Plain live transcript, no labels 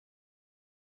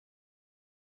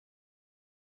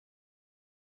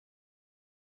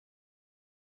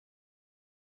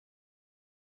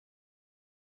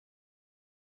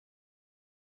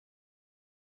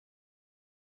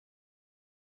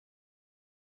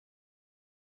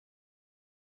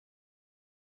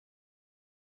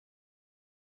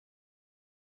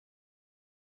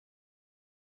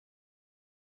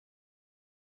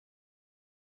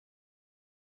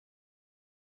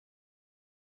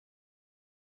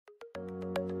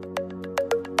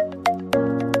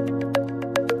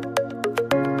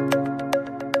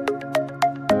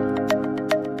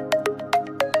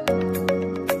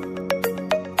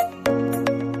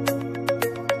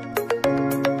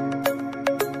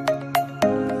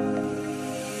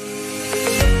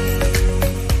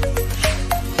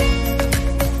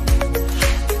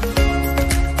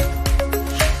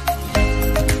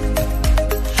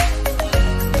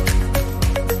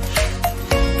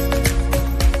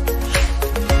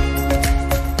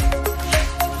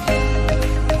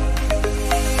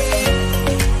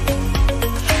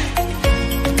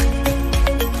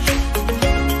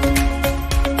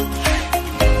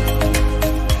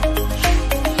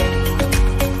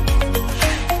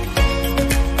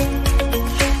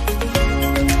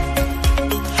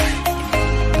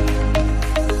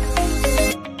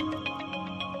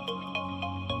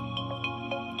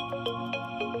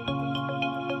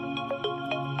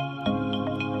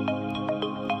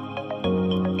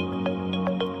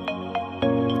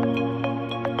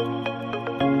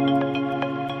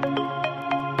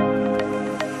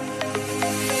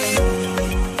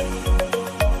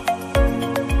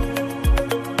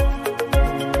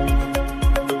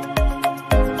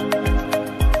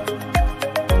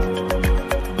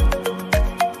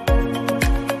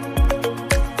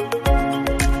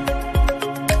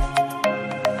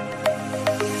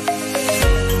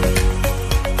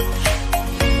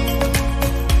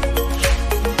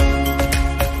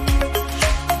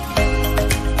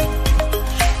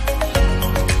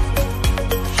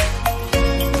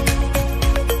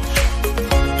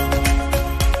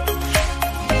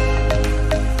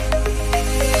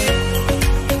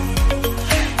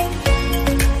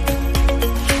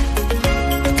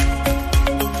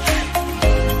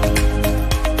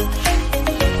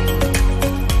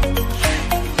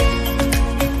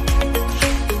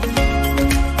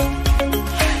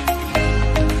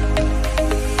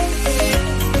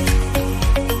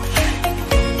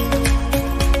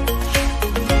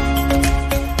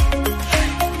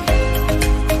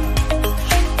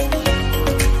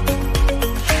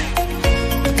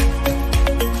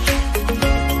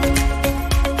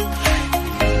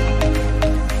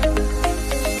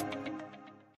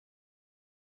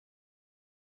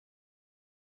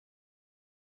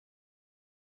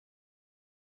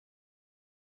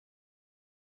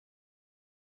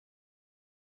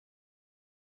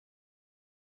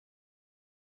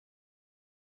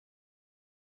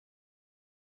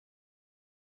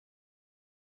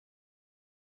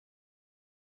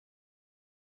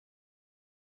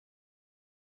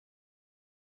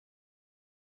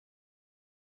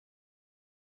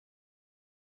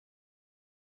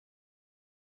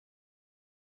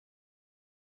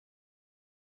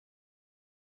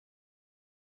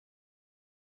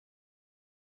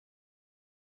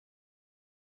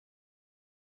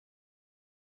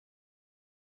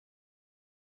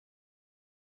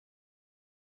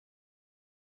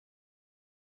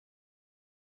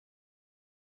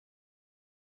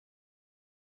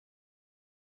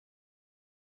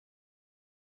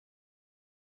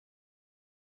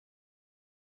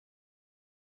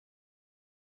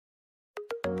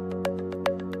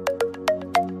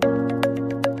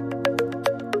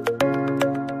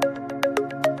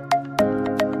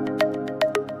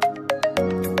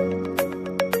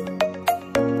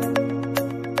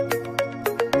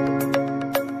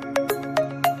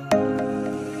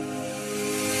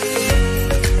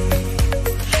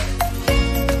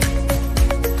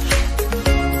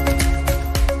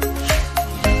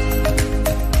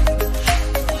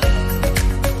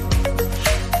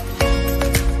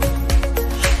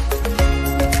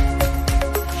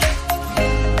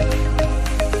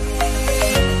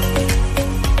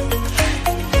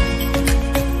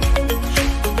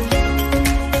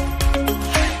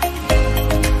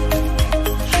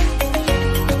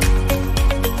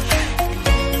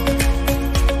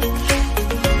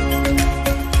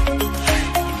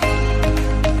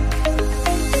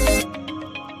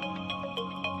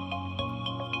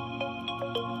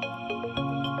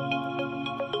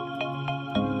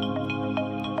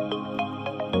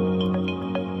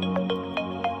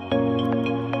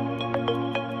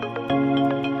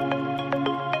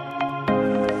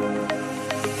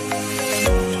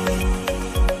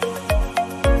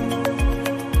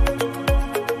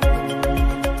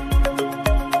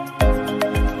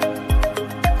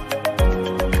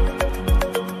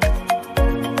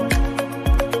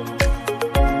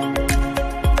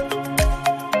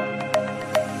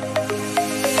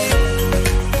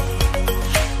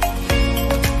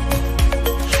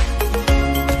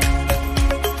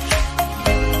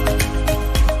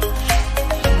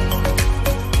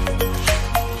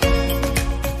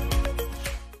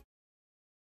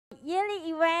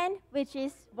which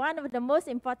is one of the most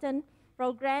important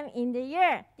program in the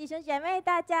year. 弟兄姐妹，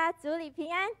大家主里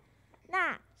平安。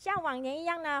那像往年一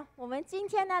样呢，我们今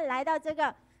天呢来到这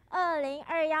个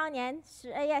2021年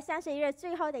12月31日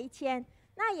最后的一天，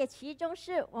那也其中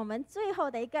是我们最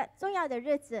后的一个重要的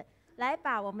日子，来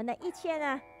把我们的一切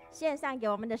呢献上给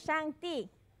我们的上帝。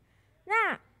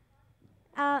那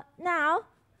now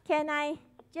can I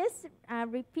just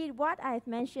repeat what I've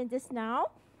mentioned just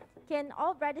now? Can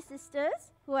all brothers and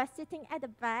sisters who are sitting at the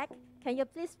back, can you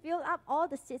please fill up all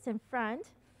the seats in front?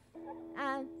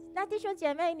 那弟兄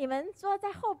姐妹，你们坐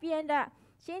在后边的，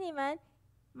请你们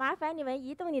麻烦你们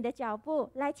移动你的脚步，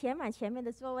来填满前面的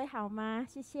座位好吗？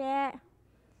谢谢。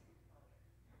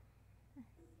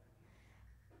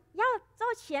要走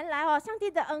前来哦，上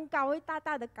帝的恩膏会大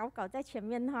大的高在前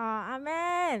面哈，阿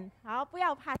门。好，不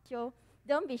要怕羞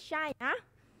 ，Don't be shy 啊。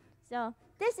So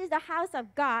this is the house of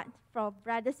God for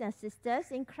brothers and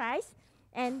sisters in Christ,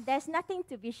 and there's nothing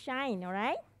to be shy, all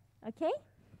right? Okay?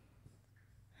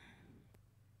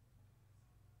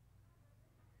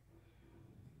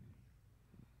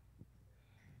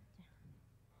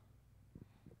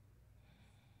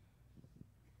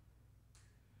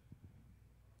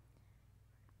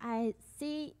 I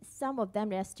see some of them,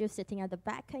 they are still sitting at the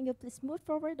back. Can you please move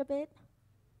forward a bit?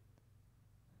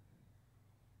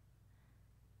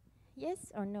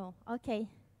 Yes or no? Okay.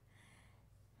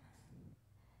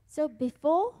 So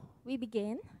before we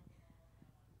begin,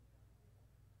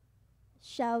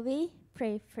 shall we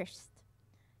pray first?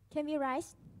 Can we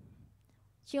rise?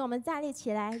 请我们站立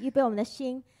起来，预备我们的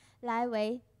心，来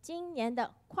为今年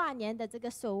的跨年的这个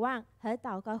守望和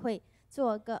祷告会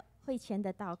做个会前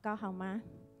的祷告，好吗？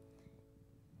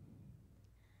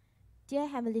 Dear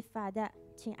Heavenly Father,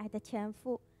 亲爱的天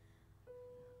父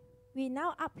we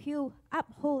now uphold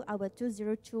our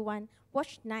 2021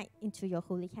 watch night into your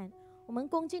holy hand. 我们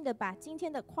恭敬地把今天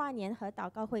的跨年和祷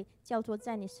告会交托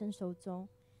在你圣手中。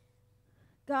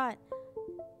God,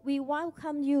 we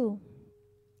welcome you.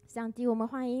 上帝，我们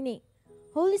欢迎你。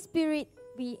Holy Spirit,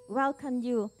 we welcome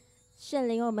you. 圣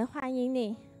灵，我们欢迎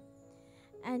你。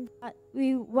And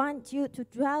we want you to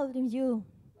dwell in you.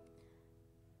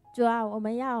 主啊，我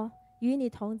们要 与你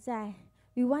同在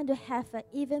We want to have an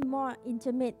even more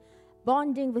intimate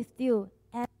bonding with you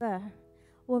ever.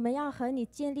 我们要和你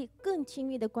建立更亲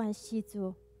密的关系，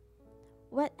主。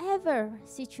Whatever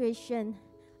situation,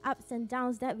 ups and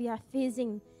downs that we are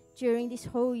facing during this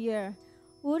whole year,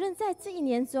 无论在这一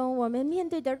年中我们面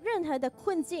对的任何的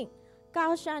困境，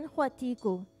高山或低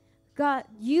谷 God,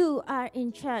 you are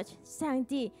in charge. 上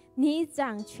帝，你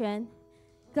掌权。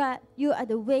 God, you are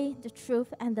the way, the truth,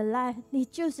 and the life. 你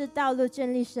就是道路、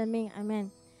真理、生命。Amen.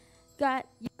 God,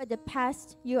 you are the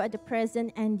past, you are the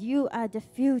present, and you are the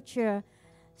future.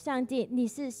 上帝，你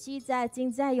是昔在、今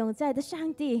在、永在的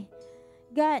上帝。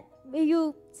God, may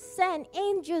you send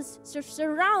angels to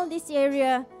surround this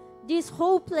area, this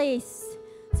whole place.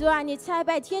 主啊，你差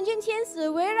派天军天使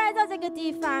围绕到这个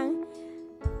地方。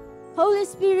Holy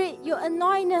Spirit, you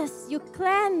anoint us, you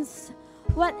cleanse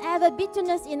whatever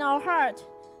bitterness in our heart.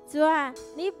 主啊，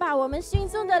你把我们心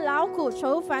中的劳苦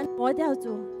愁烦磨掉，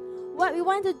主。What we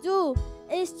want to do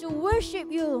is to worship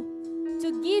you,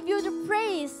 to give you the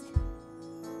praise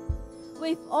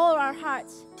with all our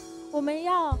hearts. 我们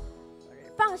要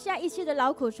放下一切的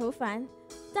劳苦愁烦，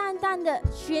淡淡的、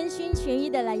全心全意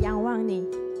的来仰望你。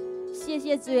谢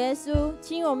谢主耶稣，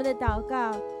听我们的祷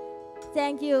告。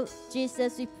Thank you,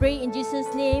 Jesus. We pray in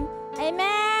Jesus' name. Amen.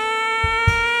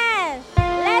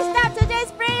 Let's start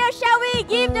today's prayer, shall we?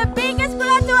 Give the biggest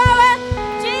clap to our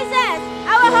Jesus,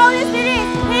 our Holy Spirit.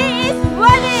 He is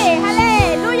worthy.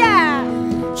 Hallelujah.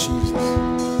 Jesus.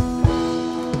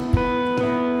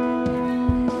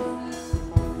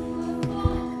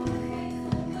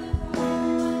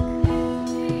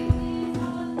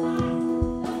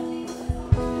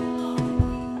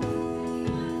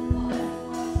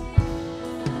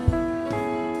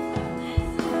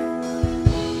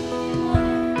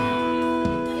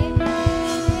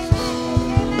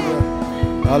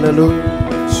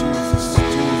 Hallelujah. Jesus,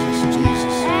 Jesus,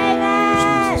 Jesus.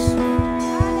 Amen. Jesus.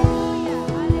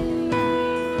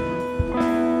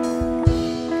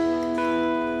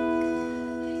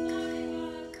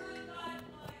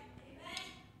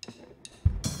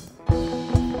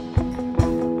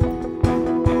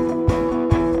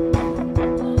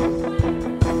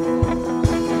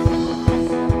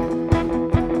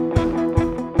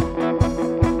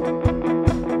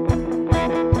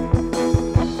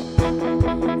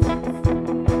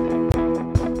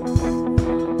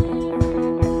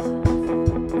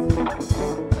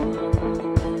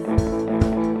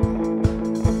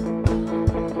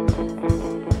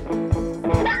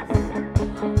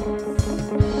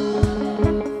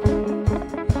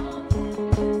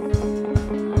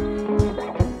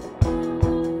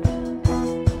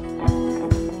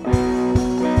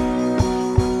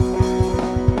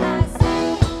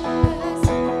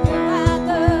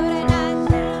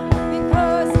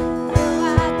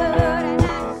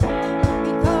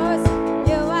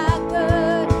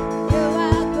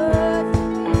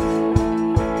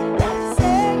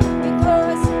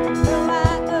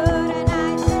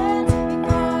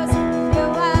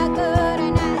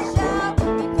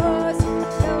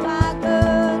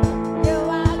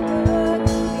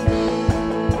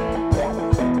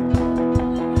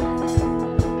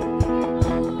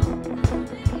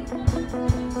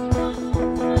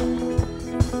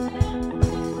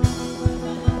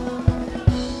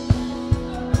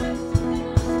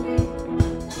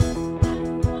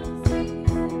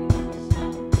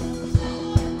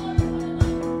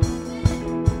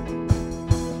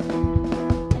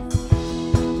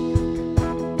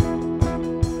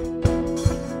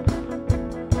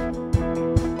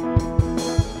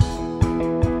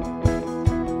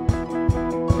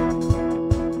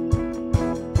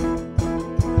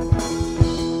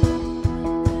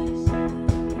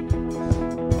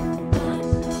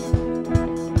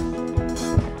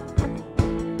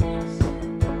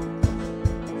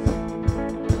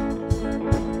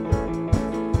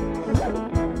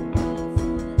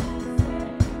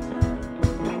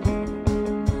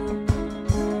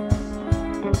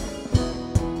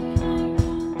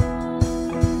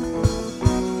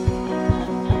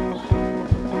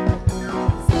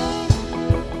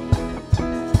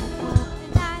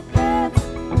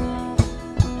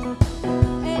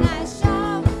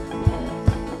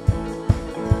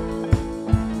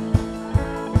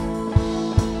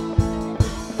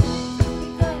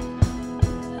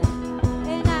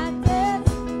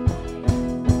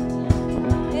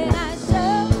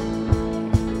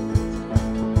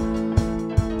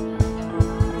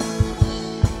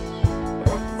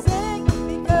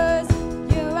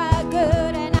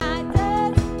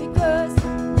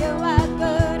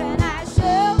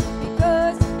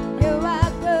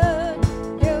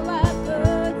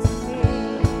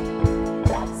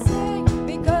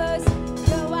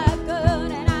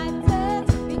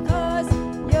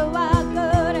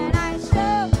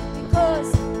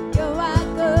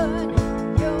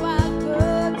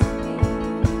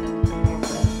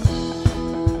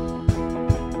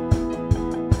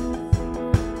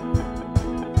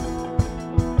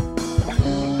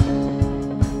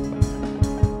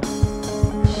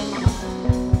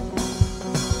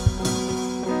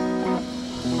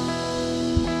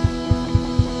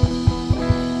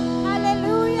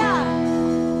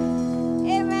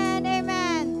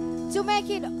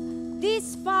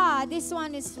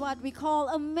 what we call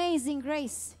amazing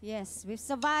grace. Yes, we've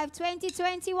survived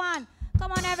 2021.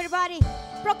 Come on, everybody.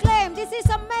 Proclaim, this is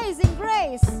amazing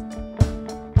grace.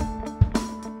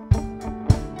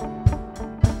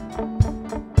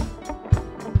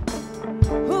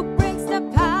 Who brings the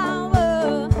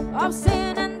power of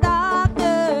sin and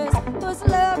darkness, whose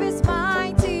love is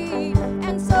mighty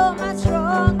and so much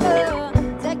stronger.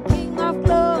 The King of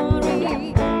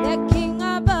glory, the King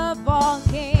above all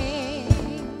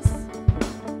kings,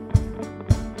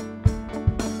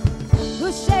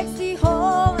 who shakes the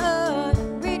whole earth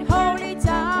with holy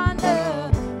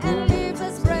thunder and leaves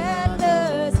us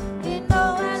breathless in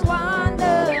awe and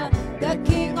wonder. The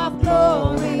King of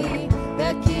glory,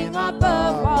 the King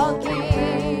above all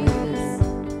kings.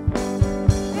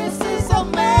 This is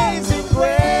amazing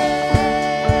grace.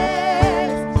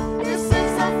 This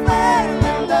is a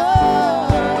failing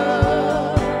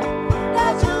love,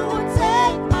 That you would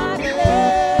take my place,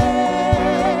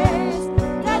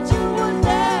 that you would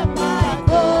bear my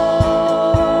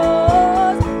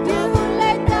cross, you would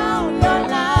lay down your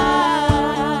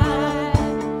life,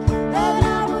 that I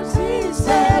would be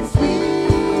set free.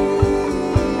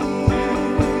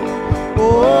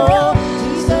 Oh,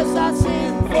 Jesus, I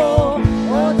sing for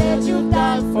all that you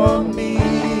died for me.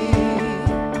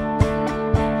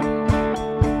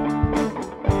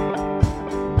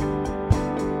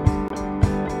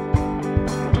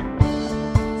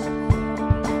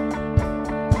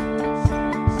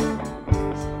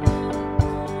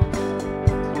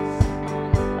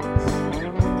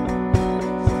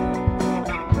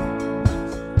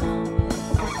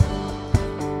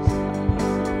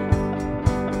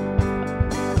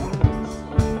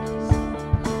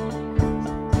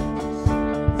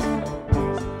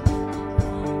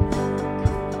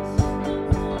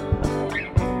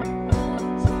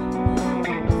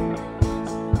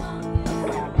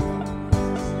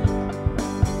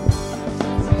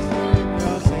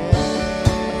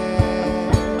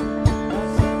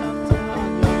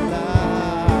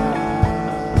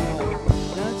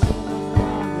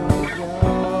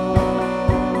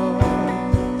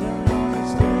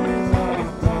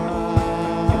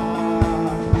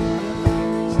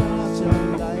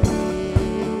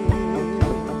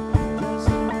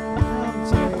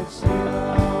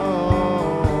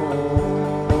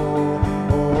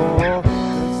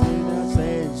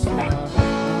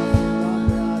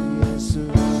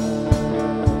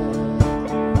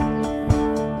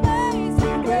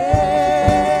 Amazing grace,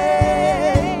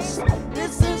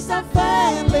 This is a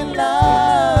failing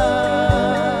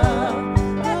love,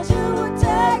 that you would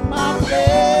take my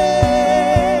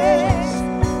place,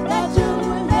 that you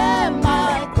would bear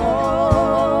my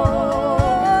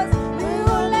cross, you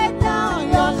would lay down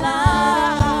your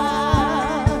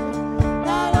life,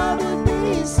 that I would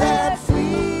be set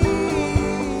free.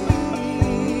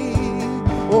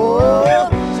 Oh,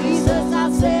 Jesus, I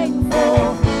sing for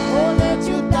all that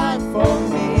you died for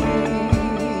me.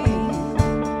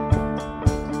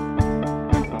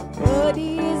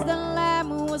 Worthy is the Lamb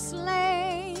who was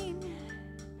slain.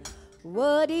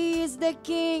 Worthy is the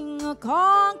King who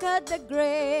conquered the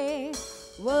grave.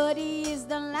 Worthy is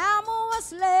the Lamb who was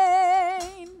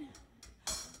slain.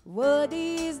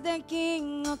 Worthy is the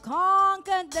King who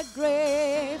conquered the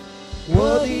grave.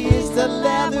 Worthy is the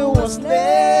Lamb who was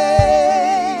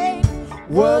slain.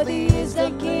 Worthy is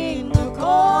the King who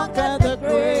conquered the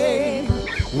grave.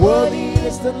 Worthy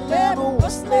is the Lamb who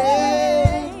was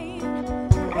slain.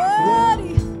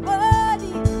 Worthy,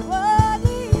 worthy,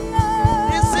 worthy.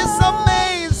 This is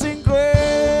amazing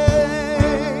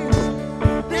grace.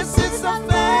 This is a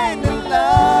failing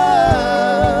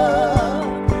love,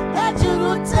 that you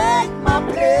would take my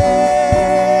place,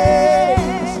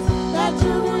 that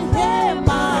you would bear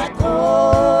my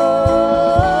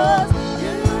cross,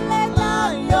 you would lay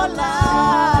down your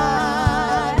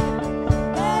life,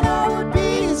 that I would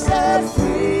be set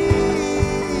free.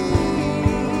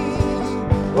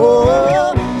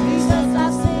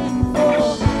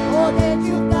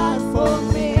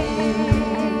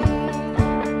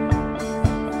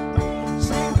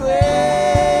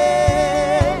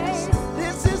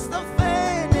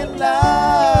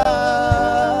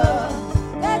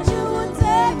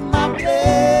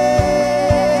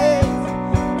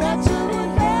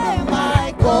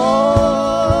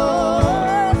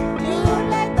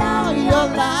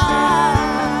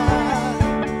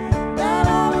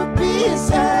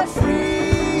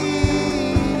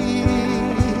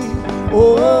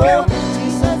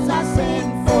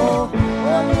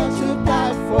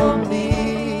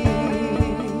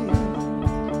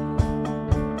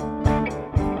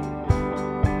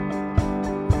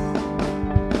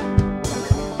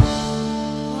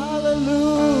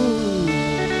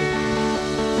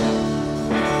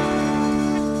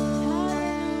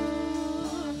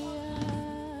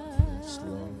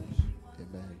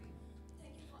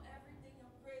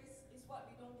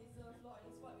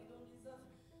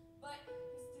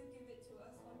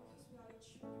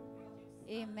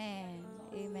 Amen.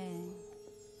 Amen.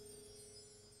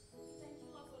 Thank you,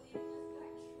 Lord, for leading us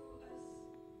back through us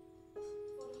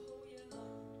for the whole year,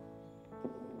 Lord.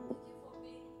 Thank you for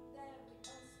being there with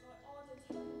us, Lord, all the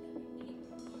time that we need you,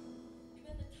 Lord.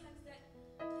 Even the times that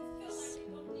we feel like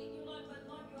we don't need you, Lord, but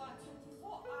Lord, you are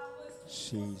 24 hours,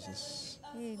 24/7 Jesus.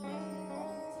 with us, Amen. Lord.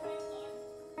 All the time, Lord.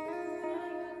 We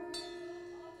are grateful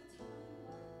all the time, Lord.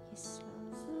 Yes, Lord.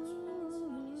 神的主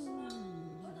啊，你知道你是那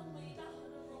何等伟大、何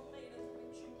等荣美的这位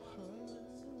君王，这位真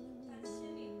神。感谢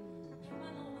你陪伴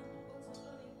了我们度过这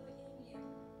2021年。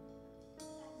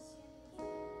感谢你，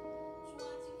主啊！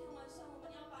今天晚上我们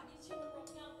要把一切的荣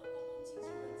耀都恭恭敬敬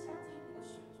的交在你的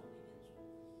手中里面，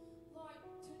主。Lord,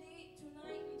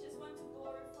 tonight, we just want to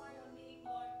glorify your name,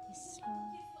 Lord. Yes, Give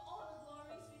Lord. you all the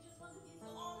glories. We just want to give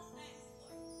you all the thanks,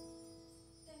 Lord.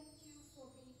 Thank you for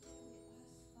being here with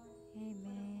us, Lord.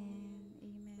 Amen.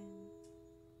 Amen.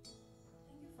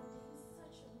 Thank you for being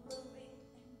such a loving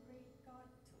and great God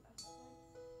to us, Lord.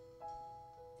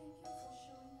 Thank you for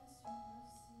showing us your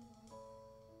mercy, Lord.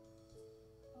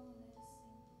 Oh, let us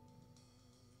sing.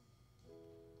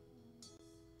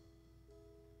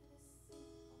 Let us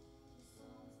sing all the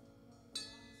songs of glory.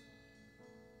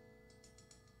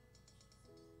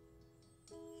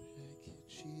 Thank you,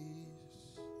 Jesus.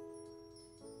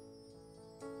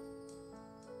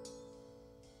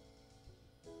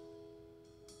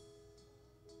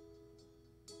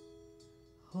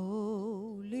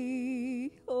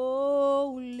 Holy,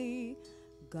 holy,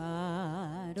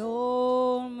 God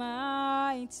Almighty.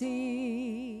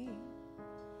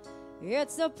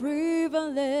 It's a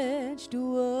privilege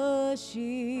to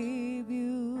worship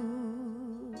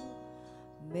you,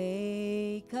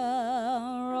 Maker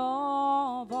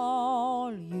of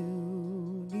all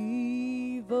universe.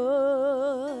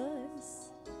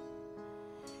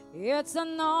 It's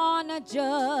an honor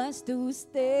just to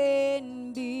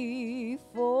stand before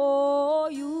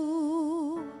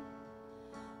you.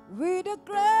 With a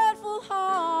grateful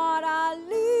heart, I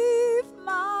lift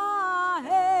my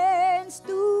hands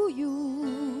to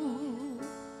you,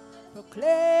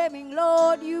 proclaiming,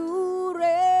 Lord, you reign.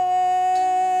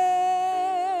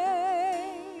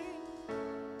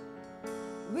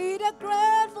 With a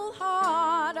grateful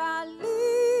heart, I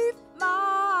lift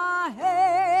my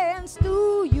hands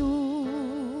to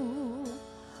you,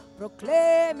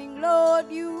 proclaiming,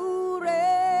 Lord, you reign.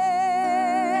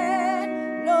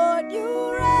 Lord,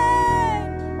 you reign.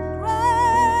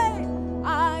 Great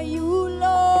are you,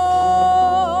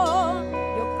 Lord.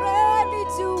 You're greatly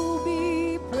to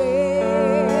be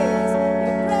praised.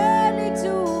 You're greatly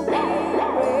to be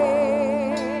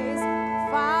praised.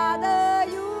 Father,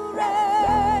 you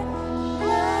reign.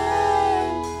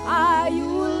 Great are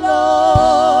you,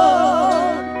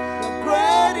 Lord. You're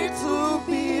ready to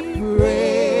be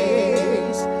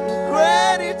praised.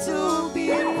 Ready to be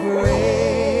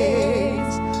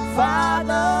praised.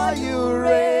 Father, you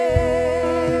reign.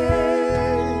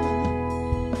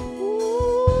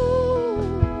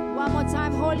 One more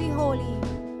time, holy, holy.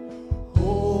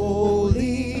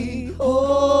 Holy,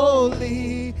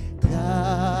 holy,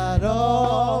 God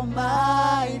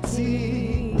Almighty.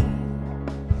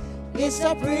 It's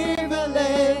a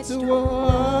privilege to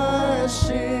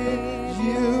worship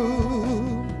you,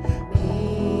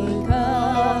 Maker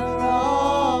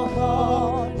of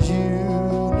all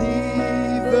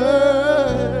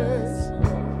universe.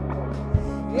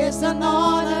 It's an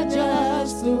honor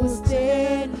just to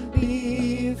stand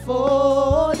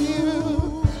before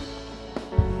you.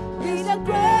 With a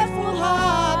grateful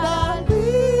heart, I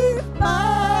lift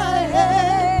my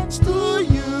hands to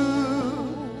you,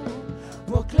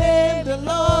 proclaim the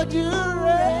Lord you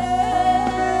reign.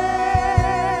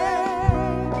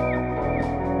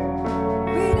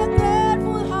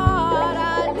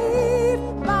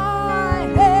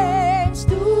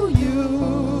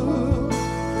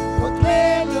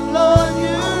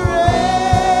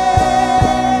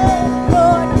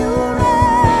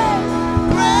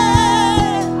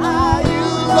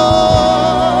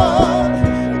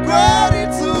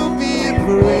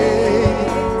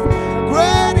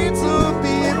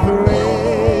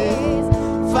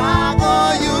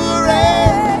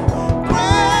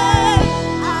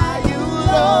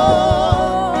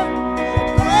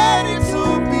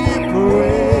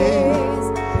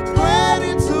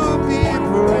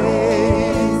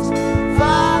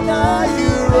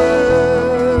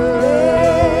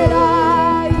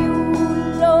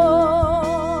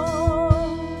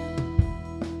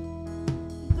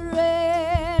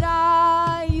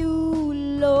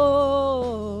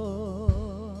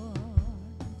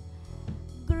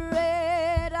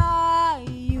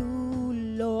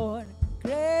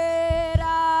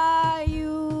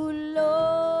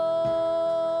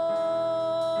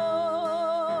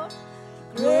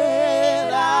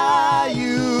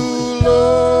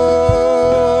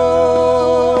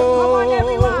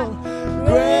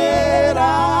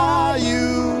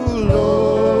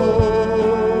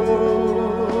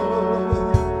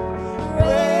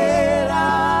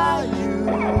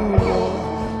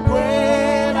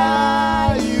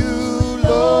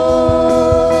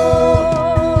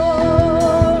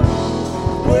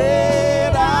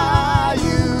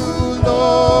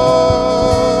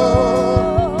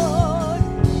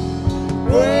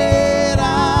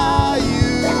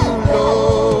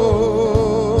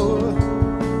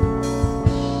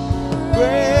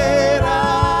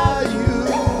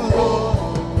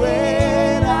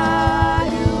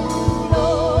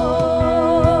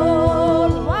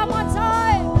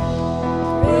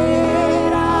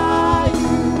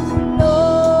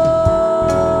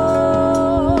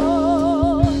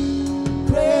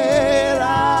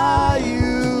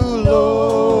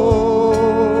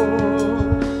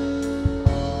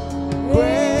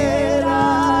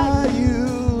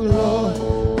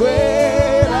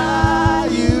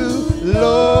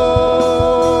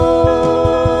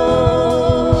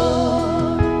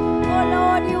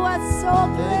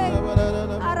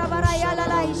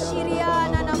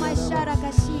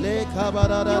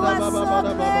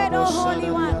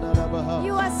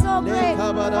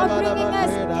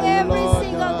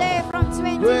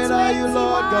 you,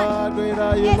 Lord God. Great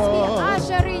are you, As we Lord.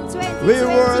 usher in 2022. We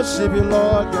worship you,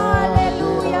 Lord God.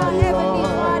 Hallelujah, Great are you, Heavenly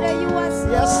Lord. Father, you are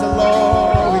so Yes,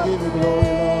 Lord. We give you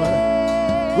glory,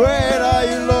 Lord. Great are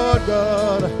you, Lord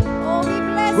God. Oh, we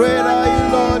bless Great your are you,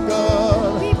 name. Lord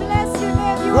God. We bless your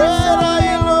name. You Great are so are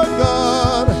you, great. Lord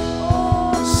God.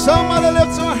 Oh, Somebody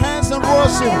lift your hands and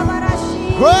worship.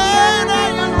 Great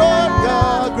are you, Lord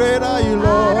God. Great are you,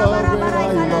 Lord. Great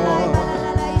are you, Lord.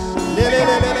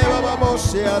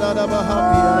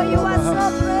 Oh, you are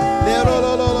so great.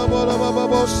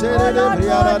 Oh, Lord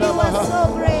God, you are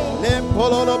so great.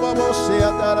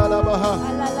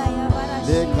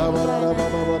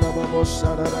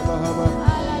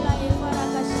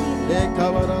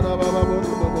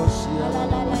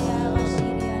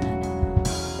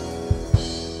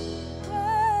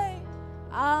 Great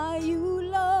are you,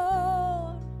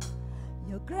 Lord.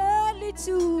 You're greatly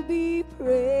to be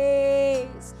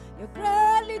praised. You're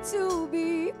greatly to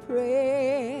be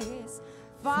praised.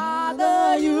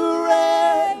 Father, you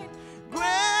reign.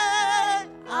 Great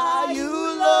are you,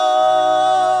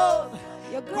 Lord.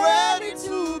 You're greatly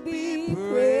to be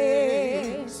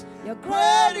praised. You're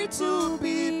greatly to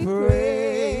be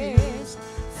praised.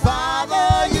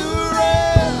 Father, you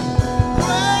reign.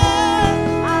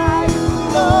 Great are you,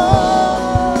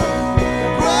 Lord.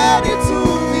 Ready to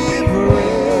be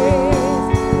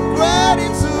praised. Ready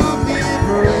to be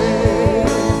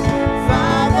praised.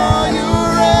 Father, you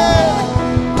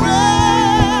reign.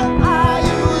 Great are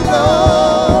you,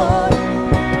 Lord.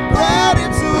 Ready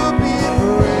to be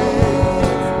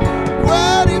praised.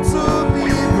 Ready to be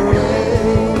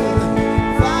praised.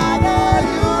 Father,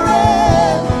 you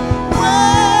reign.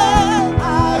 Great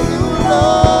are you,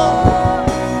 Lord.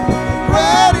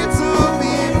 Ready to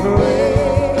be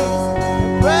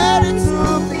praised. Ready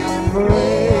to be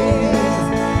praised.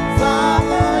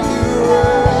 Father, you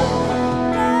reign.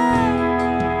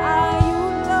 Are you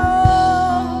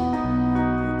Lord?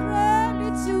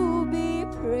 Greatly to be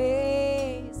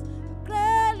praised.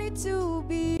 Greatly to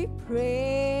be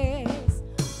praised.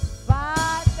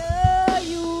 Father,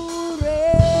 you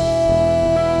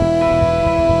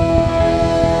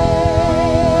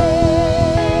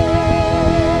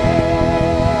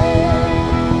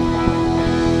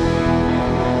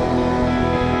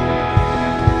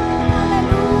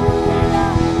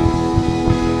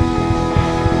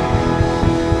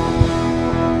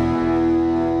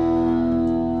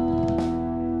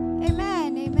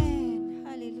Amen, amen.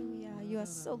 Hallelujah. You are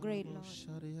so great, Lord.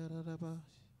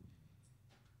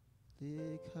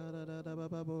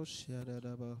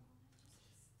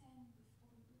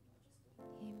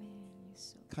 Amen. You're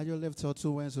so Can you lift your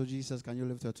two hands to Jesus? Can you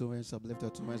lift your two hands up? Lift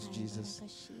your two hands to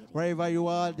Jesus. Wherever you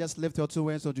are, just lift your two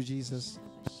hands to Jesus.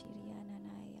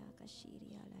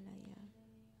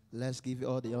 Let's give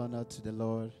all the honor to the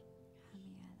Lord.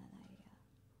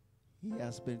 He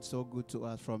has been so good to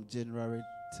us from January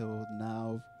till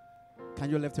now. Can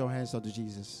you lift your hands unto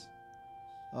Jesus?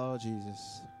 Oh,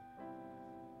 Jesus.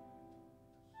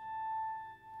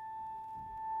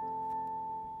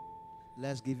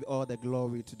 Let's give all the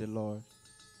glory to the Lord.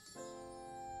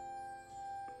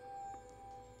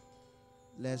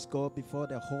 Let's go before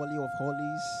the Holy of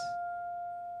Holies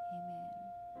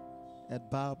and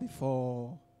bow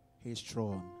before His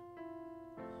throne.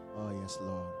 Oh, yes,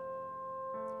 Lord.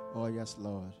 Oh, yes,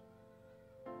 Lord.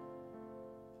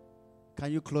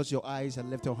 Can you close your eyes and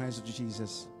lift your hands to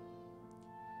Jesus?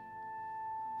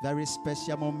 Very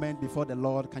special moment before the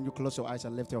Lord. Can you close your eyes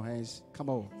and lift your hands? Come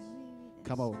on.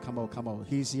 Come on, come on, come on.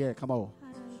 He's here. Come on.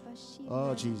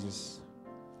 Oh, Jesus.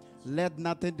 Let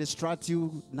nothing distract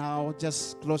you now.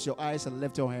 Just close your eyes and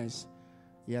lift your hands.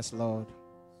 Yes, Lord.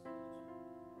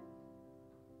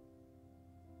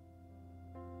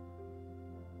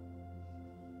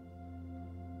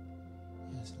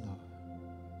 Yes, Lord.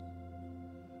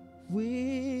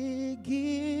 We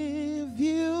give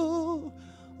you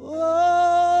all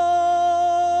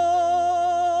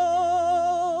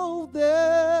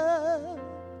the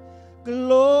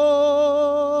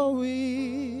glory.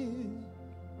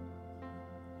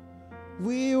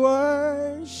 We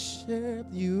worship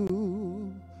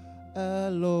you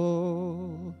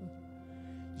alone.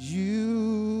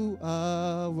 You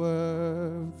are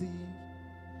worthy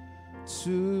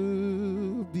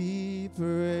to be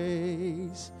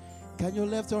praised. Can you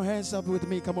lift your hands up with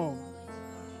me? Come on.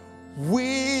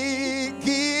 We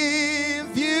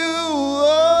give you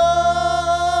all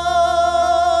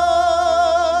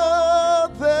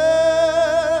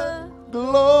the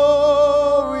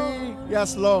glory.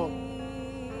 Yes, Lord.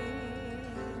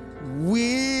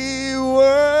 We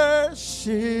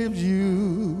worship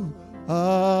you,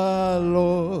 our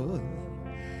Lord.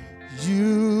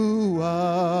 You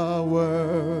are worthy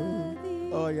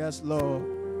Yes, Lord.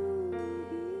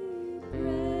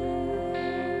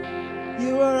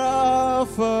 You are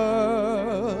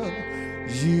Alpha.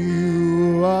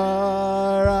 You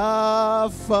are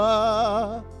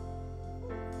Alpha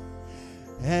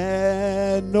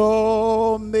and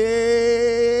Omega.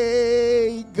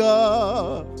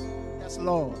 Yes,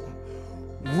 Lord.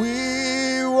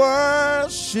 We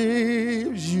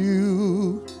worship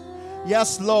you.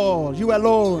 Yes, Lord. You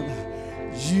alone.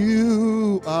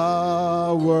 You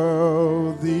are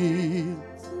worthy.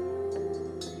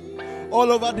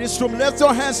 All over this room, lift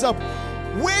your hands up.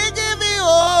 We give you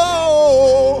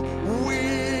all.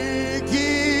 We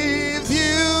give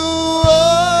you all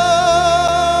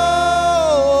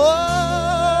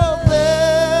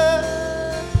the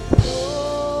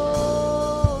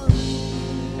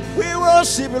glory. We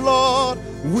worship you, Lord.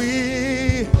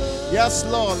 Yes,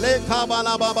 Lord.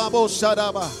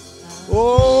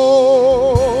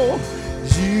 Oh,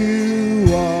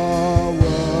 you are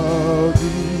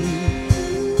worthy.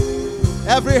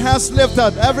 Every hand's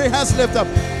lifted. Every hand's lifted.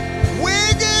 We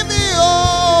give you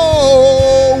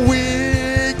all.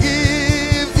 We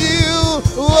give you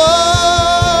all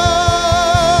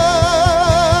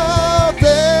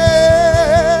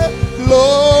the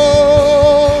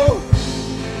glory.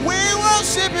 We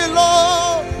worship you,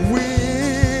 Lord.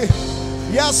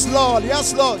 Yes, Lord.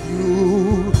 Yes, Lord.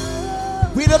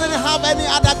 We don't have any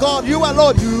other God. You are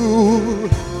Lord.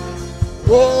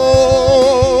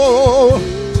 Oh.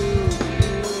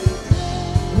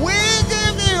 We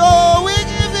give you all, we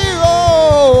give you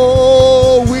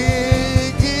all,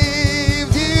 we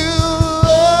give you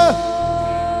all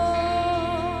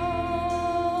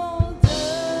the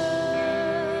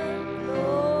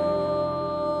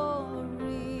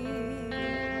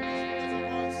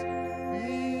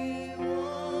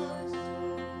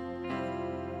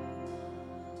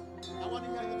I want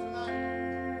to hear you tonight.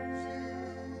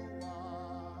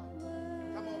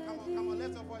 Come on,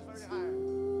 lift your voice very high.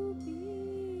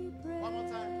 One more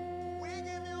time. We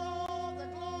give you all the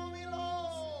glory,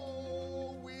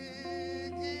 Lord. We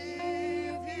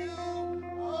give you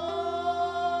all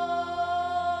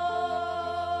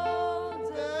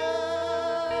the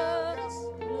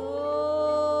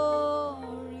glory.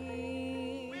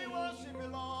 We worship you,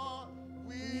 Lord.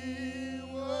 We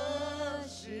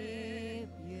worship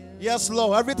you. Yes,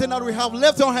 Lord. Everything that we have,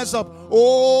 lift your hands up.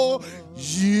 Oh,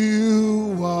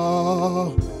 you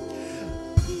are.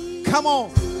 Come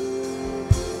on.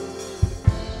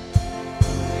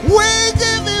 We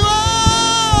give you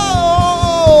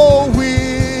all.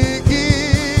 We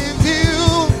give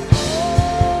you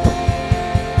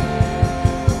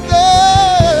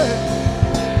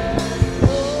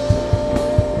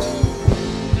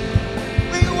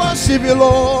we worship you,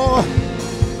 Lord.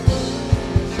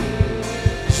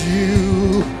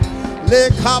 You le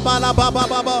kabala baba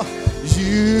baba.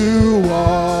 You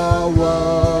are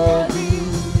worthy.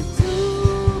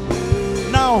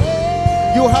 Now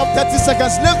you have 30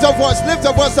 seconds. Lift your voice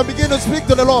and begin to speak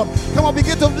to the Lord. Come on,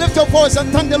 begin to lift your voice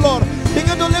and thank the Lord.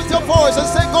 Begin to lift your voice and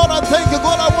say, God, I thank you.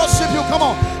 God, I worship you. Come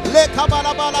on.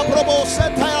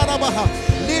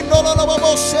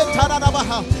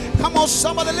 Come on,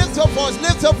 somebody lift your voice.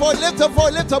 Lift your voice. Lift your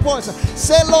voice. Lift your voice.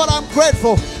 Say, Lord, I'm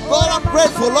grateful. God, I'm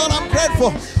grateful. Lord, I'm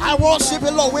grateful. I worship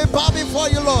you, Lord. We bow before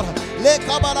you, Lord.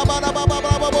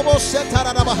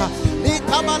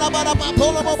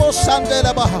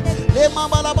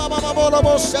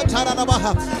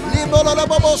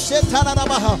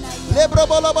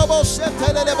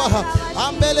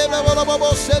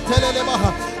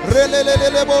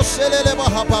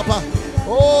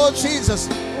 Oh, Jesus.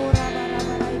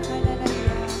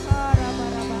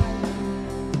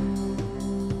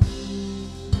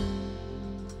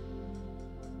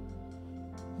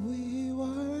 We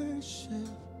worship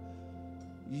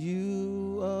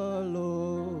you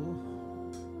alone.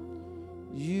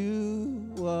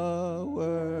 You are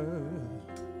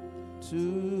worthy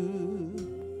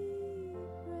to.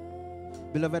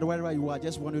 Beloved, wherever you are, I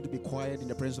just want you to be quiet in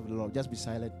the presence of the Lord. Just be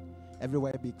silent.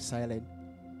 Everywhere be silent.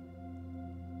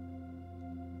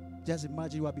 Just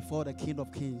imagine you are before the King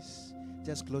of Kings.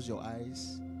 Just close your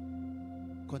eyes.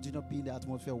 Continue to be in the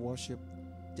atmosphere of worship.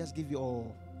 Just give you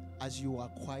all. As you are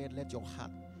quiet, let your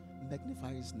heart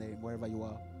magnify his name wherever you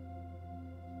are.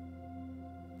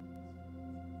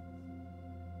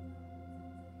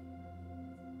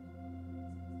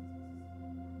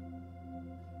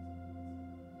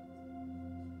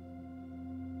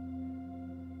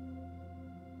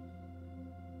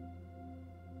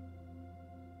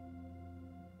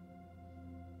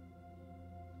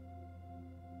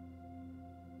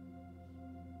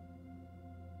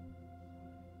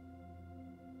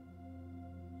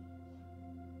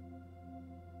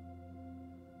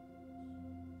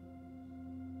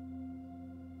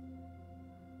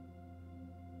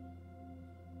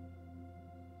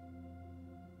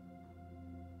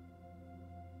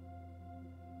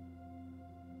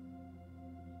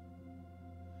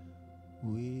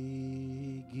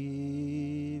 We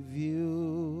give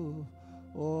you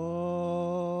all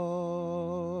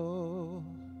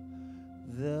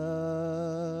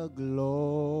the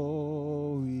glory.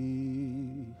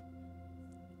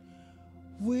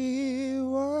 We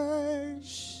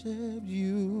worship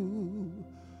you,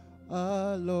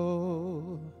 our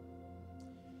Lord.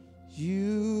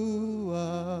 You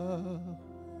are.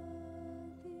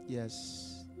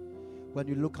 Yes. When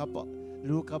you look up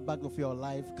back of your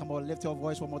life, come on, lift your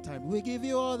voice one more time. We give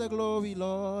you all the glory,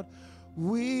 Lord.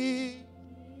 We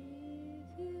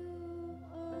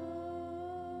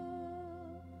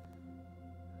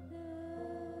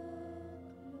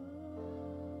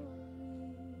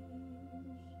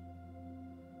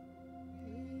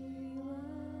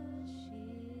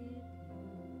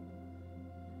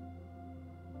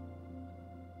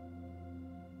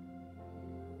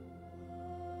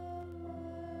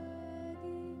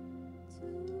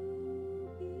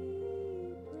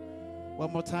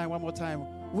One more time.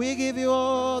 We give you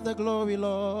all the glory,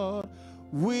 Lord.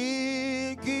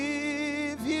 We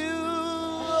give you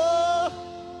all.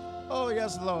 Oh,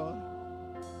 yes, Lord.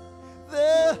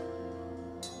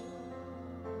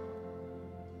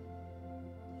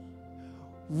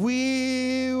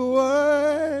 We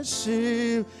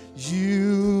worship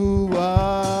you,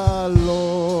 our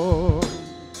Lord.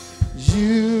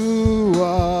 You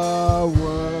are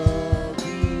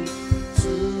worthy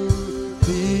to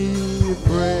be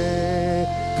praised.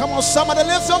 Come on, somebody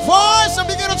lift your voice and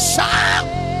begin to shout.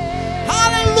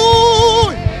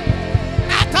 Hallelujah.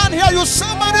 I can't hear you.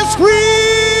 Somebody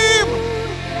scream.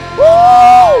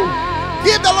 Woo!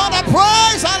 Give the Lord a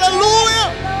praise.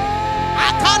 Hallelujah.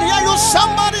 I can't hear you.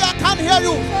 Somebody, I can't hear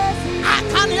you. I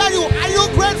can't hear you. Are you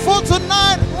grateful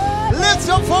tonight? Lift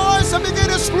your voice and begin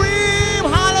to scream.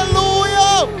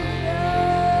 Hallelujah.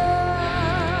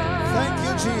 Thank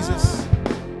you, Jesus.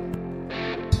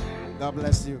 God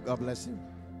bless you. God bless you.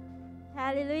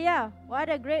 Hallelujah. What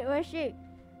a great worship.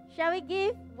 Shall we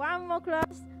give one more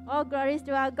close? All glories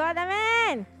to our God.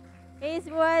 Amen. He's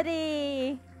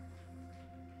worthy.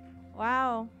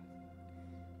 Wow.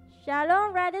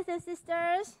 Shalom, brothers and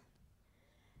sisters.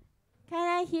 Can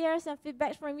I hear some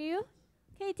feedback from you?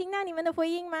 可以听到你们的回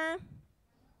应吗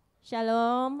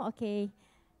Shalom. Okay.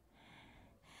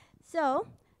 So,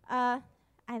 I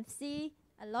see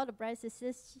a lot of brothers and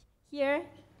sisters here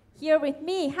with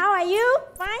me. How are you?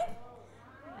 Fine?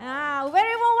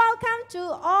 Very warm welcome to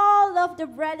all of the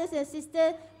brothers and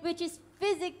sisters which is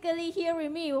physically here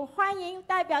with me. 欢迎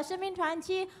代表生命团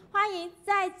契，欢迎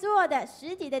在座的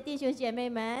实体的弟兄姐妹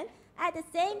们。At the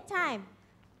same time,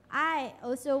 I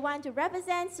also want to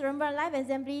represent Surrender Life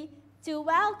Assembly to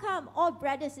welcome all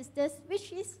brothers and sisters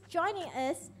which is joining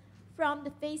us from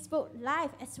the Facebook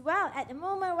Live as well. At the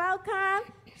moment,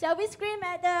 welcome. Shall we scream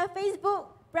at the Facebook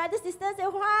brothers and sisters? Say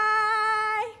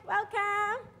hi,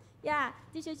 welcome. Yeah,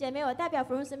 弟兄姐妹，我代表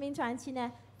福音生命团契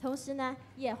呢，同时呢，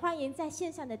也欢迎在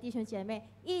线上的弟兄姐妹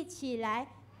一起来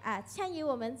参与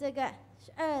我们这个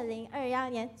2021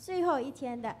年最后一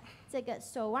天的这个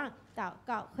守望祷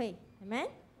告会。Amen.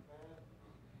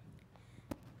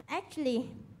 Actually,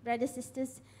 brothers and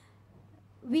sisters,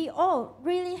 we all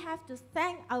really have to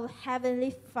thank our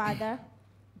Heavenly Father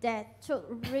that took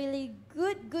really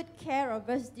good care of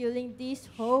us during this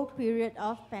whole period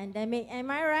of pandemic. Am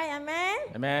I right? Amen?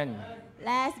 Amen.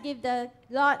 Let's give the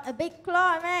Lord a big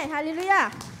clap. Amen.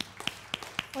 Hallelujah.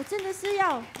 我真的是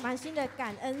要满心的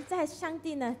感恩，在上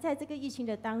帝呢，在这个疫情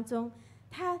的当中，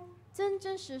他真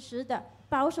真实实的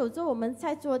保守着我们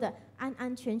在座的安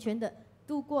安全全的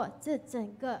度过这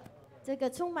整个这个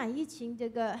充满疫情这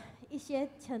个一些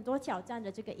很多挑战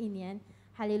的这个一年。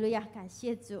哈利路亚，感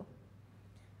谢主。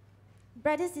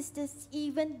Brothers and sisters,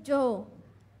 even though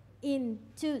in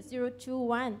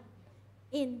 2021,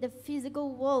 in the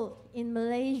physical world in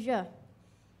Malaysia,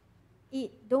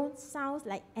 it don't sound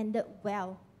like ended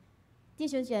well. 弟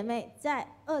兄姐妹，在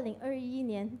2021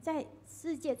年，在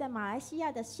世界，在马来西亚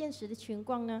的现实的情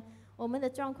况呢，我们的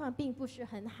状况并不是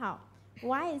很好。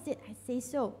Why is it I say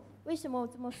so? 为什么我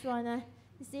这么说呢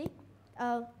 ？You see,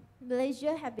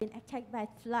 Malaysia have been attacked by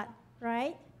flood,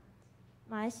 right?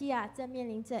 马来西亚正面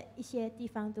临着一些地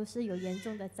方都是有严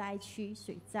重的灾区、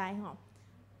水灾哈。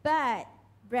But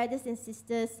brothers and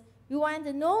sisters, we want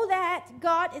to know that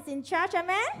God is in charge,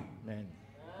 amen?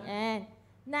 Amen.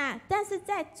 那但是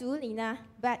在主里呢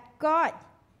 ，But God,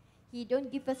 He don't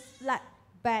give us flood,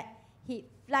 but He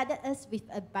flooded us with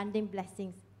abundant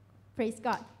blessings. Praise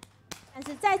God. 但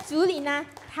是在主里呢，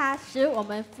他使我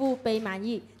们福杯满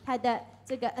溢，他的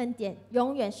这个恩典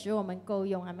永远使我们够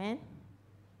用。Amen.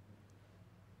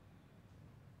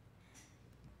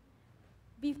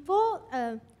 Before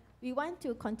we want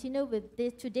to continue with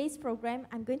today's program.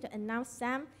 I'm going to announce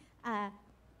some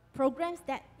programs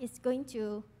that is going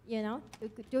to,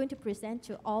 going to present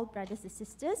to all brothers and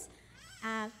sisters.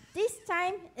 This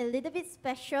time, a little bit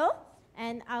special,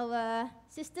 and our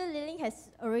sister Lilling has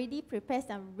already prepared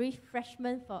some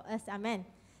refreshment for us. Amen.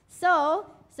 So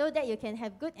that you can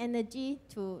have good energy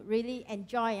to really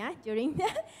enjoy during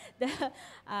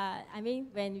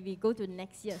when we go to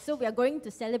next year. So we are going to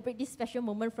celebrate this special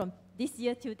moment from this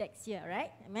year to next year,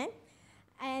 right? Amen.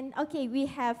 And okay, we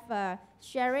have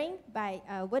sharing by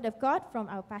Word of God from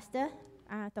our pastor,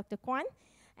 Dr. Kwan,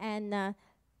 and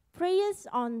prayers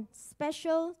on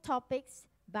special topics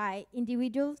by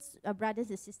individuals, brothers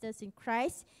and sisters in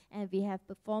Christ, and we have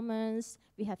performance,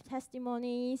 we have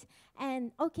testimonies,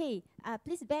 and okay,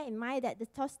 please bear in mind that the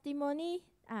testimony,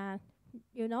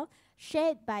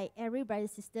 shared by every brother and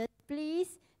sister,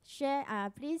 please share,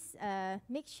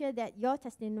 make sure that your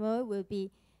testimony will be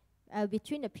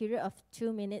between a period of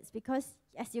 2 minutes, because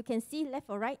as you can see, left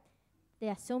or right, there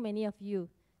are so many of you.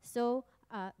 So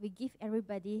we give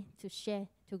everybody to share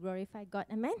to glorify God.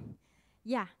 Amen?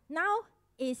 Yeah, now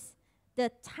is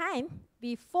the time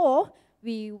before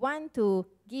we want to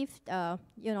give,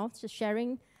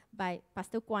 sharing by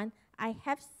Pastor Kwan. I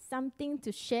have something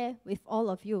to share with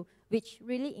all of you, which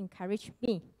really encouraged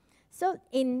me. So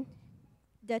in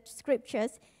the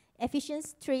scriptures,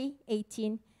 Ephesians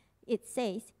 3:18, it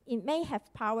says, "It may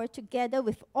have power together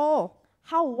with all.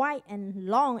 How wide and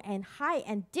long and high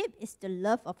and deep is the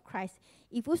love of Christ."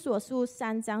 以弗所书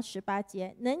3章18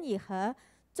节，能以和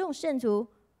众圣徒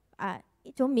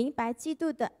一种明白基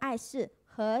督的爱是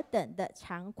何等的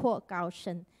长阔高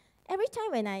深。Every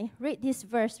time when I read this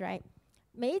verse, right，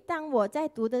 每当我在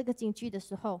读这个经句的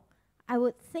时候 ，I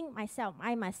would think I think,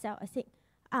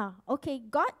 okay,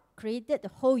 God created the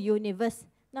whole universe.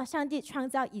 那上帝创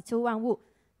造宇宙万物。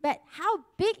But how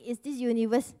big is this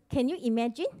universe? Can you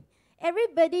imagine?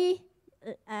 Everybody,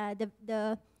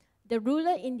 the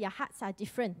ruler in their hearts are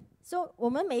different. So 我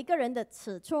们每一个人的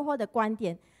尺寸或者观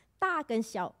点，大跟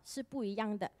小是不一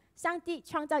样的。上帝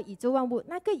创造宇宙万物，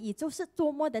那个宇宙是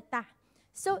多么的大。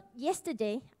So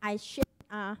yesterday I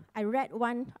read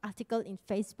one article in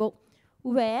Facebook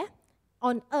where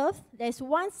on Earth there's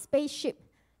one spaceship,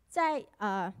 在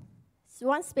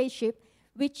one spaceship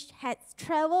which has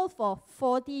traveled for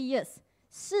 40 years,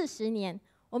 40年。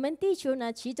我们地球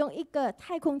呢，其中一个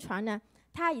太空船呢，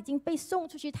它已经被送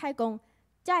出去太空，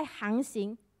在航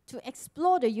行 to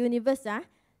explore the universe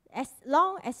as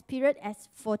long as period as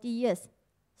 40 years,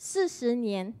 40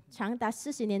年，长达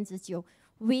40年之久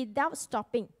 ，without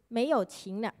stopping， 没有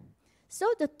停了。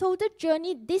So the total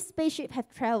journey this spaceship have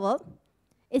traveled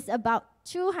is about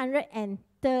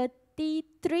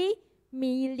 233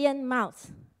 million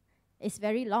miles. It's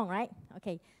very long, right?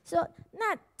 Okay. So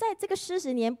那在这个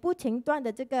40年不停断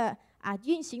的这个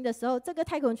运行的时候，这个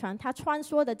太空船它穿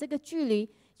梭的这个距离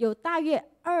有大约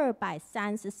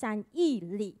233亿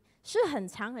里，是很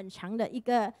长很长的一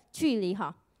个距离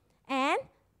哈。And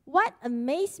what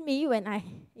amazed me when I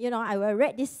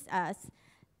read this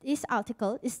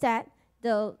article is that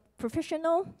the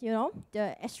professional,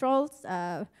 the astros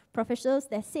professors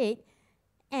that said,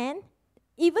 and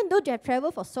even though they have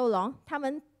traveled for so long, 他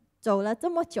们走了这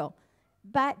么久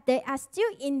but they are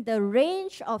still in the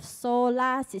range of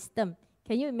solar system.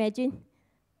 Can you imagine?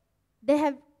 They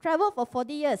have traveled for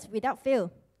 40 years without fail,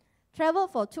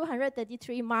 traveled for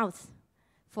 233 miles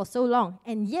for so long,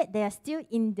 and yet they are still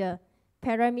in the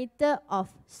parameter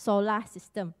of solar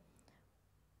system.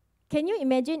 Can you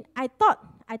imagine? I thought,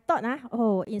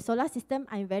 in solar system,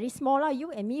 I'm very small,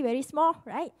 you and me very small,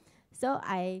 right? So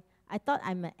I thought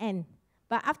I'm an ant.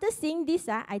 But after seeing this,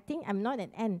 I think I'm not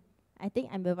an ant. I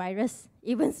think I'm a virus,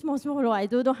 even small, I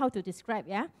don't know how to describe,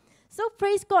 yeah? So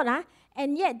praise God,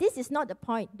 and yet this is not the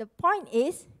point. The point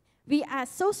is, we are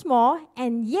so small,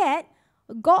 and yet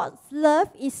God's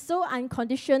love is so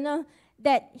unconditional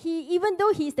that even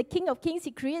though He is the King of Kings, He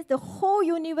creates the whole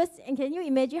universe, and can you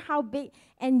imagine how big?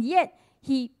 And yet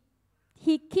He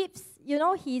keeps,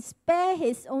 He spared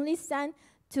His only Son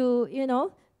to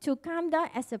come down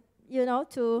as to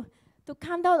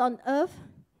come down on earth,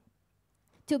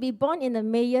 to be born in a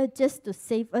manger just to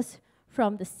save us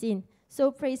from the sin.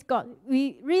 So praise God.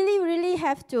 We really, really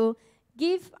have to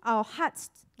give our hearts,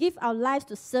 give our lives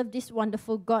to serve this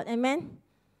wonderful God. Amen?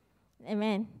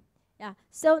 Amen. Yeah.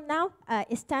 So now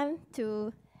it's time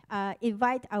to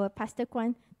invite our Pastor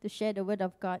Kwan to share the word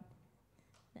of God.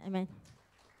 Amen.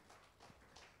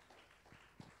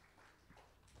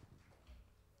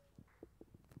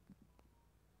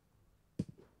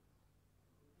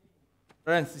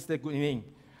 Brother and sister, good evening.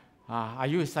 Are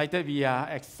you excited? We are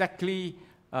exactly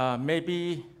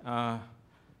maybe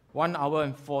 1 hour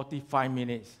and 45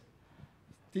 minutes.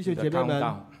 弟兄姐妹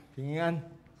们，平安。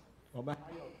我们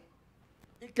还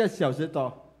有1个小时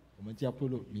多，我们就要步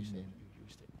入明年。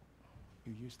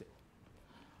You used it.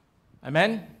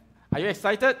 Amen. Are you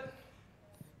excited?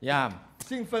 Yeah.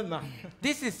 兴奋吗？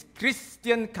 This is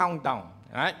Christian countdown,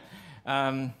 right?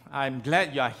 I'm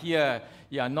glad you are here.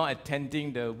 You are not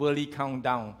attending the worldly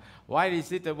countdown. Why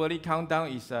is it the worldly countdown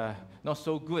is not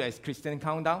so good as Christian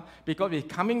countdown? Because we're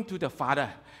coming to the Father.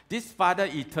 This Father,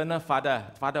 eternal Father,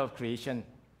 Father of creation,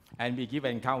 and we give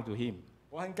an account to Him.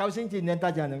 我很高兴今天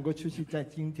大家能够出席在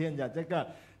今天的这个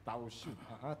倒数，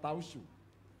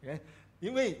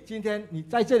因为今天你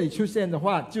在这里出现的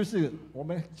话，就是我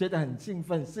们觉得很兴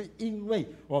奋，是因为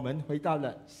我们回到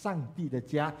了上帝的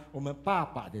家，我们爸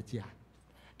爸的家。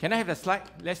Can I have the slide?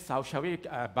 Shall we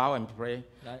bow and pray?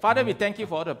 Father, we thank you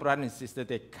for all the brothers and sisters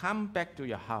that come back to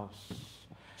your house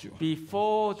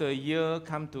before the year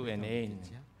come to an end.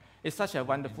 It's such a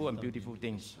wonderful and beautiful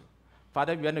thing.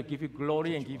 Father, we want to give you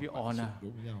glory and give you honor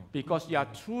because you are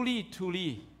truly,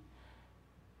 truly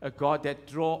a God that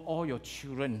draw all your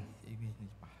children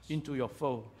into your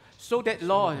fold. So that,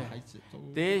 Lord,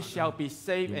 they shall be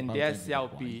safe and there shall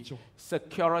be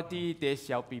security, there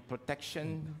shall be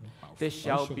protection, there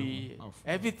shall be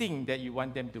everything that you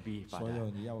want them to be, Father.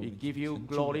 We give you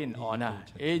glory and honor.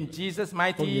 In Jesus'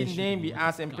 mighty name we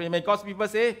ask and pray. May God's people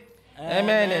say,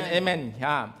 Amen and Amen.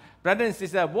 Yeah. Brothers and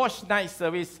sisters, watch night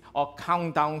service or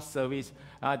countdown service.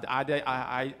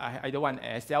 Either one,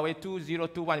 SLA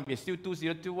 2021, we're still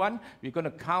 2021. We're going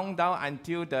to count down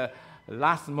until the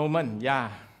last moment.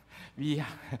 Yeah.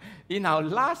 In our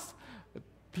last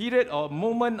period or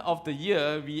moment of the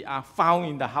year, we are found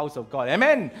in the house of God.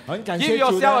 Amen. Give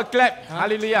yourself a clap.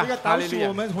 Hallelujah. 这个倒数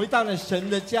我们回到了神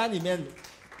的家里面，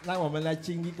让我们来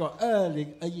经历过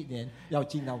2021年，要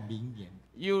进到明年。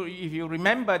If you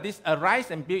remember, this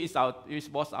Arise and Build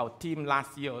was our theme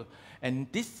last year. And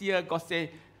this year, God said,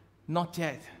 not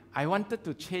yet. I wanted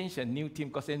to change a new theme.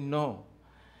 God said, no.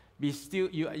 We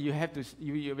have to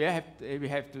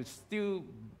still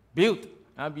build.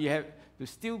 We have to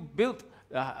still build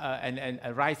and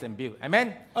arise and build.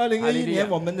 Amen. 2021年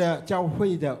我们的教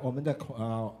会的我们的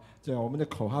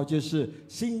口号就是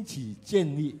兴起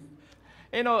建立。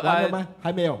You know, 完了吗？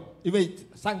还没有，因为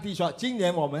上帝说，今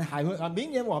年我们还会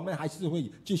明年我们还是会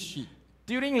继续。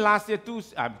During last year,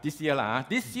 this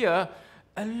year,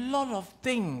 a lot of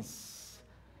things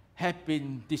have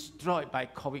been destroyed by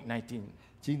COVID-19.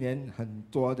 今年很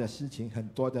多的事情，很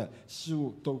多的事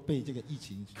物都被这个疫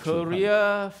情。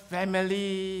Career,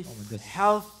 families,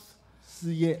 health,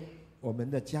 事业，我们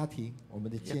的家庭，我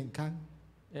们的健康。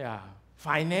Yeah,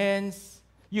 finance,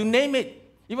 you name it.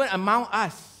 Even among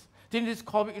us. During this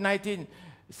COVID-19,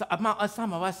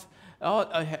 some of us,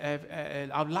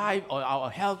 our life or our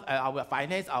health, our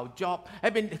finance, our job,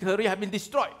 career have been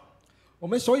destroyed. 我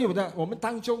们所有的，我们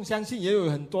当中相信也有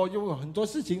很多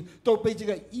事情都被这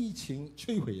个疫情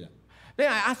摧毁了。Then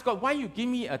I asked God, why you give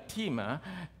me a team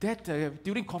that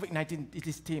during COVID-19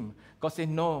 this team? God said,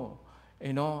 no,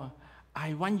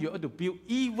 I want you all to build.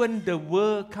 Even the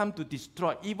world come to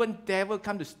destroy, even devil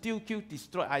come to steal, kill,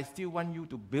 destroy. I still want you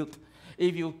to build.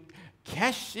 If you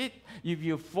catch it, if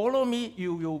you follow me,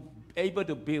 you will be able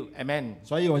to build. Amen.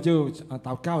 所以我就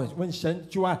祷告问神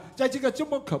主啊，在这个这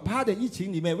么可怕的疫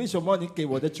情里面，为什么你给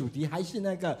我的主题还是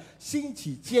那个兴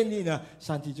起建立呢？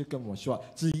上帝就跟我说，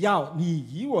只要你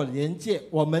与我连接，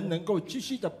我们能够继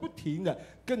续的不停的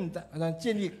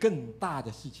建立更大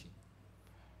的事情。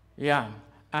Yeah,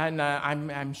 and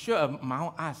I'm sure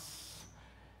among us,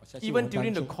 even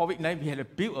during the COVID-19, we had to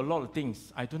build a lot of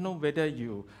things. I don't know whether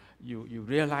you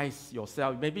realize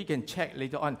yourself. Maybe you can check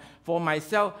later on. For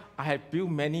myself, I have built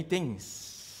many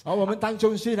things. 我们当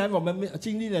中虽然我们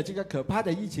经历了这个可怕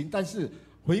的疫情，但是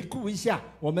回顾一下，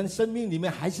我们生命里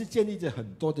面还是建立着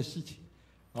很多的事情。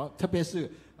特别是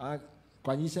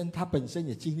管医生他本身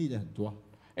也经历了很多。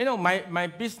You know, my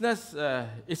business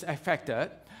is affected,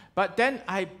 but then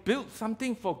I built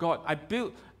something for God. I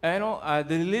built the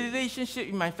relationship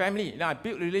in my family. I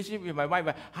built relationship with my wife.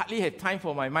 I hardly had time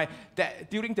for my mind. That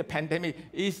during the pandemic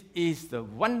is the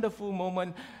wonderful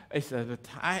moment. It's the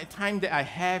time that I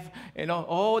have,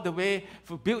 all the way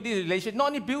to build this relationship. Not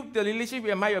only build the relationship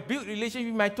with my wife, build relationship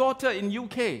with my daughter in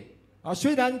UK.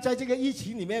 虽然在这个疫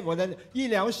情里面，我的医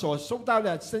疗所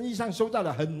生意上受到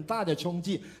了很大的冲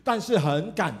击，但是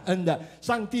很感恩的，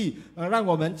上帝让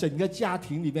我们整个家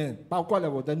庭里面，包括了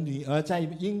我的女儿在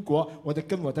英国，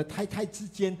跟我的太太之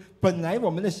间，本来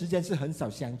我们的时间是很少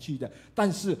相聚的，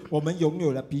但是我们拥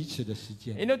有了彼此的时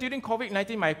间。You know, during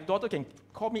COVID-19, my daughter can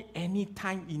call me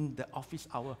anytime in the office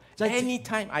hour.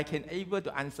 Anytime I can able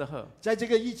to answer her. 在这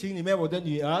个疫情里面，我的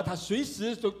女儿她随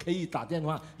时都可以打电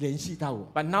话联系到我。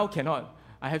But now cannot.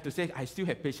 I have to say I still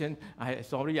have patience.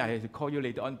 Sorry, I have to call you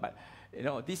later on. But you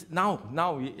know, this now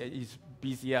is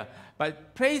busier.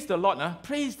 But praise the Lord,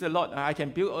 praise the Lord. I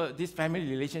can build this family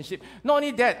relationship. Not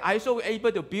only that, I also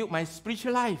able to build my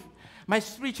spiritual life. My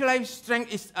spiritual life strength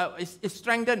is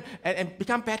strengthened and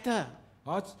become better.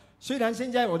 虽然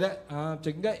现在我的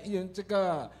整个这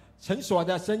个诊所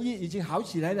的生意已经好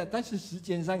起来了，但是时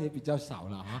间上也比较少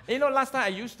了啊。You know, last time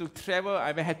I used to travel.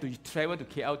 I had to travel to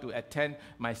KL to attend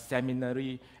my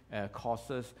seminary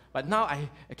courses. But now I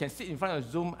can sit in front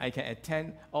of Zoom. I can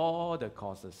attend all the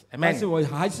courses. 但是 Amen. 我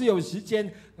还是有时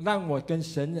间让我跟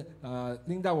神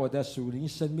令到我的属灵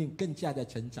生命更加的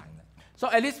成长了。So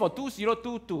at least for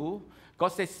 2022,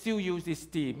 God says still use this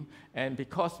team, and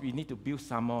because we need to build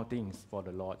some more things for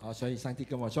the Lord. 所以上帝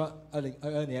跟我说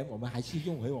，2022年我们还是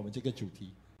用回我们这个主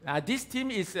题。This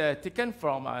theme is taken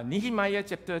from Nehemiah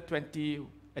chapter 20,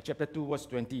 chapter 2, verse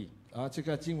 20. 这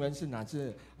个经文是哪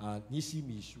自尼希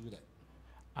米书的。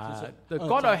The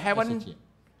God of heaven,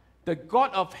 the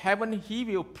God of heaven, He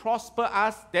will prosper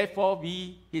us. Therefore,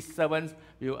 we, His servants,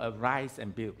 will arise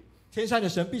and build. 天上的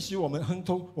神必使我们亨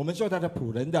通，我们做他的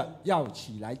仆人的要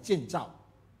起来建造。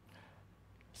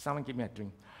Someone give me a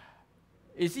drink.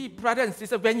 You see, brother and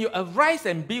sister, when you arise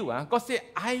and build, God said,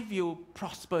 I will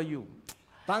prosper you.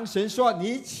 当神说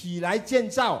你起来建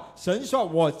造，神说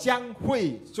我将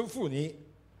会祝福你。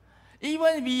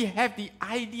Even we have the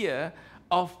idea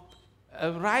of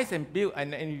arise and build,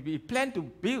 and we plan to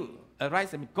build, arise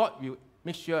and God will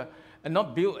make sure, and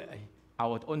not build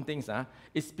our own things.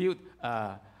 It's built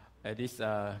this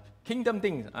kingdom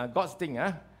thing, God's thing.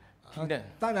 Kingdom.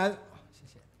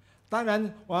 当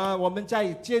然，我们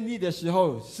在建立的时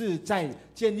候是在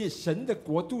建立神的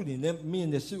国度里面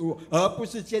的事物，而不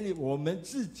是建立我们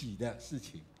自己的事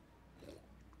情。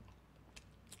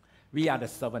We are the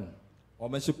servant. 我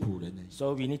们是仆人，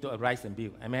 So we need to arise and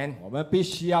build. Amen. 我们必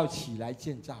须要起来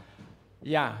建造。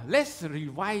Yeah, let's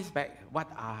revise back what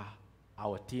are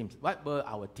our teams. What were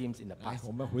our teams in the 来， past?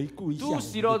 我们回顾一下。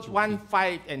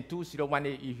 2015 and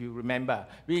 2018, if you remember,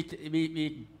 we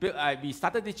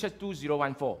started this church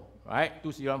 2014, right?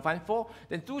 2014,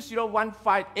 then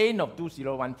 2015, end of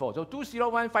 2014. So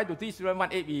 2015 to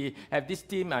 2018, we have this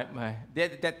team,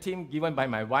 that team given by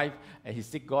my wife, and he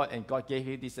seek God, and God gave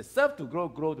him this serve to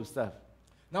grow to serve.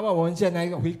 那么我们先来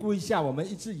回顾一下，我们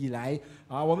一直以来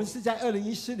我们是在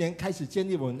2014年开始建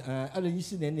立我们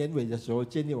2014年年尾的时候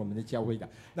建立我们的教会的。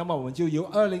那么我们就由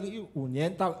2015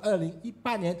年到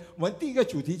2018年，我们第一个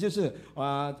主题就是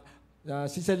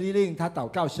Sister Lilin 他祷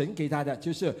告神给他的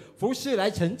就是服侍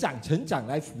来成长，成长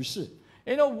来服侍。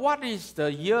You know what is the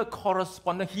year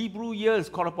correspondent? Hebrew year is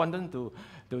correspondent to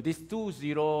this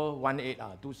 2018,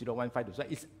 2015. So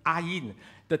it's Ayin.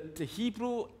 The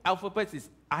Hebrew alphabet is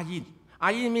Ayin.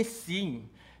 Ayin means seeing.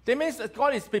 That means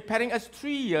God is preparing us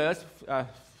 3 years,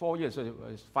 4 years, so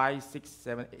 5, 6,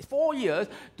 7, 4 years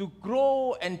to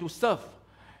grow and to serve.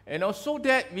 You know, so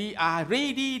that we are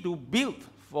ready to build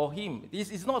for Him.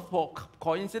 This is not for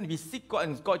coincidence. We seek God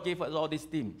and God gave us all these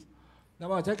things. 那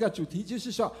么这个主题就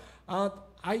是说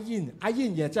阿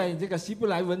印也在这个希伯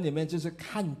来文里面就是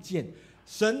看见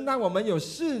神让我们有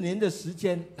4年的时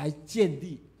间来建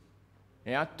立。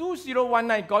Yeah,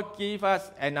 2019 God gave us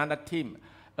another team,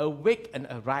 awake and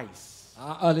arise.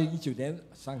 2019年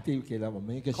上帝给了我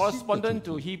们一个 correspondent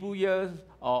to Hebrew year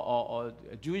or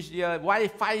Jewish year, why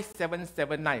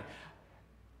 5779?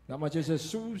 那么就是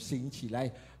苏醒起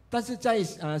来，但是在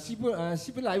希伯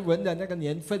来文的那个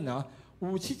年份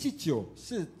5779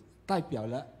是代表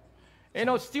了。You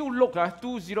know, still look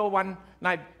 2019,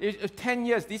 10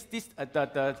 years.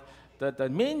 The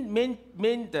main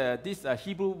this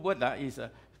Hebrew word is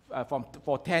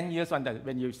for 10 years.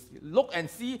 When you look and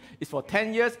see, it's for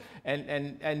 10 years.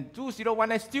 And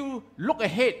 2019 still look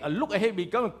ahead. Look ahead. We're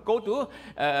going to go to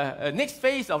next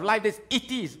phase of life. This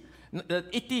 80s. The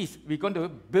 80s. We're going to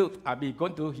build. We're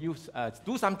going to use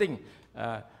do something.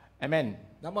 Amen.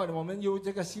 那么我们由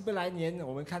这个希伯来年，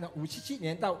我们看到577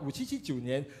年到5779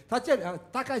年，它这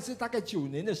大概9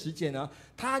年的时间呢，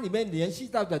它里面联系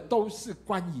到的都是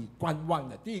关于观望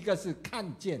的。第一个是看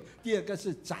见，第二个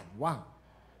是展望。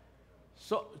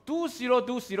So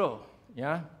 2020,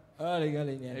 yeah.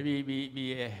 2020年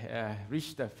we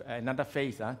reached another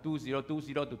phase,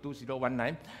 2020 to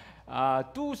 2019.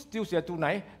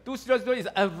 2029 is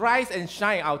arise and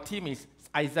shine. Our theme is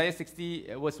Isaiah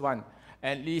 60 verse 1,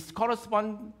 and it's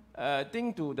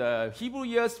corresponding to the Hebrew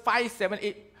years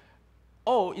 578.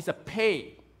 Oh, it's a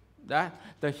pay.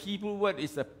 The Hebrew word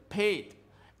is a paid,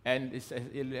 and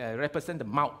it represents the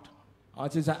mouth.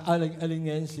 就在2020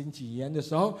年新起源的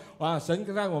时候，神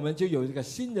让我们就有一个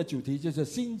新的主题，就是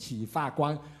兴起发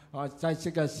光。在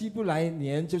这个希伯来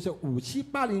年，就是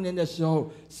5780年的时候，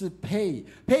是配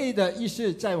的意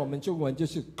思，在我们中文就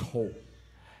是口。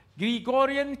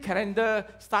Gregorian calendar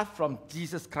starts from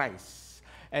Jesus Christ,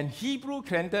 and Hebrew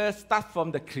calendar starts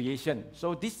from the creation.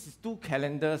 So these two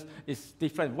calendars is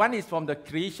different. One is from the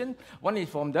creation, one is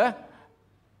from the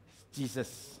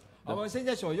Jesus. 我们现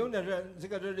在所用的这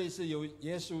个日历是由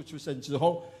耶稣出生之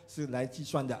后是来计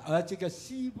算的，而这个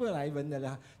希伯来文的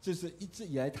呢，就是一直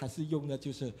以来它是用的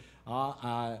就是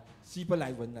希伯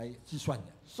来文来计算的。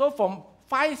So from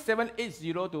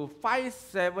 5780 to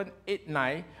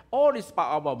 5789, all is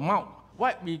about our mouth.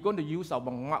 What we going to use our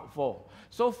mouth for?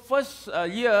 So first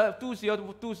year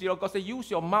 2020, God said, use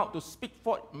your mouth to speak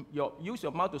forth. Use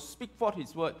your mouth to speak forth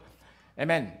His word.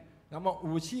 Amen. 那么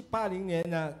5780年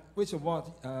呢？为什么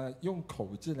用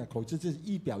口字呢？口字是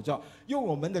意表着用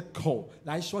我们的口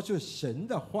来说出神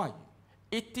的话语。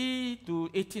80 to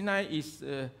 89 is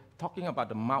talking about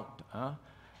the mouth.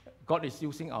 God is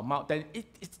using our mouth. Then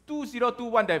it's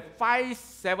 2021, the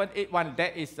 5781.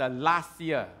 That is last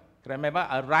year. Remember,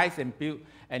 arise and build.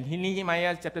 And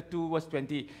Nehemiah chapter 2 verse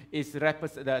 20 is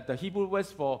the Hebrew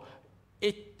words for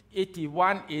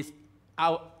 81 is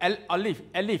olive.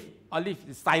 Olive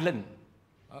is silent.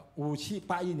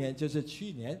 5781年就是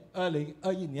去年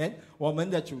2021年，我们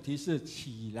的主题是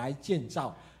起来建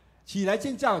造。起来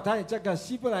建造，在这个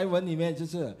希伯来文里面就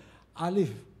是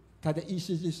olive， 它的意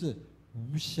思就是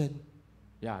无声。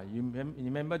Yeah, you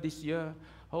remember this year?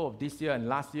 Oh, this year and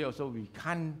last year also we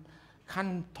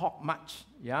can't talk much.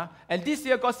 Yeah, and this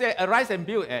year God said, arise and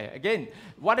build. Again,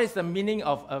 what is the meaning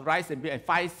of arise and build? And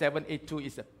 5782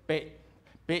 is a bed.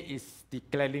 Bed is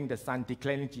declaring the Son,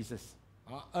 declaring Jesus.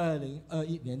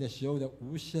 2021年的时候的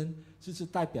无声，就是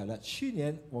代表了去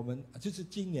年我们就是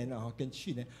今年跟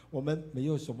去年我们没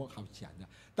有什么好讲的，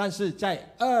但是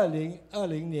在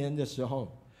2020年的时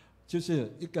候，就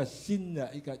是一个新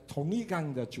的一个同一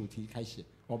样的主题开始，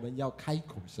我们要开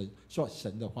口说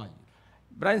神的话语。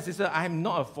Brothers and sisters, I'm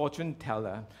not a fortune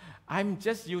teller. I'm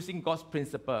just using God's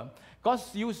principle. God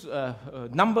uses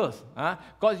numbers.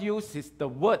 God uses the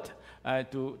word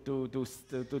to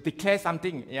declare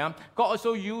something. Yeah. God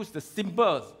also used the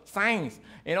symbols, signs.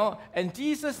 And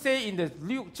Jesus said in the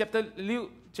Luke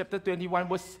chapter 21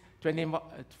 verse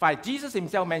 25, Jesus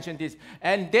himself mentioned this.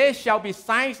 And there shall be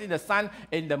signs in the sun,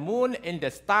 in the moon, in the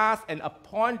stars, and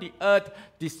upon the earth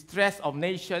distress of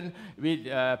nations with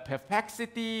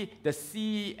perplexity, the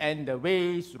sea and the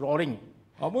waves roaring.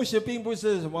 牧师并不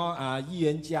是什么预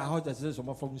言家或者是什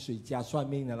么风水家算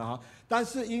命的了但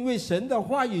是因为神的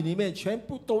话语里面全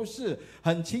部都是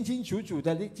很清清楚楚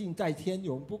的立定在天，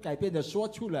永不改变的说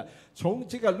出了。从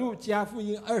这个路加福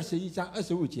音21章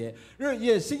25节，日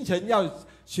夜星辰要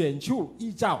显出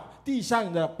异兆，地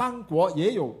上的邦国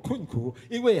也有困苦，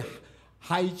因为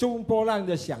海中波浪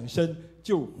的响声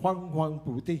就慌慌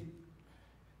不定。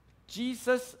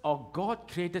Jesus or God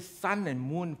created sun and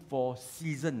moon for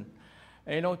season.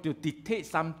 To dictate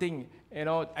something,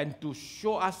 and to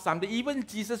show us something. Even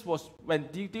Jesus was,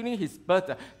 during his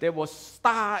birth, there was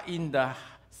star in the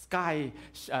sky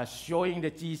showing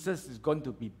that Jesus is going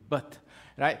to be birthed.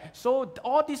 Right? So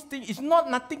all these things, it's not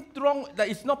nothing wrong.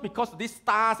 It's not because these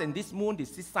stars and this moon,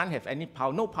 this sun have any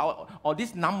power. No power. Or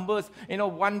these numbers,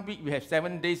 1 week we have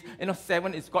 7 days.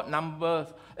 7 is got numbers.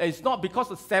 It's not because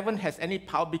the 7 has any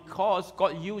power, because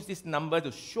God used this number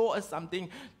to show us something,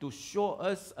 to show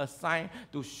us a sign,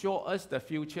 to show us the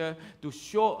future, to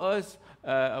show us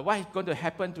what is going to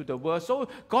happen to the world. So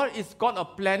God is God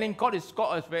of planning. God is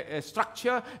God of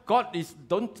structure. God is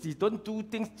don't do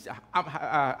things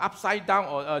upside down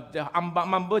or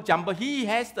mumbo jumbo. He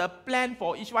has a plan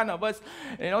for each one of us.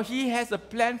 He has a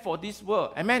plan for this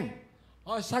world. Amen.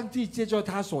 上帝借着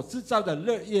他所制造的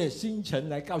日夜星辰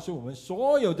来告诉我们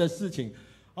所有的事情。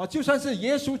就算是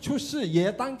耶稣出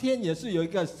世，当天也是有一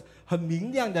个很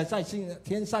明亮的在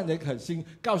天上的一颗星，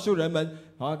告诉人们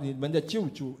你们的救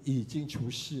主已经出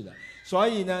世了。所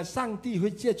以呢，上帝会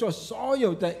借助所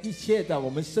有的一切的我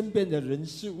们身边的人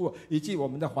事物以及我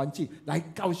们的环境来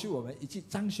告诉我们，以及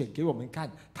彰显给我们看，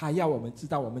他要我们知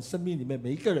道我们生命里面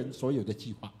每一个人所有的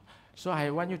计划。So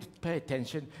I want you to pay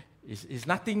attention. It's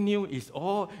nothing new. It's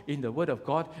all in the Word of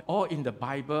God, all in the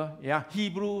Bible. Yeah,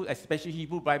 Hebrew, especially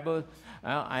Hebrew Bible,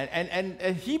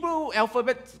 and Hebrew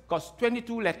alphabet got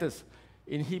 22 letters.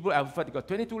 In Hebrew alphabet, it got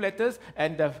 22 letters,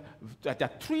 and there are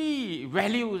 3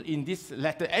 values in this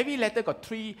letter. Every letter got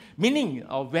 3 meaning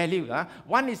or value.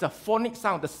 One is a phonic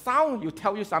sound. The sound will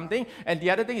tell you something, and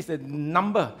the other thing is the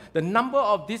number. The number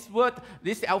of this word,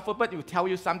 this alphabet will tell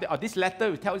you something, or this letter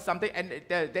will tell you something, and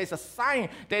there's a sign,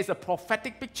 there's a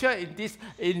prophetic picture in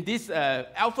this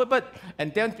alphabet,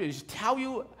 and then it will tell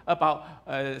you about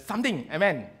something.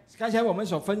 Amen. 刚才我们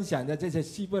所分享的这些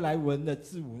希伯来文的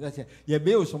字母，那些也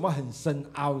没有什么很深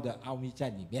奥的奥秘在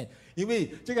里面，因为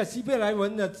这个希伯来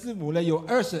文的字母呢有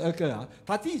22个啊。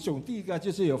它第一个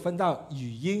就是有分到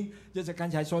语音，就是刚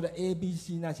才说的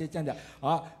A、B、C 那些这样的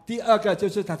啊。第二个就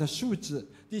是它的数字，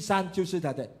第三就是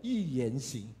它的预言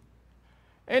型。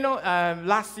You know,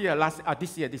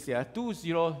 this year,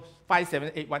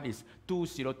 2057881 is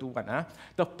 2021.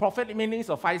 The prophetic meanings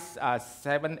of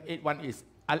 5781 is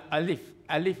Alif.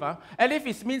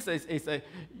 Alif means is a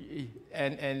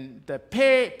and the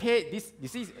pay this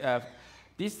is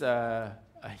this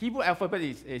Hebrew alphabet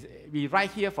is we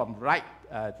write here from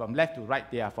left to right.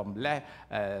 They are from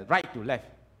right to left,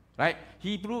 right?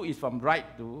 Hebrew is from right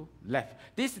to left.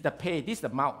 This is the pay. This is the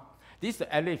mouth. This is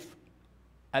the alif.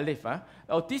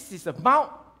 Oh, this is the mouth.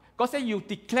 God said you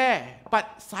declare,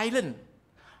 but silent.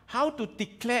 How to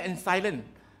declare and silent?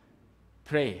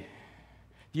 Pray.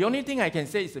 The only thing I can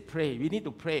say is to pray. We need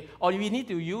to pray. Or we need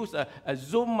to use a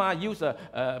Zoom, use a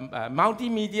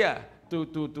multimedia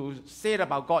to say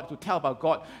about God, to tell about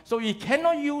God. So we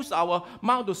cannot use our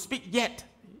mouth to speak yet.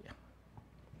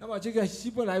 那么这个希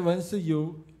伯来文是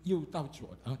由右到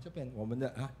左的啊，这边我们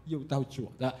的右到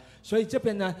左的，所以这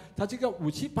边呢，它这个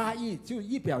5781就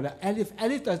意表了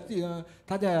alif 的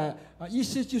它的意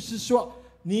思就是说，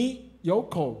你有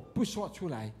口不说出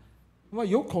来。那么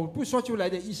有口不说出来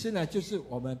的意思呢，就是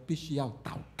我们必须要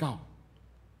祷告。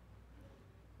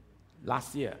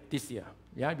This year,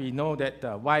 yeah, we know that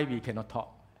why we cannot talk.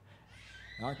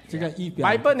 啊，这个意表。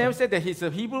Bible never said that his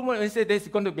Hebrew word said there's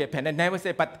going to be a pandemic. Never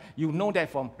said, but you know that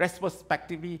from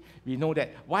retrospectively, we know that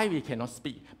why we cannot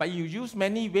speak. But you use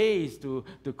many ways to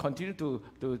continue to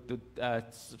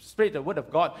spread the word of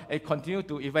God and continue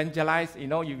to evangelize. You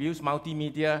know, you use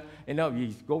multimedia. You know,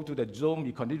 we go to the Zoom.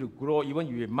 We continue to grow. Even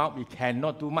with mouth, we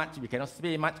cannot do much. We cannot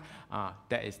speak much.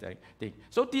 That is the thing.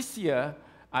 So this year,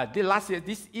 last year,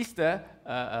 this is the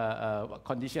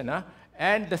condition.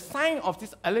 And the sign of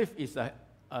this Aleph is a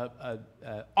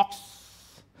ox.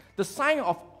 The sign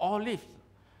of olive.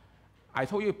 I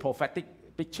told you prophetic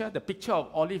picture. The picture of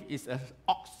olive is an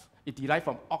ox. It derived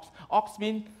from ox. Ox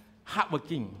means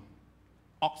hardworking.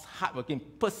 Ox, hardworking,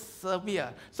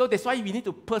 persevere. So that's why we need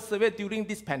to persevere during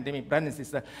this pandemic, brothers and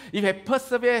sisters. If you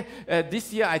persevere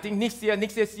this year, I think next year,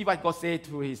 see what God said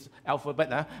to his alphabet,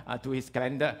 to his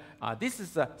calendar. This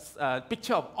is a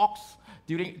picture of ox.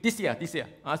 During this year,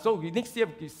 so next year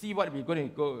we see what we're going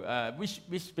to go, which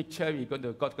picture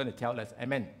God's going to tell us.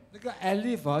 Amen. 那个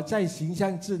alif 在形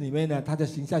象字里面呢，它的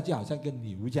形象就好像个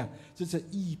牛这样，就是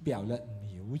意表了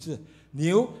牛字。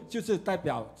牛就是代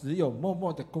表只有默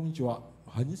默的工作，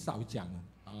很少讲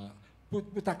不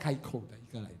大开口的一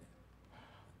个来的。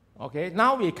Okay,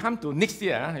 now we come to next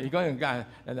year. We're going to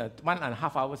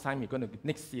 1.5 hours time. We're going to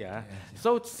next year.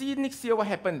 So see next year what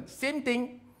happened. Same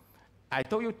thing. I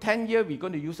told you 10 years we're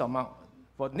going to use our mouth.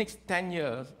 For next 10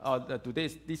 years, or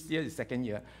this year is second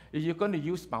year, you're going to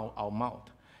use our mouth.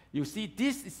 You see,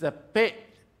 this is a bed.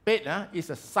 Bed is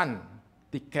a sun,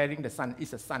 declaring the sun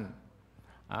is a sun.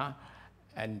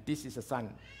 And this is a sun.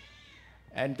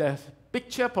 And the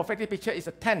picture, prophetic picture, is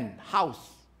a tent, house.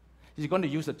 You're going to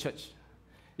use a church.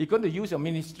 You're going to use your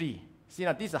ministry. See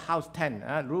now, this is a house tent,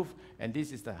 roof, and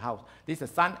this is the house. This is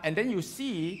the sun. And then you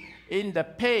see in the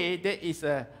pay there is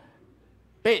a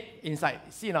bed inside.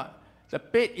 See now, the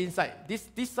bed inside.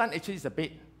 This sun actually is a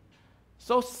bed.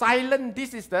 So silent,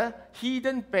 this is the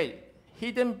hidden bed.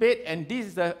 Hidden bed, and this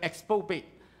is the exposed bed.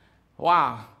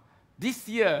 Wow. Next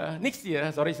year,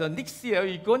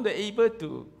 we're going to be able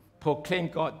to proclaim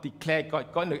God, declare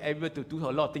God, going to be able to do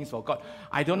a lot of things for God.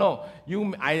 I don't know.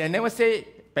 I never say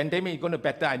pandemic is going to be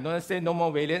better. I never say no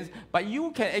more variants. But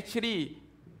you can actually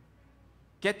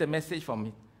get the message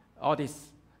from all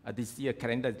this year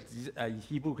calendar,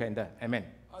 Hebrew calendar. Amen.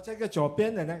 这个左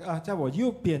边的那个在我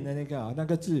右边的那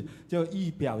个字就意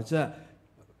表着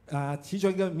其中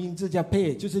一个名字叫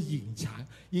配，就是隐藏。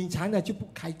隐藏呢就不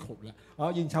开口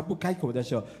了隐藏不开口的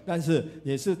时候，但是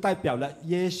也是代表了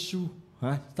耶稣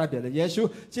代表了耶稣。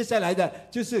接下来的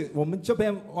就是我们这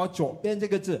边左边这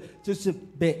个字就是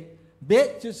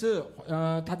，bet 就是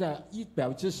它的意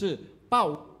表就是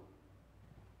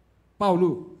暴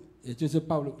露，也就是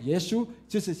暴露。耶稣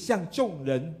就是向众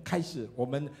人开始，我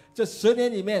们这10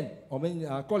年里面，我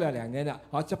们过了2年了，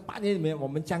这8年里面，我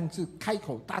们将是开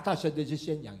口大大声的去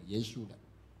宣扬耶稣的。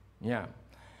Yeah,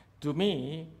 to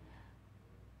me,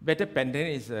 better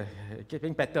pandemic is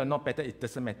getting better or not better. It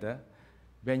doesn't matter.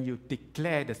 When you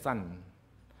declare the Son,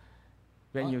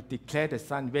 when you declare the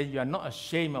Son, when you are not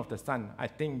ashamed of the Son, I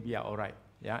think we are all right.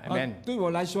 Yeah, amen. 对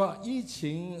我来说，疫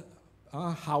情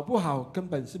好不好根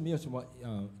本是没有什么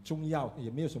重要，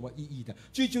也没有什么意义的。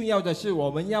最重要的是，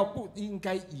我们不应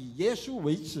该以耶稣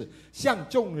为耻，向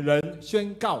众人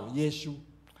宣告耶稣。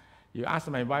You ask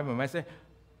my wife said,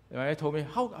 my wife told me,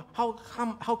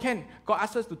 how can God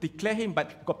ask us to declare Him,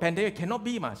 but God pandemic cannot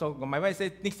be, ma. So my wife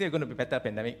said next year going to be better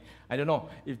pandemic. I don't know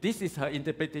if this is her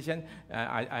interpretation.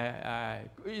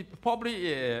 It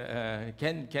probably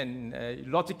can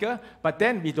logical, but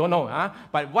then we don't know.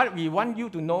 But what we want you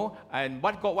to know and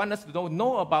what God wants us to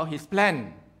know about His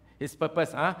plan, His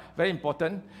purpose. Very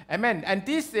important. Amen. And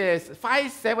this is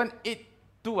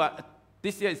 5782.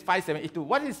 This year is 5782.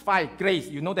 What is 5? Grace.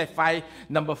 You know that 5,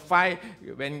 number 5,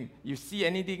 when you see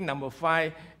anything, number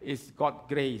 5 is God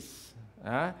grace.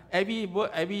 Every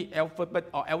word, every alphabet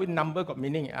or every number got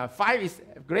meaning. 5 is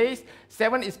grace,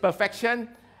 7 is perfection,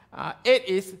 8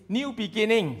 is new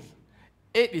beginning.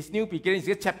 8 is new beginning.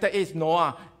 Chapter 8 is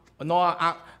Noah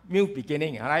ark, new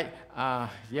beginning. All right?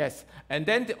 Yes. And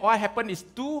then what happened is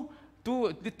 2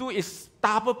 is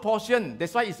double portion.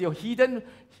 That's why it's your hidden.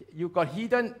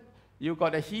 You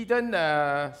got a hidden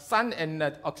sun and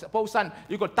opposed sun.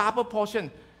 You got double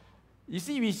portion. You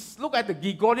see, we look at the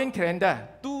Gregorian calendar,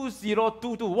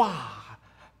 2022. Wow,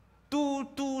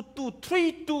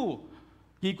 2232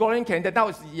 Gregorian calendar. Now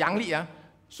it's Yangli.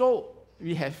 So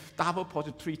we have double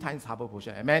portion, 3 times double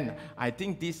portion. Amen. I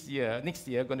think next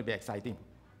year, going to be exciting.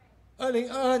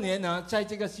 2022年呢，在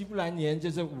这个希伯来年就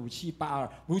是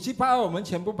5782，5782我们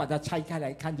全部把它拆开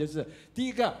来看，就是第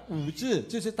一个5字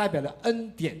就是代表了恩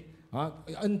典。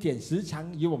恩典时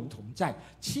常与我们同在。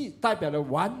7代表了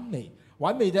完美，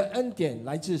完美的恩典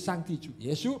来自上帝主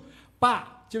耶稣。8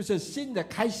就是新的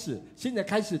开始，新的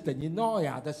开始等于诺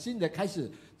亚的新的开始，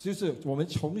就是我们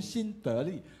重新得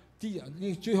力。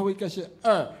最后一个是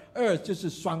2就是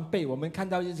双倍。我们看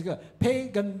到这个倍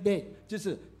跟倍，就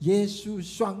是耶稣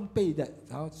双倍的，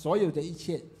然后所有的一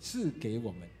切赐给我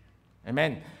们。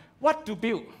Amen. What to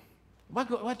build? What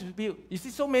to build? You see,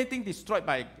 so many things destroyed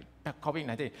by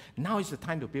COVID-19. Now is the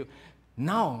time to build.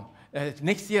 Now,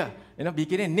 next year,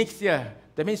 beginning next year,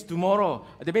 that means tomorrow,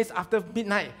 that means after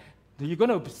midnight, you're going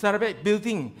to celebrate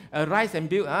building, rise and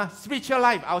build. Spiritual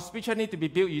life, our spiritual need to be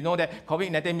built. You know that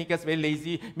COVID-19 makes us very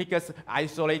lazy, make us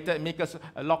isolated, make us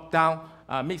locked down,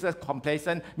 makes us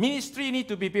complacent. Ministry need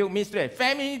to be built, ministry.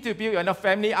 Family need to be built,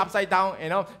 family upside down,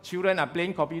 children are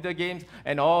playing computer games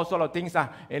and all sort of things.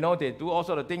 They do all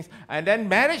sort of things. And then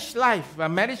marriage life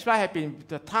has been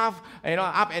tough,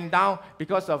 up and down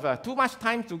because of too much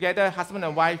time together, husband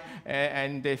and wife,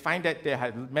 and they find that there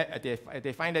are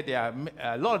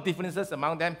a lot of differences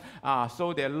among them.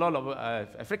 So there are a lot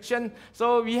of friction.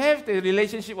 So we have the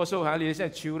relationship also,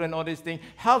 relationship with children, all these things.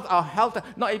 Our health,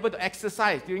 not able to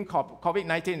exercise during COVID-19.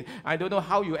 I don't know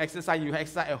how you exercise. You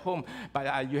exercise at home,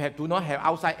 but you do not have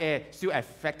outside air, still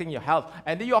affecting your health.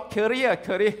 And then your career.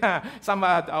 Some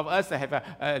of us have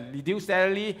a reduced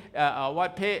salary,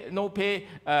 no pay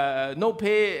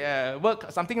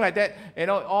work, something like that.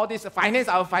 All this finance,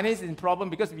 our finance is in problem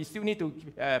because we still need to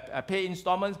pay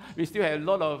installments. We still have a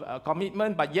lot of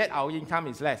commitment, but yet our income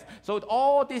is less. So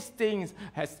all these things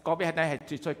COVID-19 has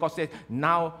destroyed. God says,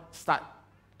 now start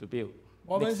to build.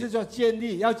 我们是说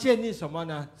要建立什么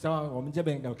呢？是吧？我们这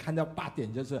边有看到8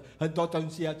点，就是很多东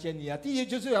西要建立啊。第一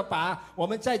就是要把我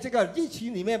们在这个疫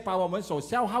情里面，把我们所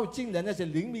消耗尽的那些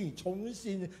灵力重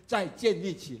新再建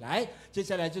立起来。接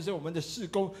下来就是我们的事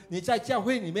工，你在教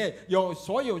会里面有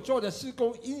所有做的事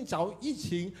工，因着疫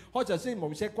情或者是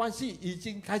某些关系已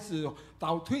经开始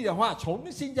倒退的话，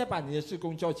重新再把你的事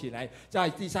工做起来。在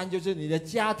第3就是你的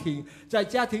家庭，在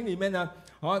家庭里面呢。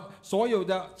所有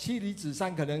的妻离子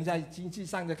散，可能在经济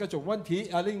上的各种问题，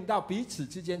令到彼此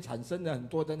之间产生了很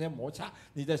多的那摩擦，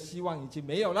你的希望已经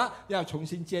没有了，要重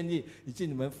新建立以及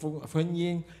你们婚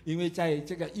姻，因为在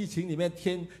这个疫情里面，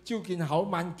究竟好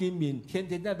蛮见面，天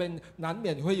天那边难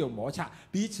免会有摩擦，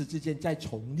彼此之间再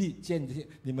重立建立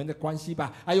你们的关系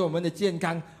吧。还有我们的健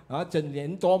康，整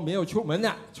年多没有出门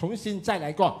了，重新再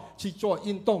来过去做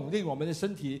运动，令我们的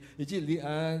身体以及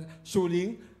属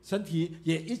灵身体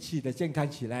也一起的健康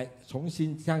起来，重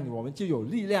新这样我们就有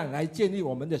力量来建立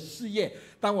我们的事业。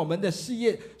当我们的事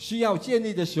业需要建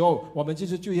立的时候，我们就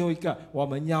是最后一个，我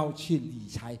们要去理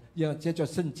财，要接着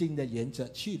圣经的原则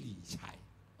去理财。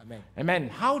Amen. Amen.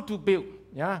 How to build?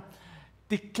 Yeah.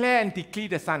 Declare and decree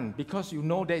the sun, because you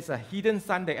know there is a hidden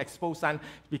sun, the exposed sun,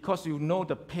 because you know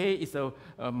the pay is a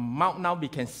mouth now, we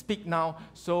can speak now,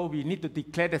 so we need to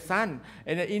declare the sun.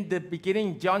 And in the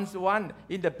beginning, John 1,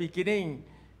 in the beginning,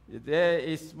 there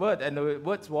is word, and the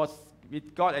word was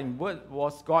with God, and word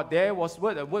was God. There was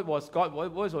word, and word was God,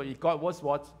 word was God, word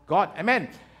was God. Amen.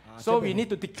 So we need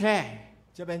to declare.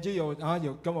 这边就有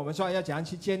有跟我们说要怎样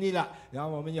去建立了，然后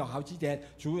我们有好几点，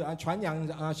传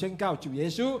扬宣告主耶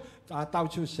稣到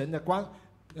处神的光，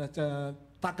这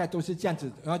大概都是这样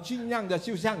子，然后尽量的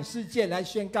就向世界来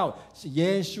宣告是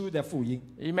耶稣的福音。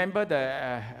Remember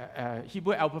the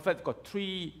Hebrew alphabet got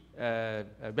three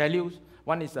values.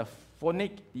 One is the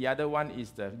phonic, the other one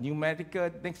is the numerical,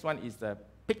 next one is the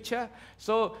picture.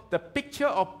 So the picture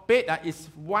of bed is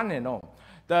one and all.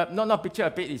 Not picture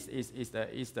of bed is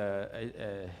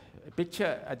the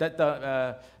picture.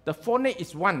 The phonic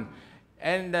is one,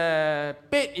 and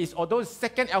bed is, although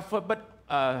second alphabet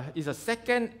is a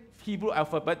second Hebrew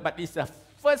alphabet, but it's the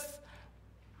first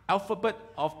alphabet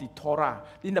of the Torah.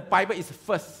 In the Bible, it's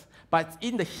first. But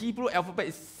in the Hebrew alphabet,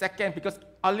 it's second, because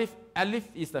Aleph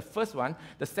is the first one,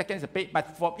 the second is the Bet.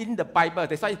 But in the Bible,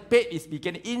 that's why Bet is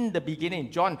beginning, in the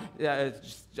beginning.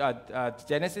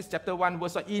 Genesis chapter 1,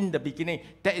 verse 1, in the beginning.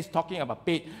 That is talking about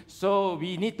Bet. So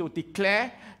we need to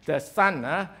declare the sun.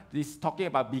 This is talking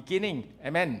about beginning.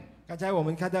 Amen. 刚才我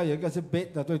们看到有一个是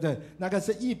bet 的，对不对？那个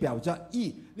是意表着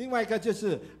一，另外一个就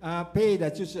是pay 的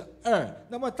就是二。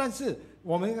那么但是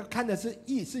我们看的是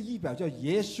意表着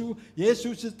耶稣，耶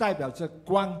稣是代表着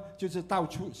光，就是道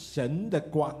出神的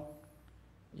光。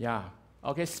Yeah.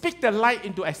 Okay. Speak the light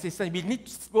into existence.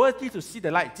 World need to see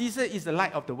the light. Jesus is the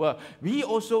light of the world. We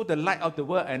also the light of the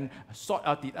world and salt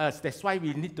of the earth. That's why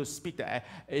we need to speak the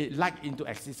light into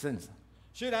existence.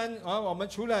 虽然我们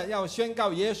除了要宣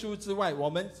告耶稣之外，我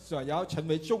们所要成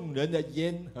为众人的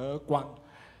烟和光。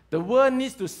The world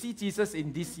needs to see Jesus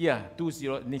in this year,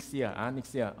 20 next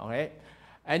year, okay?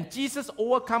 And Jesus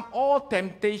overcome all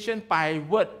temptation by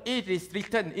word. It is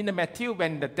written in the Matthew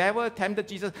when the devil tempted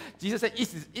Jesus. Jesus said,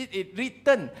 "It is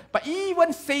written." But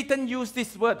even Satan used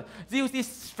this word, used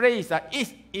this phrase,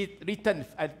 "Is it written?"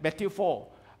 Matthew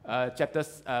chapter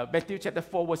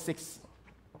 4, verse 6.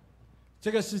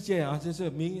 这个世界就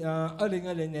是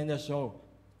2020年的时候，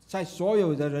在所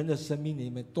有的人的生命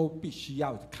里面都必须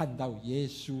要看到耶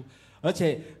稣，而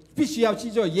且必须要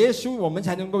记住耶稣，我们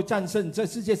才能够战胜这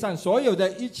世界上所有的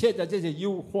一切的这些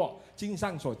诱惑，经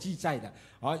上所记载的。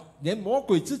连魔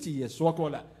鬼自己也说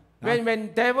过了。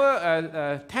When devil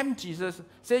tempt Jesus,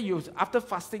 say you after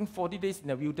fasting 40 days in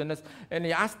the wilderness, and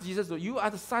he asked Jesus, "You are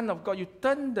the Son of God. You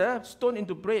turn the stone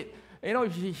into bread." You know,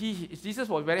 Jesus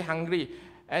was very hungry.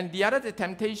 And the other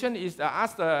temptation is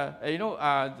ask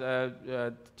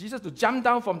Jesus to jump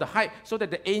down from the height so that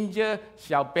the angel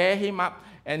shall bear him up.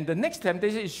 And the next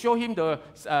temptation is show him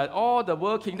all the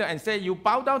world kingdom and say, "You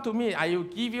bow down to me, I will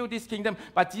give you this kingdom."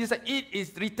 But Jesus said, "It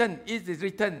is written, it is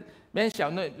written. Man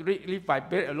shall not live by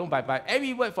bread alone, but by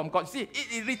every word from God." See,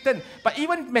 it is written. But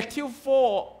even Matthew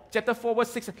 4, chapter 4,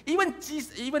 verse 6,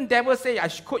 even devil say, I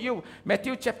should quote you,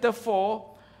 Matthew chapter 4,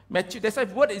 that's why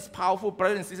word is powerful,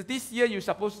 brothers and sisters. This year we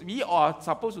are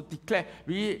supposed to declare.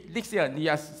 Next year we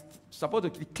are supposed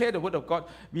to declare the word of God.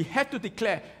 We have to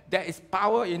declare there is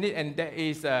power in it and there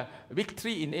is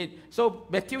victory in it. So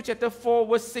Matthew chapter 4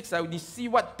 verse 6, we see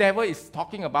what devil is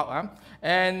talking about.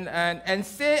 And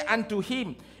say unto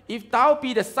him, "If thou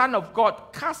be the Son of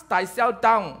God, cast thyself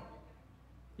down."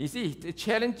 You see, it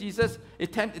challenged Jesus,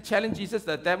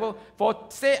 the devil, for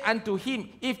say unto him,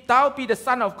 "If thou be the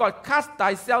Son of God, cast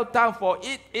thyself down, for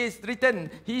it is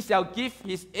written, he shall give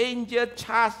his angel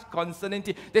charge concerning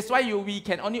thee." That's why we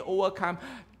can only overcome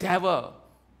devil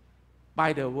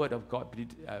by the word of God,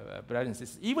 brothers and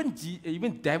sisters.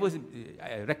 Even devils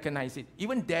recognize it.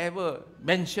 Even devil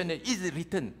mention it. Is it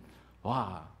written?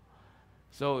 Wow.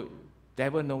 So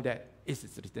devil know that it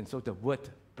is written. So the word,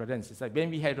 brothers and sisters,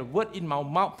 when we have the word in our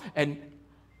mouth and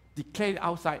declare it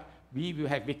outside, we will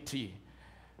have victory.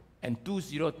 And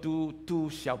 2022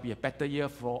 shall be a better year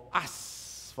for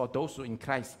us, for those who are in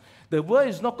Christ. The world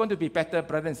is not going to be better,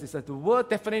 brothers and sisters. The world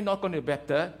definitely not going to be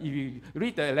better. If you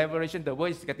read the elaboration, the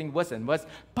world is getting worse and worse.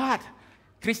 But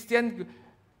Christians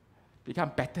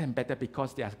become better and better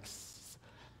because they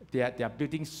are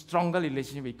building stronger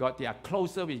relationship with God. They are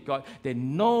closer with God. They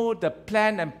know the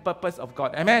plan and purpose of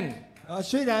God. Amen.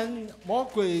 虽然魔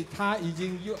鬼他已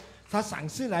经他尝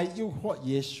试来诱惑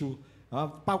耶稣啊，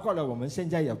包括了我们现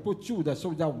在也不住的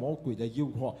受到魔鬼的诱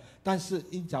惑，但是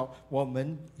因着我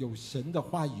们有神的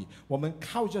话语，我们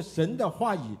靠着神的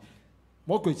话语，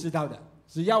魔鬼知道的，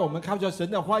只要我们靠着神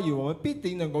的话语，我们必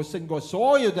定能够胜过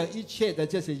所有的一切的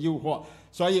这些诱惑，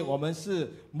所以我们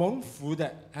是蒙福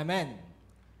的 ，Amen。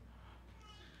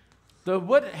 The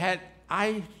word had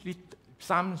I read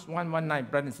Psalms 119,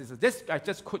 brothers and sisters. I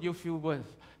just quote you few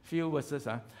verses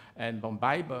and from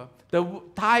Bible.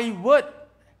 Thy word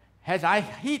has I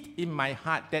hid in my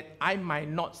heart that I might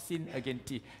not sin against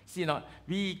thee. See not,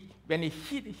 when we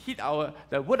hid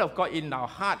the word of God in our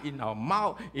heart, in our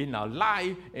mouth, in our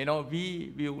life,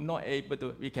 we will not able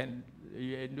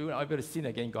to sin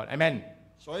against God. Amen.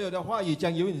 所有的话语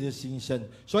将由你的心生，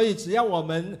所以只要我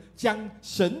们将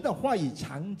神的话语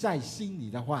藏在心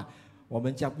里的话，我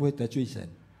们将不会得罪神。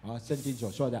圣经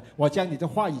所说的，我将你的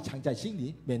话语藏在心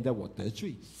里，免得我得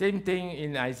罪。Same thing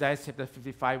in Isaiah chapter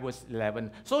 55 verse 11.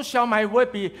 So shall my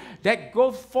word be that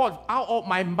goes forth out of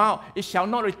my mouth. It shall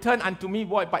not return unto me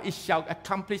void, but it shall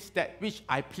accomplish that which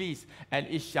I please, and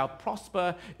it shall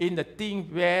prosper in the thing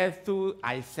whereto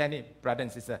I send it. Brother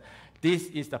and sister, this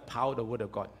is the power of the word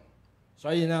of God.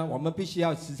 所以呢，我们必须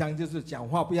要时常就是讲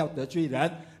话不要得罪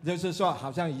人，就是说，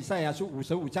好像以赛亚书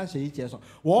55章11节说：“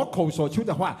我口所出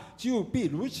的话，就必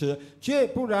如此，绝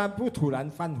不突然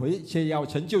返回，且要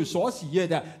成就所喜悦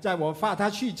的，在我发他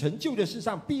去成就的事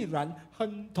上必然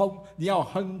亨通。你要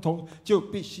亨通，就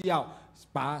必须要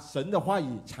把神的话语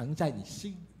藏在你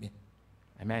心里面。”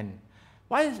 Amen.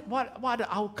 What are the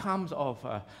outcomes of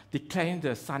declaring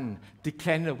the Son,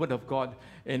 declaring the Word of God,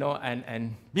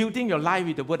 and building your life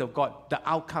with the Word of God? The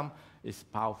outcome is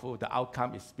powerful. The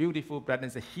outcome is beautiful,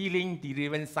 brothers. Healing,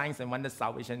 deliverance, signs and wonders,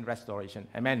 salvation, restoration.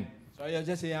 Amen. 所以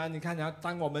这些你看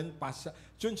当我们把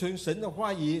遵从神的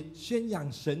话语，宣扬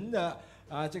神的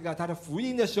他的福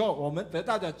音的时候，我们得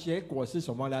到的结果是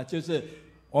什么呢？就是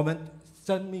我们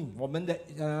生命，我们的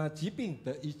疾病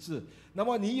得医治。那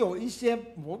么你有一些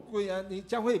魔鬼你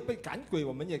将会被赶鬼，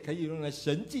我们也可以用来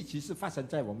神迹奇事发生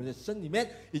在我们的身里面，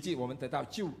以及我们得到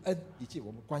救恩，以及我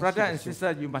们关系。Brother and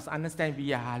sister, you must understand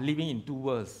we are living in two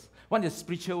worlds. One is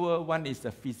spiritual world, one is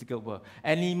the physical world.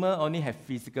 Animal only have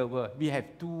physical world. We have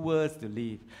two worlds to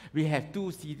live. We have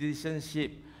two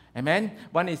citizenship. Amen.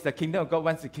 One is the kingdom of God,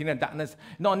 one is the kingdom of darkness.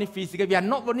 Not only physical, we are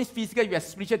not only physical, we are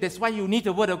spiritual. That's why you need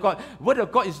the word of God. Word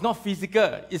of God is not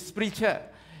physical, it's spiritual.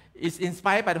 It's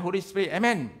inspired by the Holy Spirit.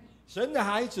 Amen. 神的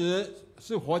孩子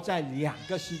是活在两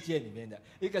个世界里面的，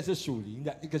一个是属灵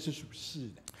的，一个是属世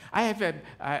的。I've heard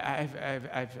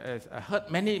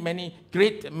many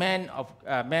great men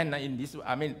in this.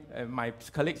 I mean, my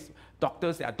colleagues,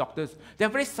 doctors. They are doctors. They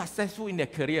are very successful in their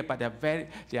career, but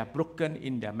they are broken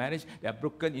in their marriage. They are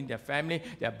broken in their family.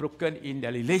 They are broken in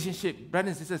their relationship.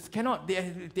 Brothers and sisters,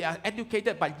 they are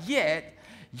educated, but yet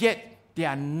they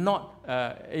are not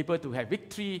able to have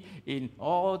victory in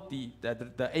all the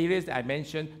areas that I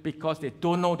mentioned because they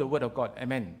don't know the word of God.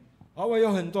 Amen. 我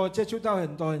有接触到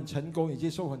很多很成功以及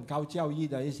受很高教育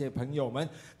的一些朋友们，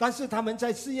但是他们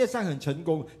在事业上很成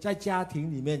功，在家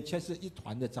庭里面却是一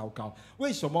团的糟糕。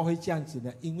为什么会这样子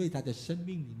呢？因为他的生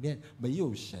命里面没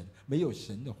有神，没有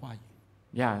神的话语。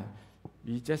Yeah,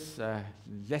 we just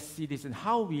let's see this and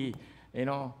how we,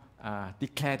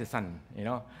 declare the Son.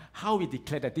 How we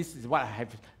declare that. This is what I have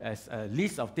as a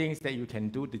list of things that you can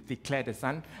do to declare the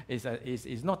Son. Is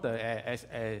not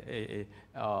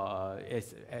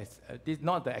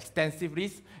not the extensive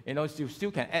list. You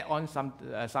still can add on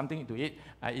something to it.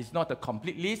 It's not the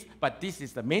complete list, but this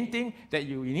is the main thing that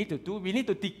we need to do. We need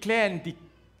to declare and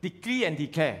decree and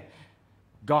declare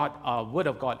God, word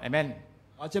of God. Amen.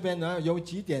 这边呢有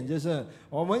几点，就是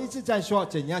我们一直在说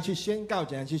怎样去宣告，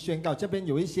怎样去宣告。这边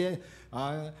有一些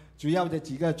主要的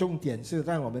几个重点是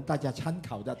让我们大家参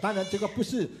考的。当然这个不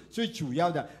是最主要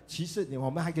的，其实我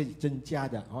们还可以增加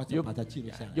的，就把它记录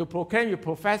下来。You proclaim, you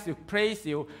profess, you praise,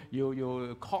 you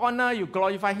honor, you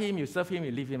glorify Him, you serve Him,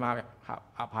 you lift Him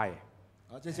up high.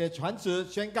 这些传旨、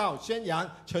宣告、宣扬、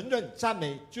承认、赞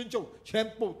美、尊重，全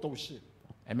部都是。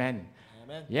Amen.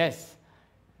 Amen. Yes.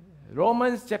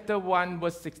 Romans chapter 1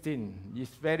 verse 16 is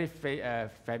very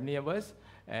familiar verse.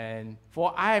 And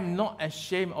for I am not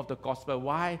ashamed of the gospel.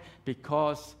 Why?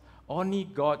 Because only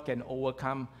God can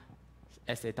overcome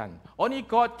Satan. Only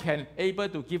God can able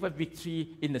to give us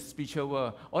victory in the spiritual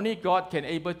world. Only God can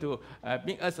able to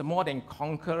make us more than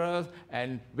conquerors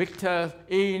and victors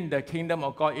in the kingdom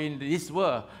of God in this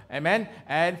world. Amen.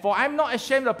 And for I'm not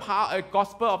ashamed of the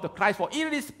gospel of the Christ. For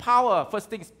it is power. First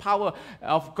thing is power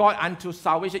of God unto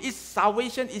salvation.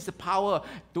 Salvation is the power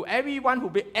to everyone who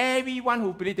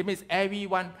believes. It means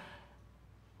everyone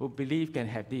who believe can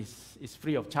have this. It's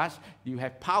free of charge. You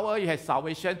have power, you have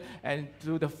salvation, and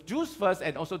to the Jews first,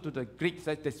 and also to the Greeks,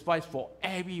 that is why for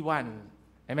everyone.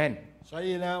 Amen. 所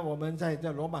以呢，我们在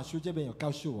罗马书这边有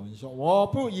告诉我们说，我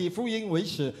不以福音为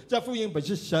耻，这福音本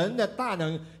是神的大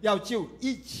能，要救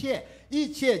一切，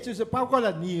一切就是包括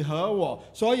了你和我，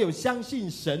所有相信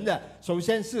神的，首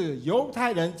先是犹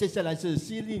太人，接下来是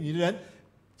希利尼人，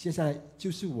接下来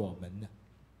就是我们的，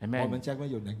 Amen. 我们将会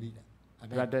有能力的。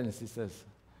Amen. Brothers and sisters,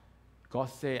 God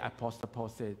said, Apostle Paul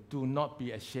said, do not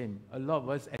be ashamed. A lot of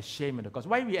us ashamed of the gospel.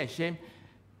 Why we ashamed?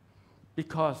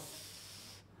 Because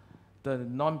the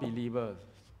non-believers,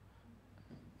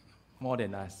 more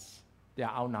than us, they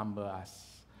outnumber us.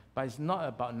 But it's not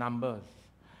about numbers.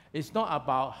 It's not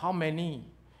about how many.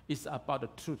 It's about the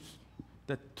truth.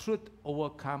 The truth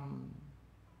overcomes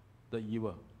the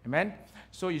evil. Amen?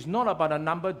 So it's not about the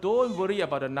number. Don't worry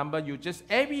about the number. You just,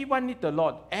 everyone need the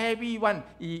Lord. Everyone,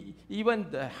 even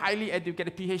the highly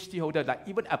educated PhD holder, like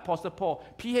even Apostle Paul,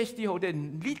 PhD holder,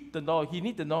 need the Lord. He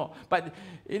need the Lord. But,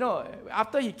 you know,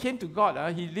 after he came to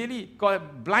God, he really,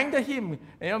 God blinded him,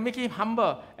 you know, make him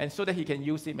humble, and so that he can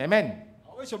use him. Amen?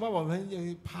 为什么我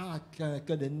们怕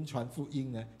跟人传福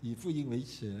音呢？以福音为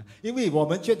耻呢？因为我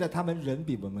们觉得他们人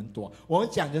比我们多，我们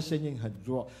讲的声音很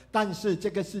弱。但是这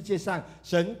个世界上，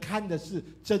神看的是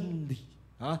真理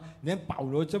啊！连保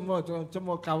罗这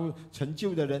么高成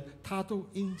就的人，他都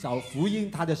因着福音，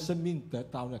他的生命得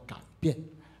到了改变。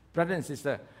Brother and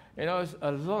sister, you know,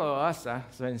 a lot of us,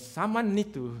 when someone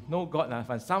need to know God,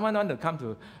 when someone want to come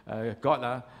to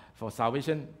God for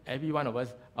salvation, every one of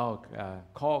us,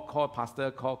 call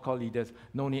pastor, call leaders.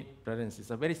 No need, brothers and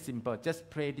sisters. Very simple. Just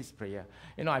pray this prayer.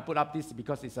 You know, I put up this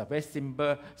because it's a very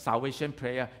simple salvation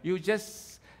prayer. You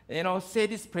just, you know, say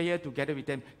this prayer together with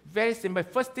them. Very simple.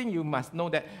 First thing you must know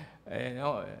that, you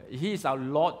know, He is our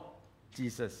Lord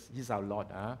Jesus. He's our Lord.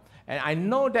 And I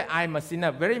know that I'm a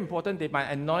sinner. Very important, they might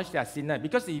acknowledge they are sinner.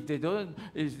 Because if they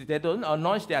don't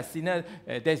acknowledge they are sinner,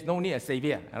 there's no need a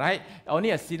savior, right? Only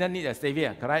a sinner needs a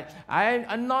savior, correct? I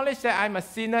acknowledge that I'm a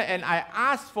sinner and I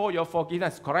ask for your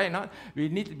forgiveness, correct? Not we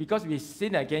need, because we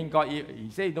sin against God. You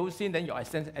say don't sin, then your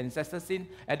ancestors sin.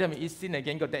 Adam and Eve sin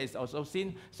against God, that is also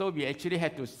sin. So we actually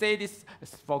have to say this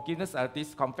forgiveness,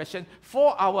 this confession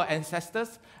for our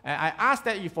ancestors. And I ask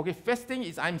that you forgive. First thing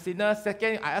is I'm sinner.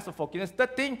 Second, I ask for forgiveness.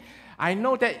 Third thing, I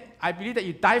know that, I believe that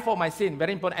you died for my sin,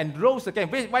 very important, and rose again.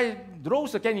 Why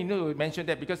rose again? You know, we mentioned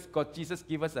that because God, Jesus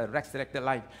gave us a resurrected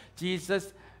life.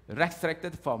 Jesus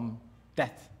resurrected from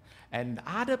death. And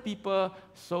other people,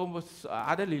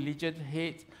 other religion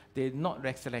hate, they're not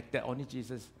resurrected. Only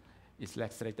Jesus is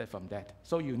resurrected from death.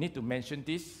 So you need to mention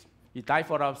this. He died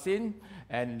for our sin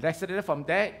and resurrected from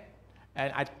death.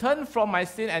 And I turn from my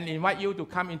sin and invite you to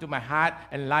come into my heart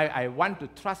and life. I want to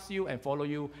trust you and follow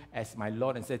you as my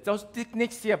Lord and Savior. So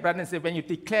next year, brothers and sisters, when you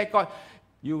declare God,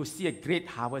 you will see a great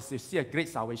harvest. You see a great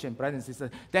salvation, brothers and sisters.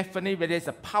 Definitely, there's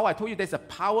a power. I told you there's a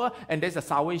power and there's a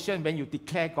salvation when you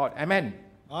declare God. Amen.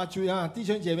 主啊，弟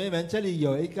兄姐妹们，这里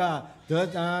有一个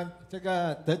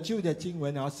得救的经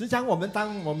文啊。时常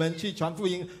当我们去传福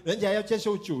音，人家要接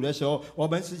受主的时候，我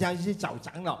们时常去找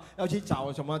长老，要去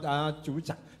找什么组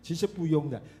长。其实不用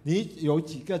的，你有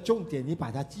几个重点，你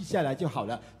把它记下来就好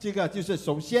了。这个就是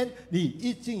首先你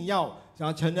一定要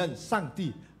承认上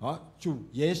帝主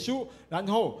耶稣，然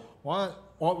后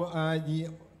你。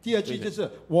第二句就是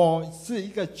我是一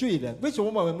个罪人。为什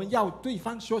么我们要对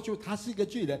方说出他是一个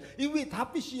罪人？因为他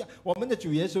必须要，我们的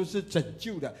主耶稣是拯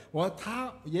救的，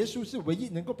耶稣是唯一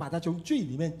能够把他从罪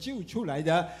里面救出来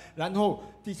的。然后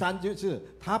第三就是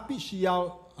他必须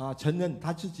要承认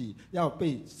他自己要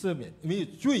被赦免，因为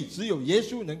罪只有耶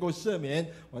稣能够赦免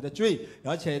我的罪。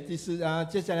而且第四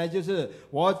接下来就是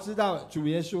我知道主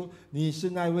耶稣你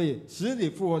是那位死里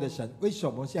复活的神。为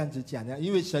什么这样子讲呢？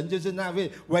因为神就是那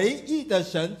位唯一的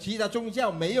神，其他宗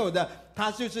教没有的，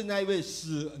他就是那位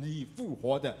死里复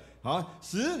活的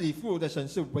死里复活的神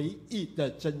是唯一的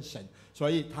真神，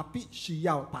所以他必须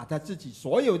要把他自己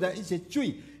所有的一些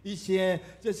罪，一些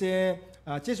这些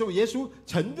接受耶稣，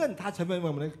承认他成为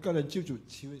我们的个人救主，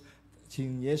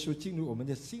请耶稣进入我们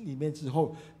的心里面之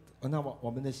后，那么我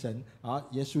们的神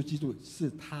耶稣基督是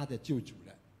他的救主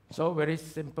了。So very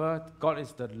simple. God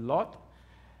is the Lord,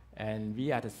 and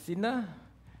we are the sinner.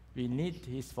 We need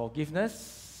His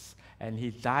forgiveness, and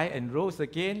He died and rose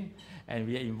again, and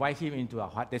we invite Him into our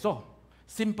heart. That's all.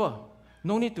 Simple.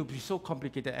 No need to be so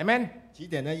complicated. Amen. 几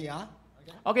点而已啊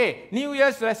Okay, New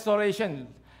Year's restoration.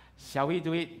 Shall we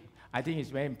do it? I think it's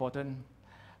very important.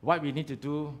 What we need to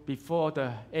do before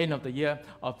the end of the year,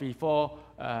 or before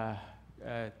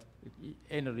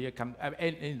end of the year come,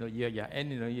 end of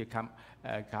the year come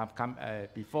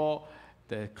before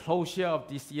the closure of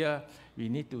this year, we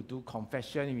need to do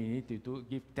confession. We need to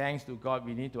give thanks to God.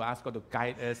 We need to ask God to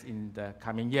guide us in the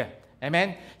coming year.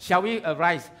 Amen. Shall we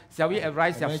arise? Shall we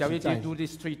arise? Shall we do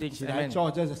these three things? 起来 Amen.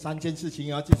 做这三件事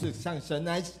情啊，就是向神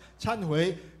来忏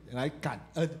悔、来感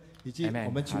恩，以及 Amen.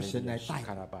 我们求神来带。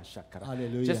 Shakaraba, shakaraba. 哈利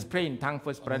路亚 Just pray in tongue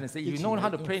first, brother. Say, if you know how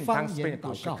to pray in tongues, pray.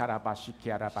 Shakaraba,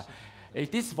 shikaraba.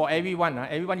 It is for everyone.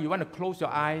 Everyone, you want to close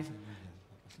your eyes,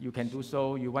 you can do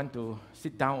so. You want to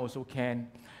sit down, also can.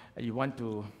 You want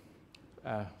to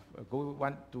go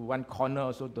to one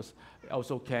corner,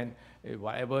 also can.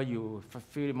 Whatever you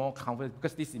feel more comfortable,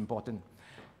 because this is important.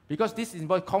 Because this is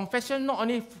important. Confession, not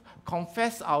only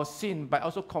confess our sin, but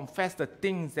also confess the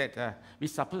things that we're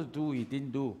supposed to do, we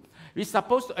didn't do. We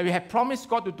have promised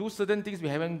God to do certain things we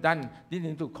haven't done, didn't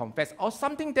need to confess. Or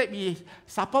something that we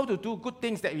supposed to do, good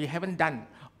things that we haven't done,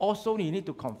 also you need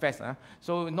to confess.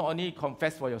 So not only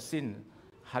confess for your sin,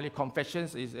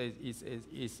 confessions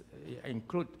is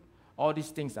include all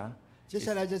these things. 接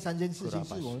下来这三件事情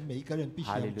是我们每一个人必须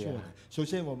要做的。首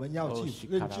先，我们要去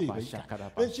认罪悔改。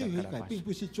认罪悔改并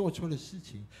不是做错的事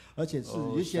情，而且是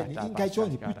有一些你应该做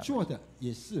你不做的，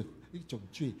也是一种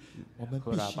罪。我们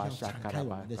必须要敞开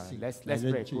我们的心来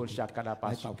认罪，来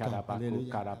祷告。哈利路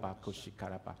亚。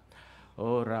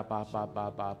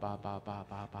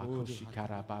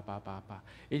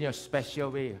In your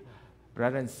special way,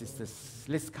 brothers and sisters,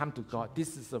 let's come to God.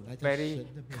 This is a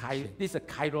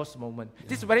Kairos moment.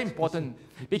 This is very important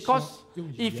because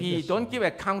if we don't give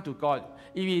account to God,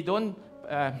 if we don't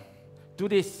do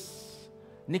this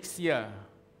next year,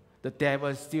 the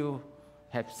devil still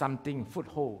have something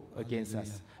foothold against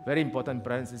us. Very important,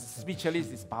 brothers. Spiritually,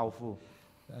 it's powerful.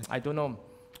 I don't know,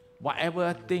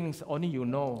 whatever things only you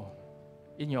know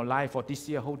in your life for this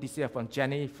year, whole this year, from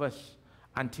January 1st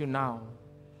until now,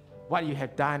 what you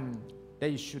have done that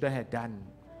you shouldn't have done,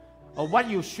 or what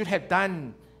you should have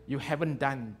done, you haven't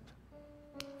done,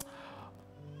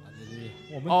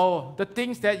 or the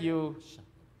things that you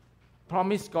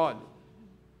promised God,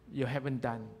 you haven't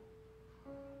done,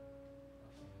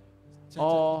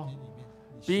 or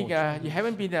you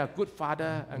haven't been a good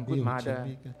father and good mother,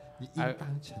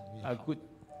 a good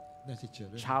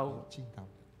child,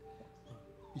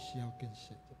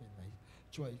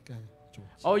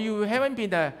 or you haven't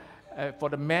been for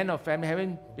the man of family,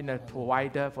 haven't been a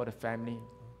provider for the family.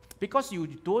 Because you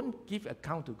don't give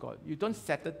account to God. You don't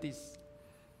settle this.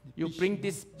 You bring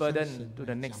this burden to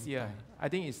the next year. I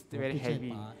think it's very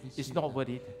heavy. It's not worth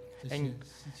it.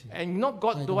 And not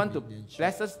God don't want to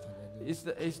bless us.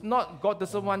 It's not God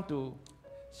doesn't want to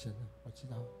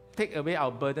take away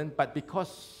our burden, but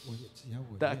because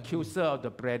the accuser of the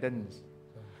brethren,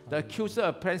 the accuser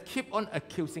of parents keep on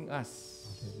accusing us.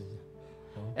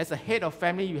 As a head of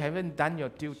family, you haven't done your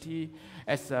duty.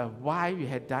 As a wife, you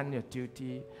have done your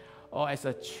duty. Or as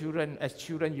children,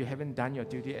 you haven't done your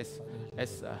duty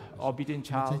as obedient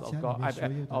child of God,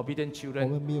 obedient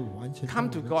children. Come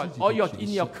to God. Or in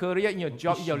your career, in your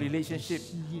job, in your relationship,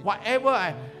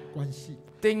 whatever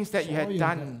things that you have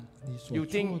done, you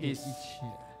think is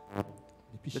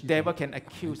the devil can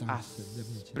accuse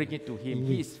us. Bring it to him.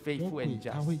 He is faithful and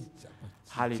just.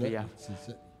 Hallelujah.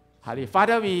 Hallelujah.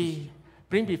 Father, we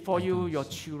bring before you your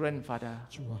children, Father,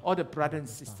 all the brothers and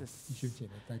sisters.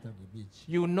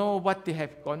 You know what they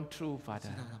have gone through, Father.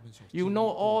 You know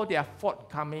all their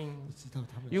shortcomings.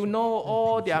 You know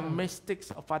all their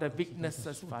mistakes, Father,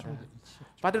 weaknesses, Father.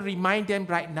 Father, remind them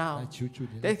right now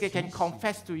that they can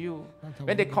confess to you.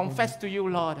 When they confess to you,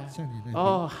 Lord,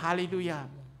 oh, hallelujah,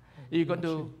 you're going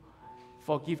to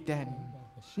forgive them.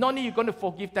 Not only you're going to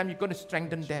forgive them, you're going to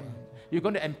strengthen them. You're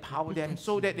going to empower them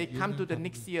so that they come to the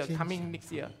next year, coming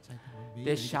next year.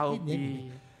 There shall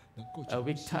be a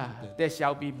victor. There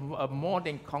shall be a more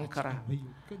than conqueror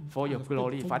for your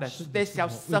glory, Father. They shall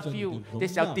serve you. They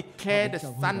shall declare the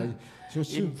Son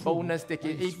in boldness. They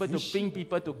can be able to bring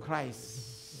people to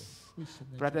Christ.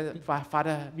 Brother,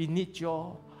 Father, we need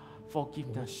your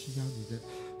forgiveness.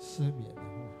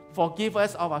 Forgive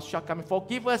us of our shortcomings.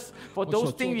 Forgive us for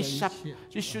those things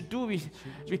we should do,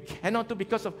 we cannot do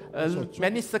because of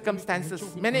many circumstances,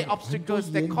 many obstacles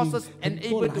that cause us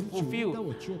unable to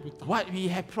fulfill what we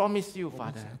have promised you,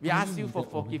 Father. We ask you for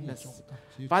forgiveness.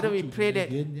 Father, we pray that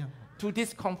through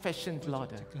this confession,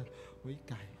 Lord,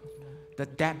 the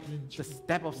debt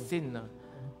of sin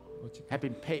have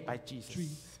been paid by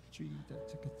Jesus.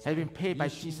 Have been paid by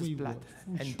Jesus' blood,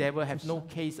 and devil have no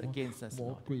case against us,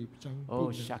 Lord. Oh,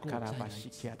 shakaraba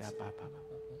shikiadaba.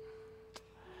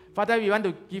 Father, we want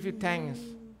to give you thanks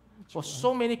for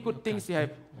so many good things you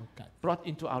have brought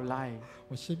into our life,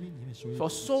 for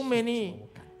so many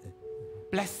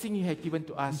blessings you have given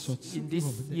to us in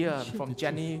this year from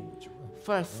January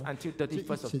 1st until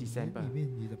 31st of December.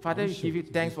 Father, we give you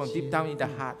thanks from deep down in the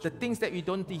heart. The things that we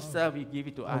don't deserve, you give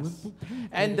it to us.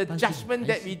 And the judgment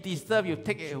that we deserve, you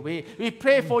take it away. We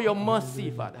pray for your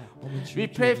mercy, Father. We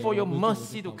pray for your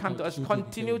mercy to come to us.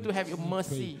 Continue to have your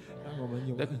mercy.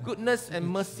 The goodness and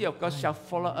mercy of God shall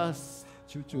follow us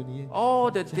all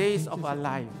the days of our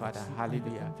life, Father.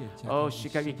 Hallelujah. Oh,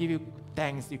 Shika, we give you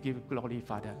thanks. We give you glory,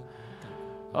 Father.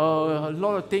 Oh, a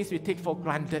lot of things we take for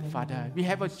granted, Father. We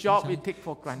have a job we take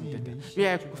for granted. We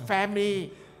have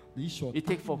family we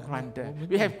take for granted.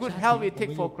 We have good health we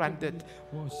take for granted.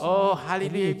 Oh,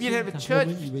 hallelujah. We have a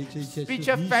church,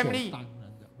 spiritual family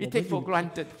we take for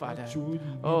granted, Father.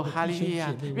 Oh,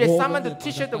 hallelujah. We have someone to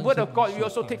teach us the word of God we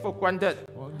also take for granted.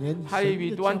 Hallelujah. We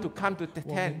don't want to come to the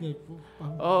tent.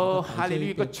 Oh,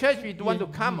 hallelujah. The church we don't want to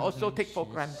come also take for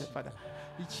granted, Father.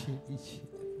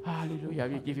 Hallelujah.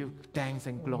 We give you thanks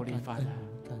and glory, Father.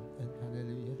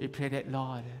 We pray that,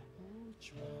 Lord,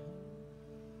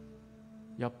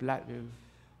 your blood will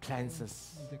cleanse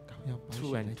us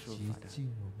through and through, Father.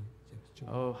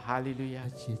 Oh, hallelujah.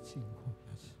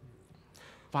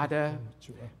 Father,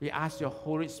 we ask your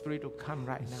Holy Spirit to come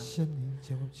right now,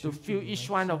 to fill each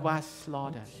one of us,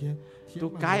 Lord,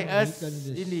 to guide us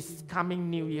in this coming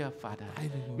new year, Father.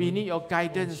 We need your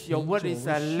guidance. Your word is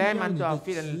a lamp unto our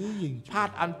feet and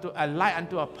a light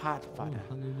unto our path, Father.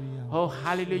 Oh,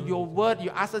 hallelujah. Your word,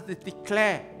 you ask us to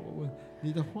declare.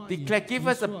 Give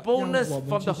us a boldness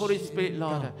from the Holy Spirit,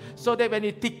 Lord, so that when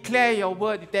you declare your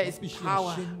word, there is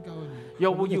power.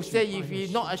 You say if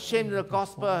we're not ashamed of the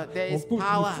gospel, there is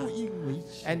power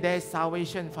and there is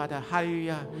salvation, Father.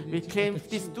 Hallelujah. We claim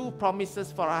these two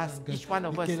promises for us, each one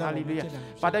of us. Hallelujah.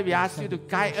 Father, we ask you to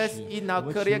guide us in our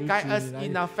career, guide us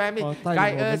in our family,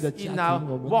 guide us in our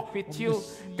walk with you,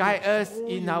 guide us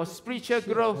in our spiritual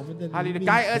growth. Hallelujah.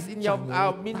 Guide us in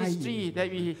our ministry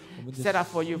that we set up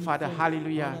for you, Father.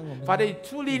 Hallelujah. Father, we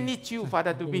truly need you,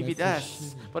 Father, to be with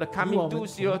us for the coming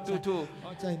 2022.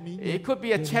 It could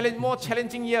be a more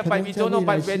challenging year, but we don't know.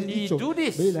 But when we do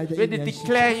this, when we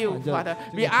declare you, Father,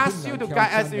 we ask you to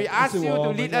guide us, we ask you to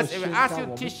lead us, we ask you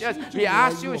to teach us, we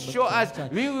ask you to show us.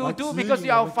 We will do because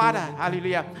you are our Father.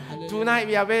 Hallelujah. Tonight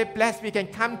we are very blessed. We can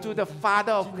come to the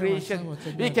Father of creation.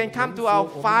 We can come to our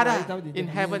Father in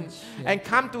heaven and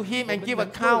come to Him and give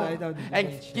account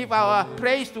and give our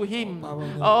praise to Him.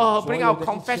 Oh, bring our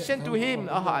confession to Him.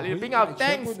 Oh, hallelujah. Bring our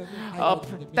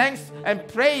thanks and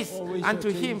praise unto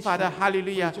Him, Father.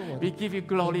 Hallelujah. We give you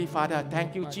glory, Father.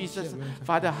 Thank you, Jesus.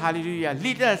 Father, hallelujah.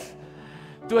 Lead us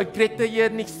to a greater year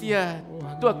next year,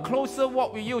 to a closer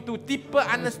walk with you, to deeper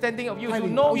understanding of you, to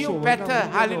know you better.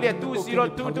 Hallelujah.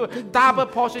 2022, double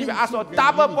portion. We ask for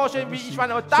double portion with each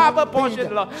one of us. Double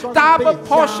portion, Lord. Double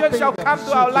portion shall come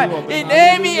to our life. In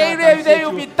every area, there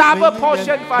will be double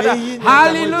portion, Father.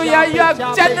 Hallelujah. You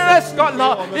are generous, God,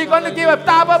 Lord. We're going to give a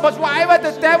double portion. Whatever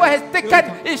the devil has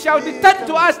taken, it shall return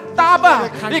to us double.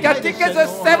 He can take us a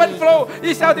seventh floor.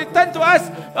 It shall return to us.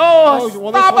 Oh,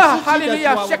 double.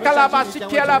 Hallelujah. Shekalaba,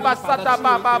 Shikalaba,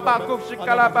 Satababa,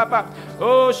 Shikalaba.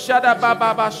 Oh,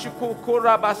 Shadababa,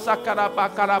 Shukuraba, Sakaraba,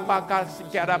 Karabaka,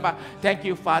 Sikaraba. Thank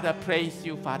you, Father. Praise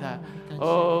you, Father.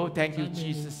 Oh, thank you,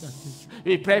 Jesus.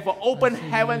 We pray for open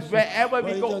heavens wherever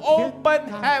we go. Open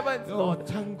heavens, Lord.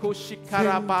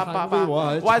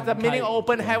 What's the meaning of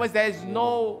open heavens? There is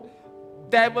no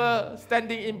devil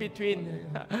standing in between.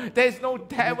 There is no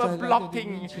devil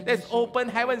blocking. There's open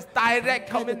heavens, direct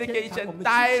communication,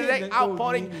 direct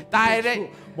outpouring,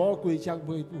 direct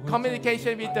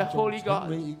communication with the Holy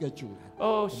God.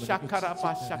 Oh,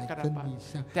 Shakaraba, Shakaraba.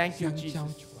 Thank you,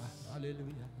 Jesus.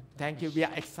 Thank you. We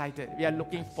are excited. We are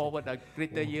looking forward to a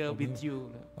greater year with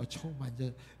you.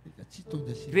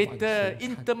 Greater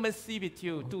intimacy with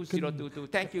you, 2022.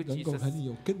 Thank you, Jesus.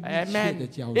 Amen.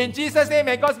 In Jesus' name,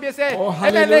 may God's be said.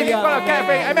 Amen.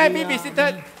 Amen. Be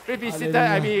visited. Be visited.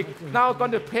 And we now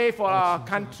going to pray for our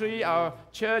country, our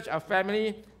church, our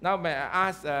family. Now may I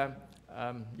ask,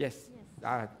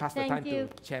 pass the time to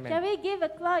Chairman. Shall we give a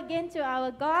clap again to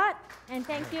our God? And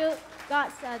thank you,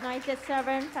 God's anointed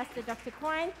servant, Pastor Dr.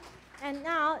 Kwan. And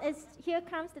now, here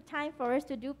comes the time for us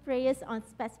to do prayers on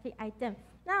specific items.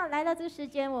 那来到这个时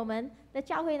间，我们的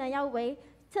教会呢要为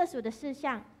特殊的事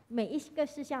项，每一个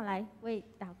事项来为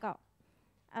祷告。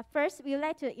First, we would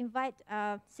like to invite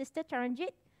Sister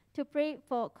Charanjit to pray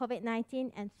for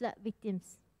COVID-19 and flood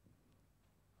victims.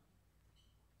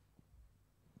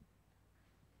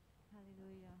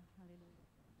 Hallelujah, hallelujah.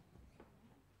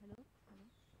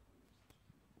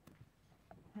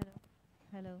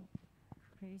 Hello.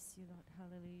 Praise you, Lord.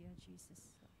 Hallelujah, Jesus.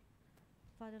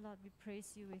 Father, Lord, we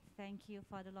praise you. We thank you,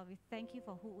 Father, Lord. We thank you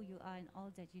for who you are and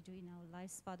all that you do in our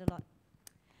lives, Father, Lord.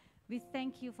 We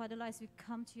thank you, Father Lord, as we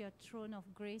come to your throne of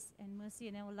grace and mercy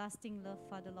and everlasting love,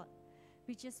 Father Lord.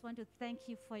 We just want to thank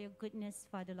you for your goodness,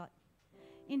 Father Lord.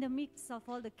 In the midst of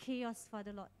all the chaos,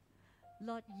 Father Lord,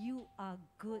 Lord, you are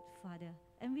good, Father.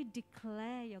 And we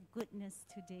declare your goodness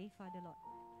today, Father Lord.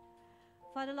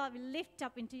 Father Lord, we lift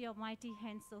up into your mighty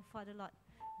hands, oh Father Lord,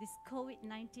 this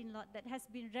COVID-19, Lord, that has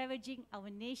been ravaging our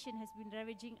nation, has been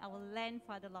ravaging our land,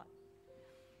 Father Lord.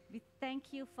 We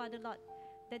thank you, Father Lord,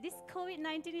 that this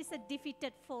COVID-19 is a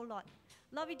defeated foe, Lord.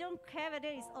 Lord, we don't care whether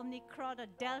it's Omicron or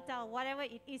Delta or whatever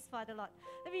it is, Father Lord.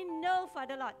 And we know,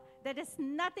 Father Lord, that there's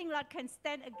nothing, Lord, can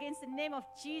stand against the name of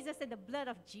Jesus and the blood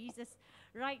of Jesus.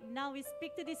 Right now, we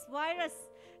speak to this virus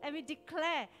and we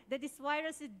declare that this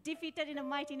virus is defeated in the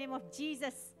mighty name of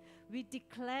Jesus. We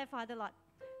declare, Father Lord,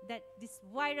 that this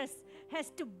virus has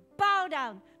to bow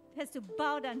down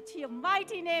to your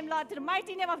mighty name, Lord, to the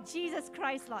mighty name of Jesus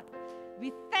Christ, Lord.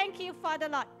 We thank you, Father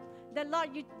Lord, that, Lord,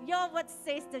 your word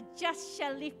says the just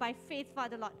shall live by faith,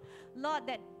 Father Lord. Lord,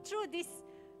 that through this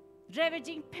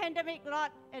ravaging pandemic,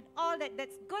 Lord, and all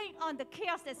that's going on, the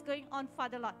chaos that's going on,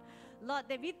 Father Lord. Lord,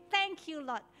 that we thank you,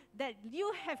 Lord, that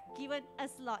you have given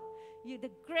us, Lord, you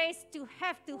the grace to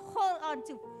have to hold on,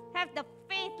 to have the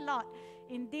faith, Lord,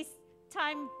 in this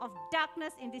time of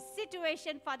darkness, in this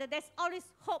situation, Father. There's always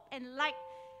hope and light,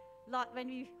 Lord, when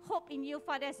we hope in you,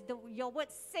 Father, as your word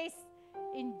says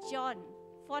in John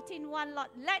 14:1, Lord,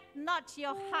 let not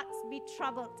your hearts be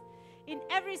troubled. In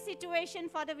every situation,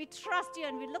 Father, we trust you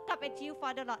and we look up at you,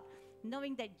 Father Lord,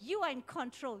 knowing that you are in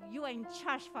control, you are in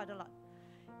charge, Father Lord.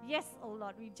 Yes, oh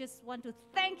Lord, we just want to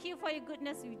thank you for your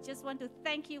goodness. We just want to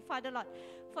thank you, Father Lord,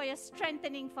 for your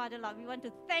strengthening, Father Lord. We want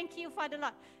to thank you, Father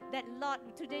Lord, that, Lord,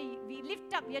 today we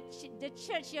lift up the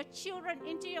church, your children,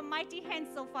 into your mighty hands,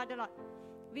 oh Father Lord.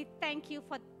 We thank you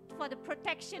for the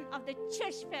protection of the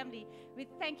church family. We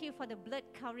thank you for the blood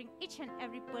covering each and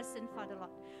every person, Father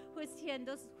Lord, who is here and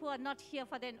those who are not here,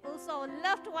 Father, and also our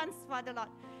loved ones, Father Lord.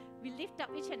 We lift up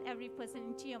each and every person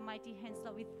into your mighty hands,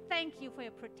 Lord. We thank you for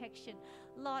your protection.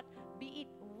 Lord, be it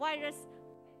virus,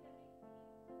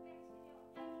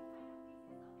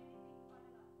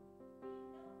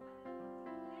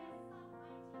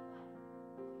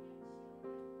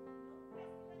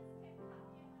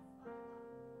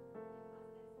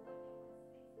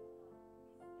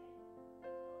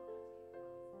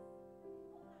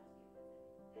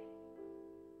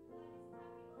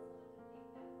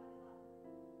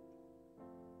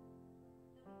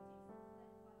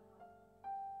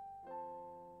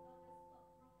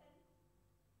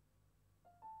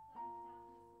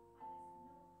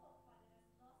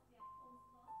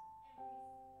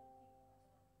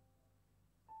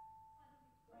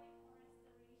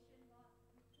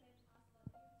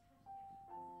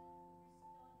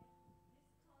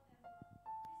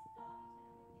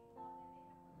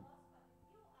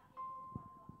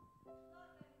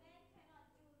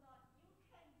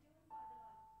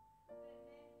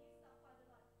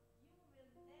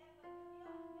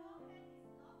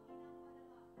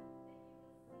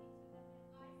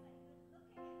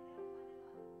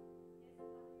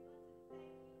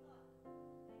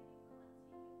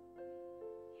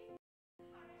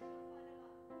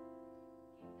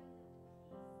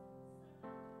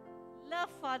 love,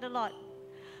 Father Lord.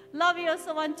 Lord, we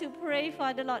also want to pray,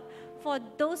 Father Lord, for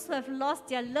those who have lost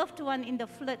their loved one in the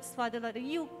floods, Father Lord.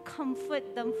 You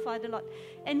comfort them, Father Lord,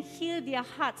 and heal their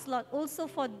hearts, Lord. Also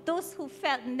for those who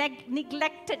felt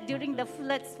neglected during the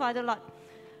floods, Father Lord.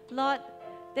 Lord,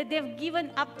 that they've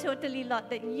given up totally, Lord,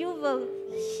 that you will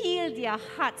heal their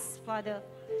hearts, Father.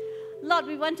 Lord,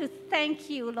 we want to thank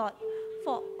you, Lord,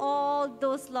 for all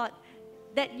those, Lord,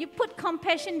 that you put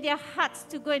compassion in their hearts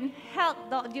to go and help,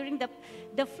 Lord, during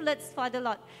the floods, Father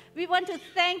Lord. We want to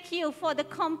thank you for the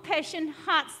compassion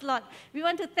hearts, Lord. We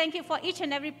want to thank you for each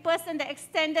and every person that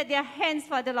extended their hands,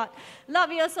 Father Lord. Lord,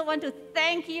 we also want to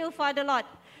thank you, Father Lord,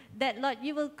 that, Lord,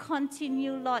 you will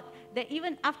continue, Lord, that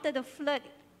even after the flood,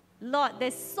 Lord,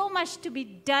 there's so much to be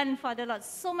done, Father Lord,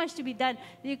 so much to be done.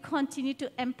 You continue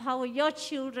to empower your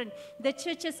children, the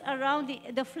churches around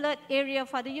the flood area,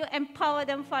 Father. You empower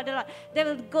them, Father Lord. They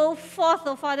will go forth,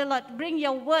 oh Father Lord. Bring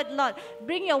your word, Lord.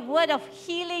 Bring your word of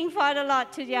healing, Father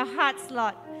Lord, to their hearts,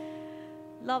 Lord.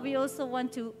 Lord, we also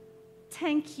want to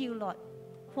thank you, Lord,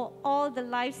 for all the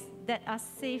lives that are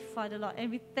saved, Father Lord.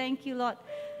 And we thank you, Lord,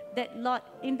 that, Lord,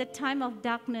 in the time of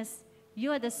darkness,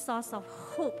 you are the source of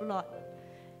hope, Lord.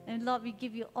 And Lord, we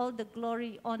give you all the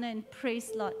glory, honor, and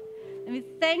praise, Lord. And we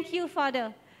thank you,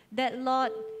 Father, that,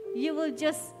 Lord, you will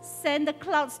just send the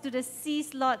clouds to the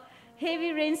seas, Lord.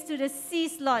 Heavy rains to the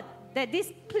seas, Lord. that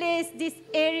this place, this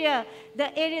area,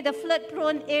 the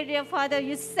flood-prone area, Father,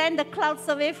 you send the clouds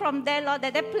away from there, Lord,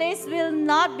 that place will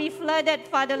not be flooded,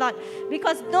 Father, Lord,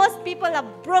 because those people are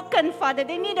broken, Father.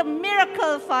 They need a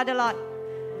miracle, Father, Lord.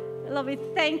 Lord, we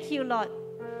thank you, Lord,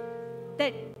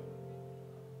 that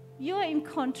you are in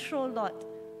control, Lord.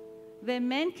 Where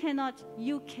man cannot,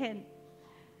 you can.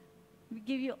 We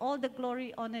give you all the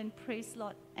glory, honor, and praise,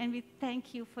 Lord. And we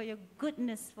thank you for your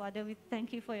goodness, Father. We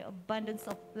thank you for your abundance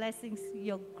of blessings,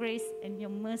 your grace, and your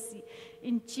mercy.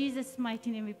 In Jesus' mighty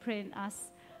name we pray and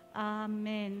ask.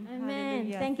 Amen. Amen.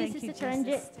 Hallelujah. Thank you, Sister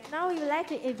Charanjit. Now we would like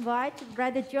to invite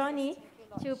Brother Johnny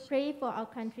to pray for our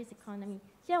country's economy.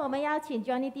 现在我们邀请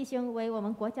Johnny 弟兄为我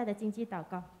们国家的经济祷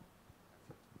告。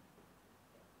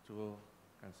主，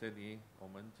感谢你，我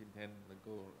们今天能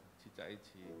够聚在一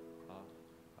起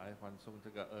来欢送这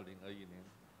个2021年。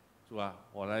主啊，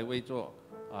我来为着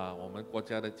我们国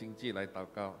家的经济来祷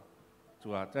告。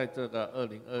主啊，在这个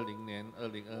2020年、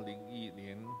2021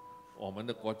年，我们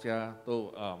的国家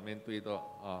都面对着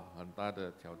很大的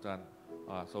挑战。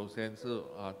首先是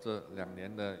这2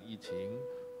年的疫情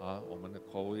我们的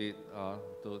COVID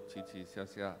都起起下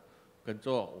下，跟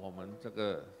着我们这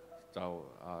个早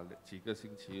几个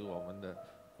星期我们的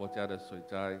国家的水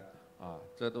灾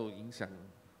这都影响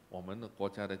我们的国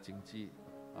家的经济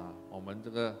我们这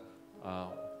个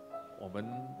我们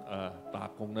打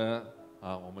工的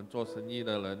我们做生意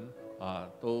的人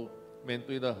都面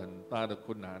对着很大的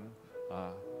困难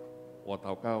我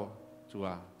祷告主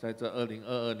在这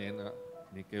2022年呢，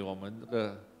你给我们这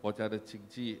个国家的经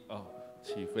济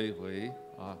起飞回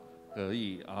可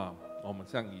以我们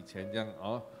像以前这样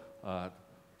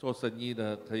做生意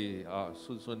的可以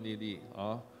顺顺利利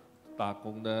打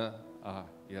工的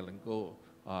也能够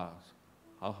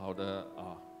好好的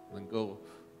能够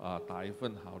打一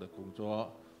份好的工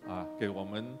作给我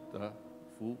们的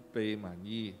福杯满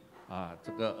意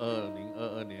这个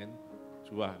2022年，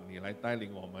主你来带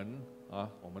领我们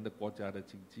我们的国家的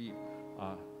经济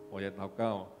我也祷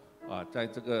告在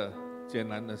这个艰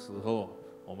难的时候，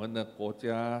我们的国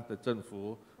家的政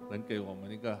府能给我们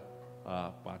一个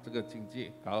把这个经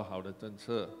济搞好的政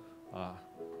策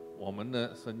我们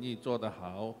的生意做得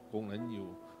好，工人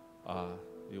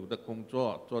有的工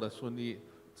作做得顺利，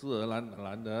自然而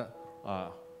然的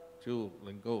就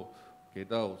能够给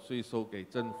到税收给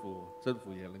政府，政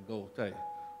府也能够在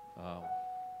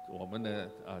我们的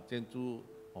建筑，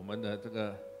我们的这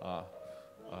个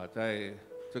在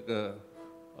这个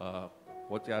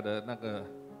国家的那个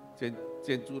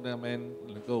建筑那边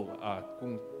能够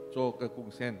做个贡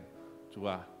献。主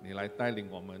你来带领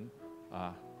我们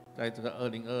在这个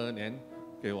2022年，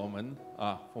给我们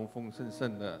丰丰盛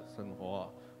盛的生活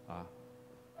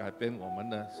改变我们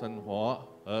的生活，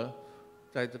而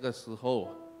在这个时候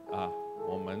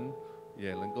我们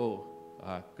也能够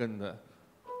更的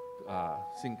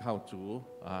信靠主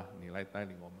你来带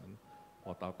领我们。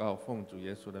我祷告奉主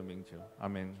耶稣的名求，阿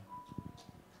门。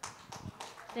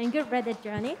Thank you, Brother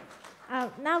Johnny.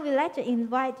 Now we'd like to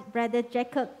invite Brother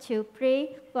Jacob to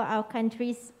pray for our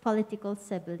country's political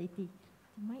stability.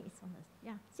 The mic is on us.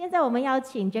 Yeah. 现在我们邀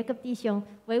请 Jacob 弟兄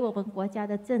为我们国家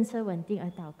的政策稳定而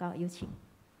祷告，有请。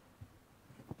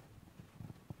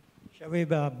Shall we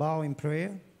bow in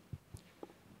prayer?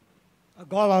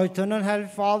 God, our eternal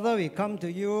Heavenly Father, we come to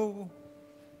you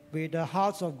with the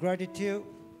hearts of gratitude,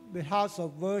 with hearts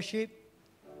of worship,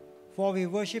 for we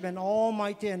worship an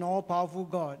almighty and all-powerful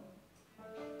God.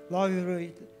 Lord,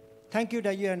 we thank you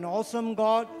that you are an awesome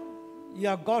God. You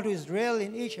are God who is real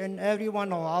in each and every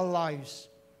one of our lives.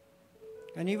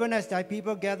 And even as thy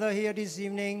people gather here this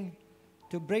evening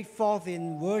to break forth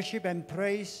in worship and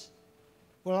praise,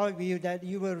 Lord, that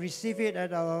you will receive it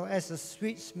as a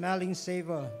sweet-smelling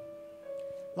savor.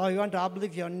 Lord, we want to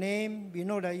uplift your name. We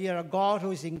know that you are a God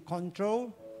who is in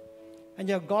control, and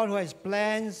you're a God who has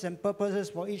plans and purposes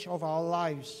for each of our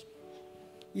lives.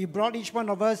 You brought each one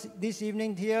of us this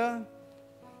evening here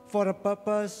for a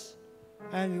purpose,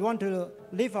 and we want to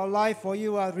live our life for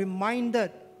you. We are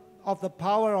reminded of the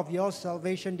power of your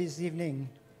salvation this evening.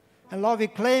 And Lord, we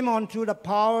claim onto the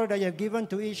power that you have given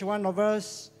to each one of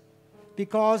us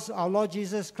because our Lord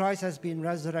Jesus Christ has been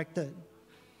resurrected.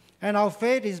 And our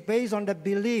faith is based on the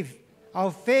belief. Our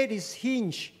faith is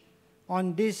hinged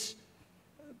on this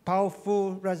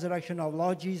powerful resurrection of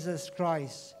Lord Jesus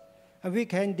Christ. And we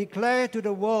can declare to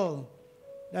the world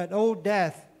that, O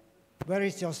death, where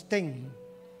is your sting?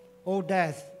 O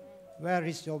death, where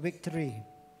is your victory?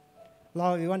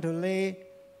 Lord, we want to lay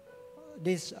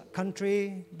this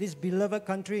country, this beloved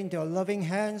country, into your loving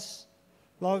hands.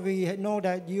 Lord, we know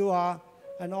that you are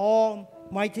an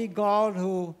almighty God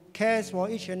who cares for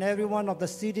each and every one of the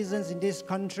citizens in this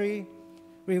country.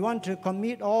 We want to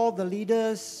commit all the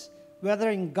leaders, whether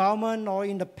in government or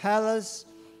in the palace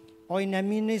or in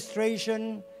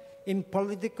administration, in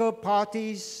political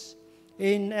parties,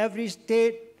 in every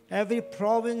state, every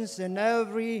province, and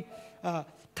every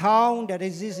town that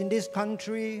exists in this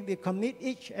country. We commit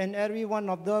each and every one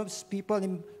of those people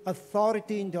in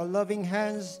authority in your loving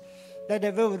hands, that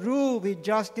they will rule with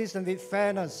justice and with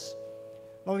fairness.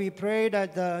 Lord, we pray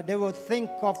that they will think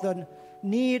of the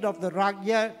need of the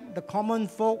rakyat, the common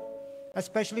folk,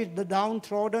 especially the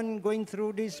downtrodden going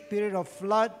through this period of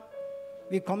flood.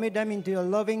 We commit them into your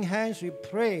loving hands. We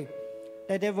pray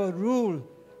that they will rule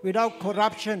without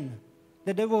corruption,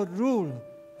 that they will rule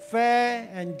fair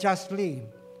and justly,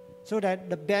 so that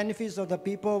the benefits of the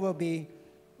people will be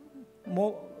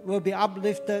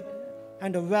uplifted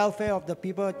and the welfare of the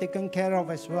people taken care of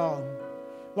as well.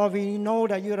 Lord, we know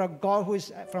that you're a God who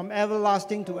is from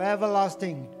everlasting to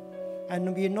everlasting.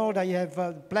 And we know that you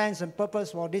have plans and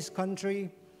purpose for this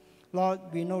country. Lord,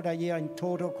 we know that you are in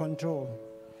total control.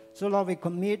 So, Lord, we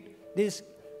commit this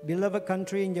beloved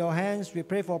country in your hands. We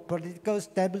pray for political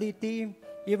stability.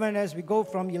 Even as we go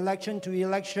from election to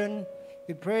election,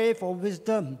 we pray for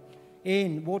wisdom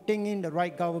in voting in the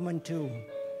right government too.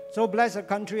 So bless the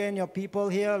country and your people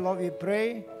here. Lord, we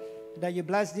pray that you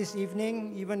bless this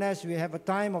evening, even as we have a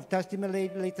time of testimony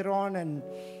later on and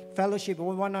fellowship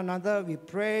with one another. We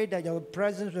pray that your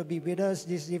presence will be with us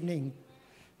this evening.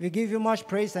 We give you much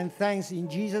praise and thanks. In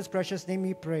Jesus' precious name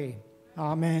we pray.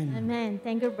 Amen. Amen.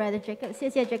 Thank you, Brother Jacob. 谢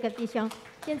谢 Jacob 弟兄。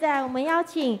现在我们邀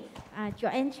请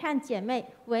Joanne Chan 姐妹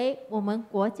为我们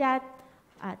国家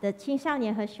的青少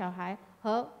年和小孩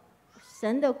和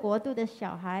神的国度的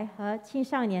小孩和青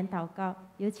少年祷告，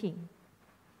有请。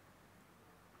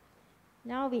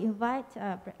Now we invite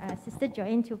Sister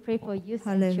Joanne to pray for youth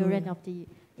and children of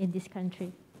in this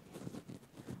country.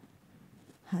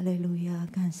 哈利路亚，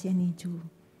感谢你主，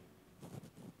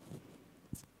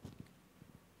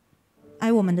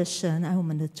爱我们的神，爱我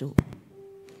们的主。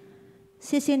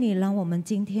谢谢你让我们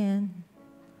今天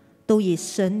都以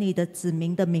神你的子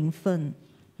民的名分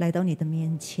来到你的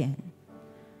面前。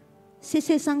谢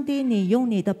谢上帝，你用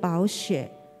你的宝血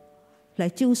来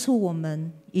救赎我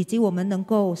们，以及我们能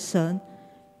够神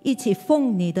一起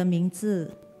奉你的名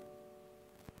字，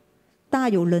大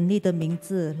有能力的名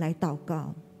字来祷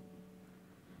告。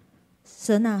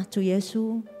神啊，主耶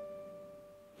稣，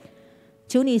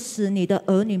求你使你的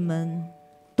儿女们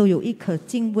都有一颗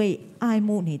敬畏爱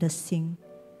慕你的心，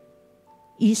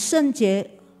以圣洁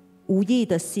无义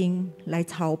的心来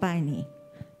朝拜你，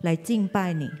来敬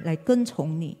拜你，来跟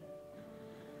从你。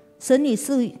神，你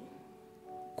是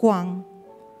光，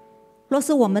若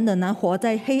是我们仍然活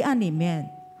在黑暗里面，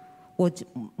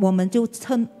我们就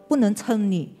不能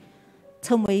称你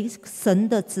成为神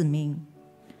的子民。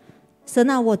神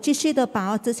啊，我继续的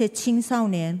把这些青少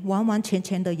年完完全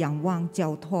全的仰望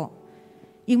交托，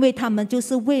因为他们就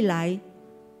是未来，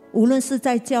无论是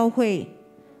在教会，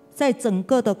在整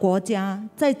个的国家，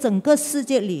在整个世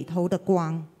界里头的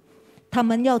光，他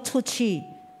们要出去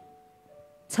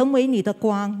成为你的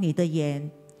光，你的盐，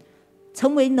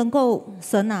成为能够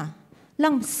神啊，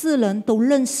让世人都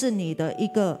认识你的一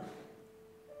个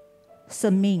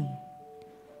生命。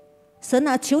神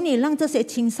啊，求你让这些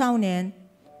青少年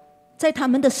在他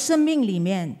们的生命里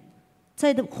面，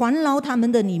在环绕他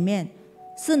们的里面，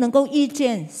是能够遇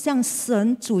见像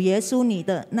神主耶稣你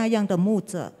的那样的牧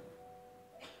者，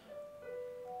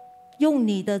用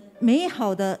你的美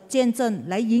好的见证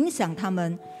来影响他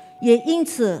们，也因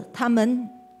此他们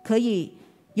可以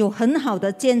有很好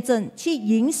的见证去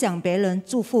影响别人，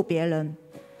祝福别人。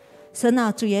神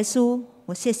啊，主耶稣，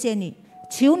我谢谢你，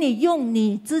求你用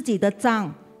你自己的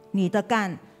杖，你的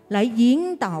竿来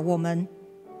引导我们，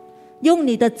用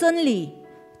你的真理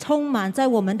充满在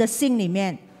我们的心里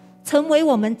面，成为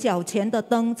我们脚前的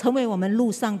灯，成为我们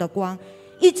路上的光。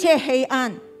一切黑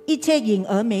暗，一切隐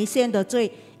而没现的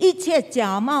罪，一切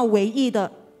假冒伪义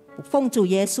的，奉主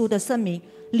耶稣的圣名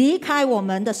离开我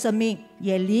们的生命，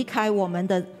也离开我们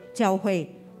的教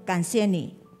会。感谢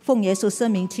你，奉耶稣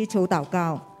圣名祈求祷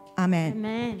告，阿门。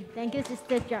Amen. Thank you,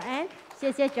 Sister Joanne.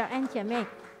 谢谢 Joanne 姐妹。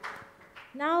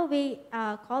Now we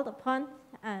called upon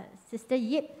Sister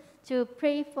Yip to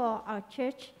pray for our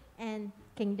church and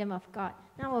kingdom of God.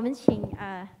 那我们请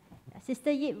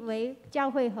Sister Yip 为教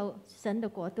会和神的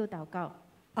国度祷告。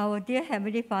Our dear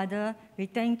Heavenly Father, we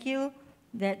thank you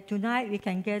that tonight we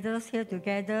can gather here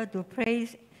together to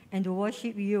praise and to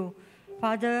worship you.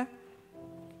 Father,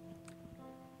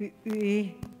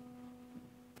 we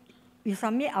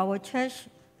submit our church,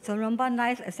 Seremban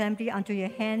Life Assembly, unto your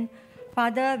hand.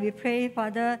 Father, we pray,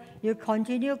 Father, you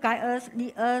continue guide us,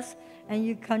 lead us, and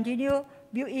you continue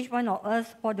build each one of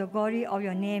us for the glory of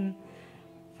your name.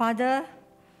 Father,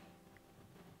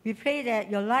 we pray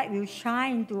that your light will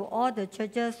shine to all the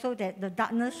churches so that the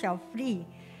darkness shall flee.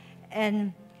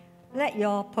 And let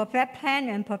your perfect plan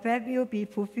and perfect will be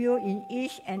fulfilled in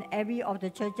each and every of the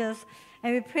churches.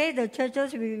 And we pray the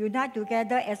churches will unite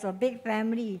together as a big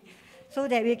family so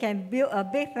that we can build a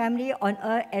big family on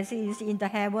earth as it is in the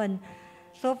heaven.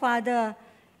 So, Father,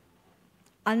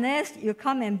 unless you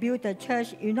come and build the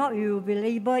church, you will be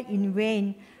labored in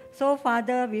vain. So,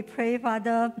 Father, we pray,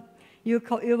 Father, you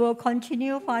will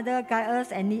continue, Father, guide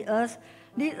us and lead us.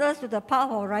 Lead us to the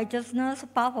path of righteousness,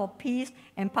 path of peace,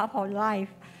 and path of life.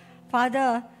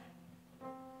 Father,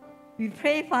 we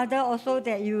pray, Father, also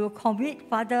that you will commit,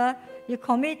 Father, you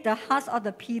commit the hearts of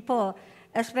the people,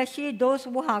 especially those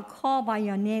who are called by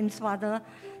your names, Father,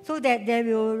 so that they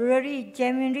will really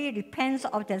genuinely repent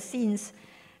of their sins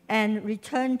and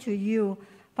return to you.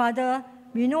 Father,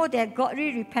 we know that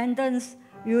godly repentance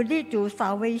will lead to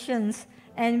salvation,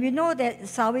 and we know that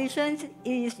salvation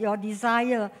is your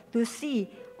desire to see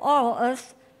all of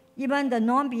us, even the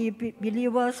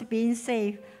non-believers, being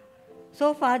saved.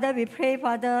 So, Father, we pray,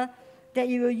 Father, that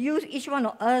you will use each one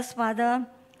of us, Father,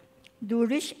 to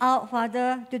reach out,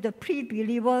 Father, to the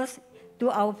pre-believers, to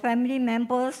our family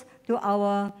members, to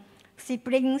our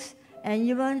siblings, and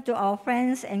even to our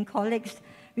friends and colleagues.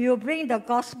 We will bring the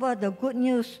gospel, the good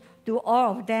news, to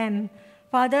all of them.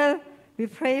 Father, we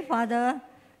pray, Father,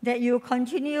 that you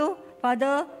continue,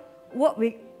 Father, work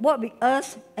with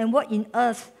us and work in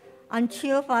us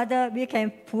until, Father, we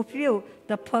can fulfill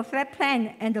the perfect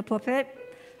plan and the perfect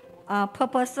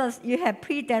purposes you have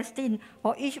predestined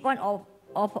for each one of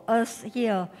us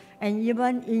here and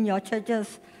even in your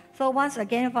churches. So once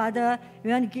again, Father,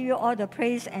 we want to give you all the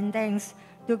praise and thanks.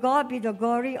 To God be the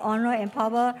glory, honor, and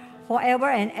power forever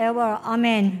and ever.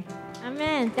 Amen.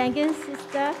 Amen. Thank you,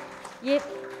 Sister Yip.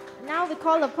 Now we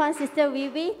call upon Sister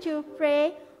Vivi to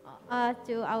pray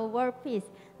to our world peace.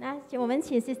 那我们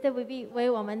请 Sister Vivi 为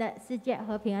我们的世界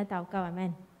和平而祷告。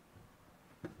Amen.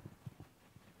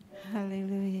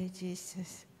 Haleluya,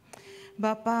 Jesus.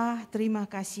 Bapa, terima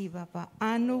kasih Bapa.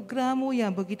 Anugerah-Mu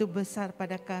yang begitu besar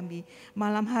pada kami.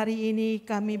 Malam hari ini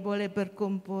kami boleh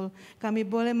berkumpul. Kami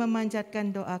boleh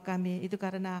memanjatkan doa kami. Itu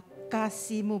karena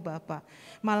kasih-Mu Bapa.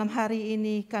 Malam hari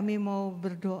ini kami mau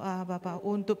berdoa Bapa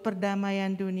untuk perdamaian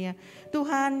dunia.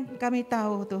 Tuhan, kami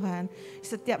tahu Tuhan,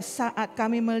 setiap saat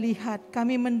kami melihat,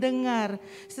 kami mendengar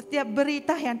setiap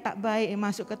berita yang tak baik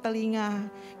masuk ke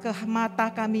telinga, ke mata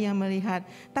kami yang melihat.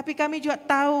 Tapi kami juga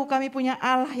tahu kami punya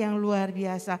Allah yang luar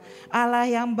biasa, Allah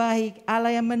yang baik,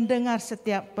 Allah yang mendengar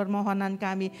setiap permohonan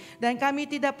kami. Dan kami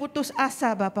tidak putus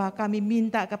asa Bapa, kami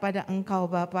minta kepada Engkau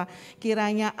Bapa,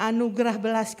 kiranya anugerah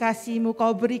belas kasih-Mu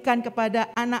Kau berikan kepada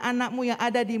anak-anak-Mu yang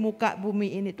ada di muka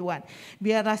bumi ini Tuhan.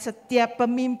 Biarlah setiap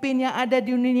pemimpin yang ada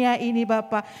di dunia ini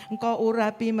Bapa, Engkau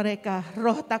urapi mereka,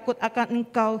 roh takut akan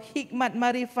Engkau, hikmat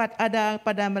marifat ada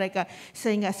pada mereka,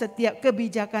 sehingga setiap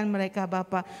kebijakan mereka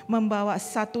Bapa membawa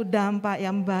satu dampak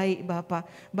yang baik Bapa.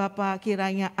 Bapa,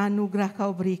 kiranya anugerah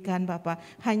Kau berikan Bapa,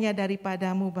 hanya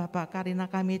daripada-Mu Bapa, karena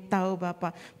kami tahu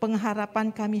Bapa,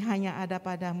 pengharapan kami hanya ada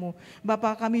padamu.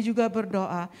 Bapa, kami juga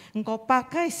berdoa, Engkau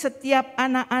pakai setiap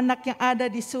anak-anak yang ada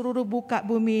di seluruh buka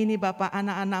bumi ini Bapa,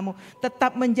 anak-anak-Mu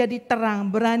tetap menjadi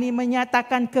terang, berani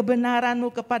menyatakan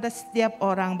kebenaran-Mu kepada setiap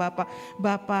orang Bapa.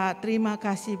 Bapa, terima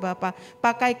kasih Bapa,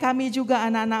 pakai kami juga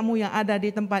anak-anak-Mu yang ada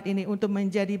di tempat ini untuk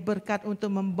menjadi berkat,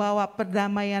 untuk membawa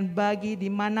perdamaian bagi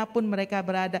dimanapun mereka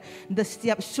berada, di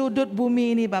setiap sudut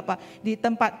bumi ini Bapa, di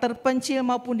tempat terpencil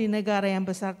maupun di negara yang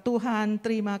besar. Tuhan,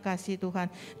 terima kasih Tuhan,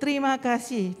 terima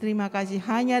kasih,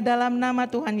 hanya dalam nama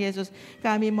Tuhan Yesus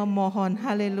kami memohon.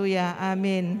 Haleluya,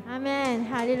 amin. Amen，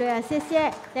 哈利路亚，谢谢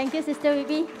 ，Thank you Sister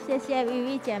Vivi， 谢谢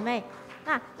Vivi 姐妹。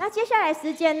那接下来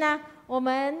时间呢，我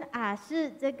们是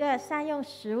这个善用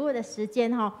食物的时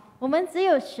间哈，我们只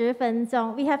有10分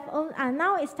钟。We have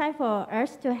now it's time for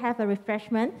us to have a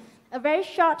refreshment, a very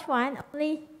short one,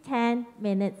 only 10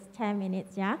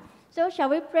 minutes, yeah. So shall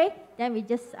we pray? Then we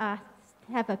just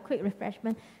have a quick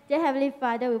refreshment. Dear Heavenly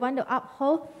Father, we want to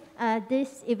uphold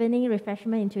this evening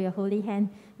refreshment into your holy hand.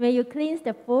 May you cleanse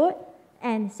the food,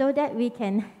 and so that we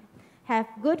can have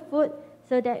good food,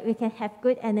 so that we can have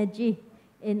good energy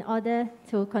in order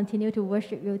to continue to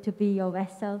worship you, to be your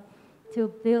vessel,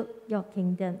 to build your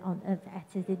kingdom on earth as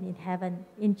it is in heaven.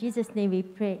 In Jesus' name we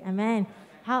pray. Amen.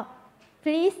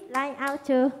 Please line out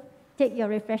to take your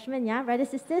refreshment, yeah, brothers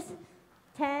and sisters.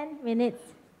 10 minutes.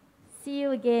 See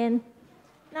you again.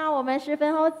 那我们10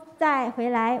分后再回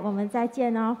来，我们再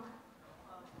见哦。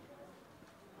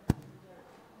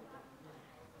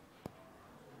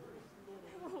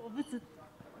我不知。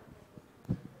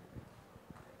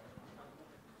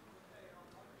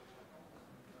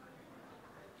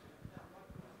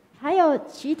有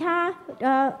其他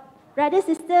brother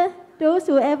sister those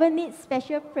who ever need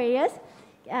special prayers,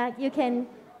 you can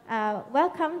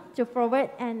welcome to forward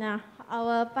and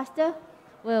our pastor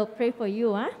will pray for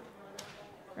you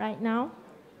right now.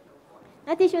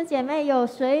 那弟兄姐妹有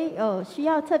谁有需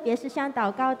要特别事项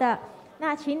祷告的，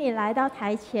那请你来到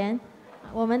台前，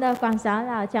我们的广长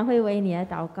老将会为你的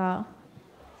祷告。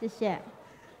谢谢。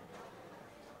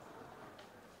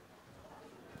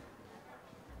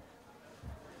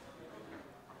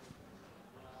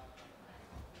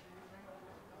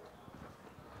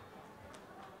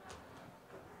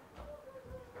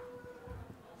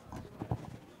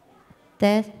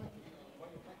Death.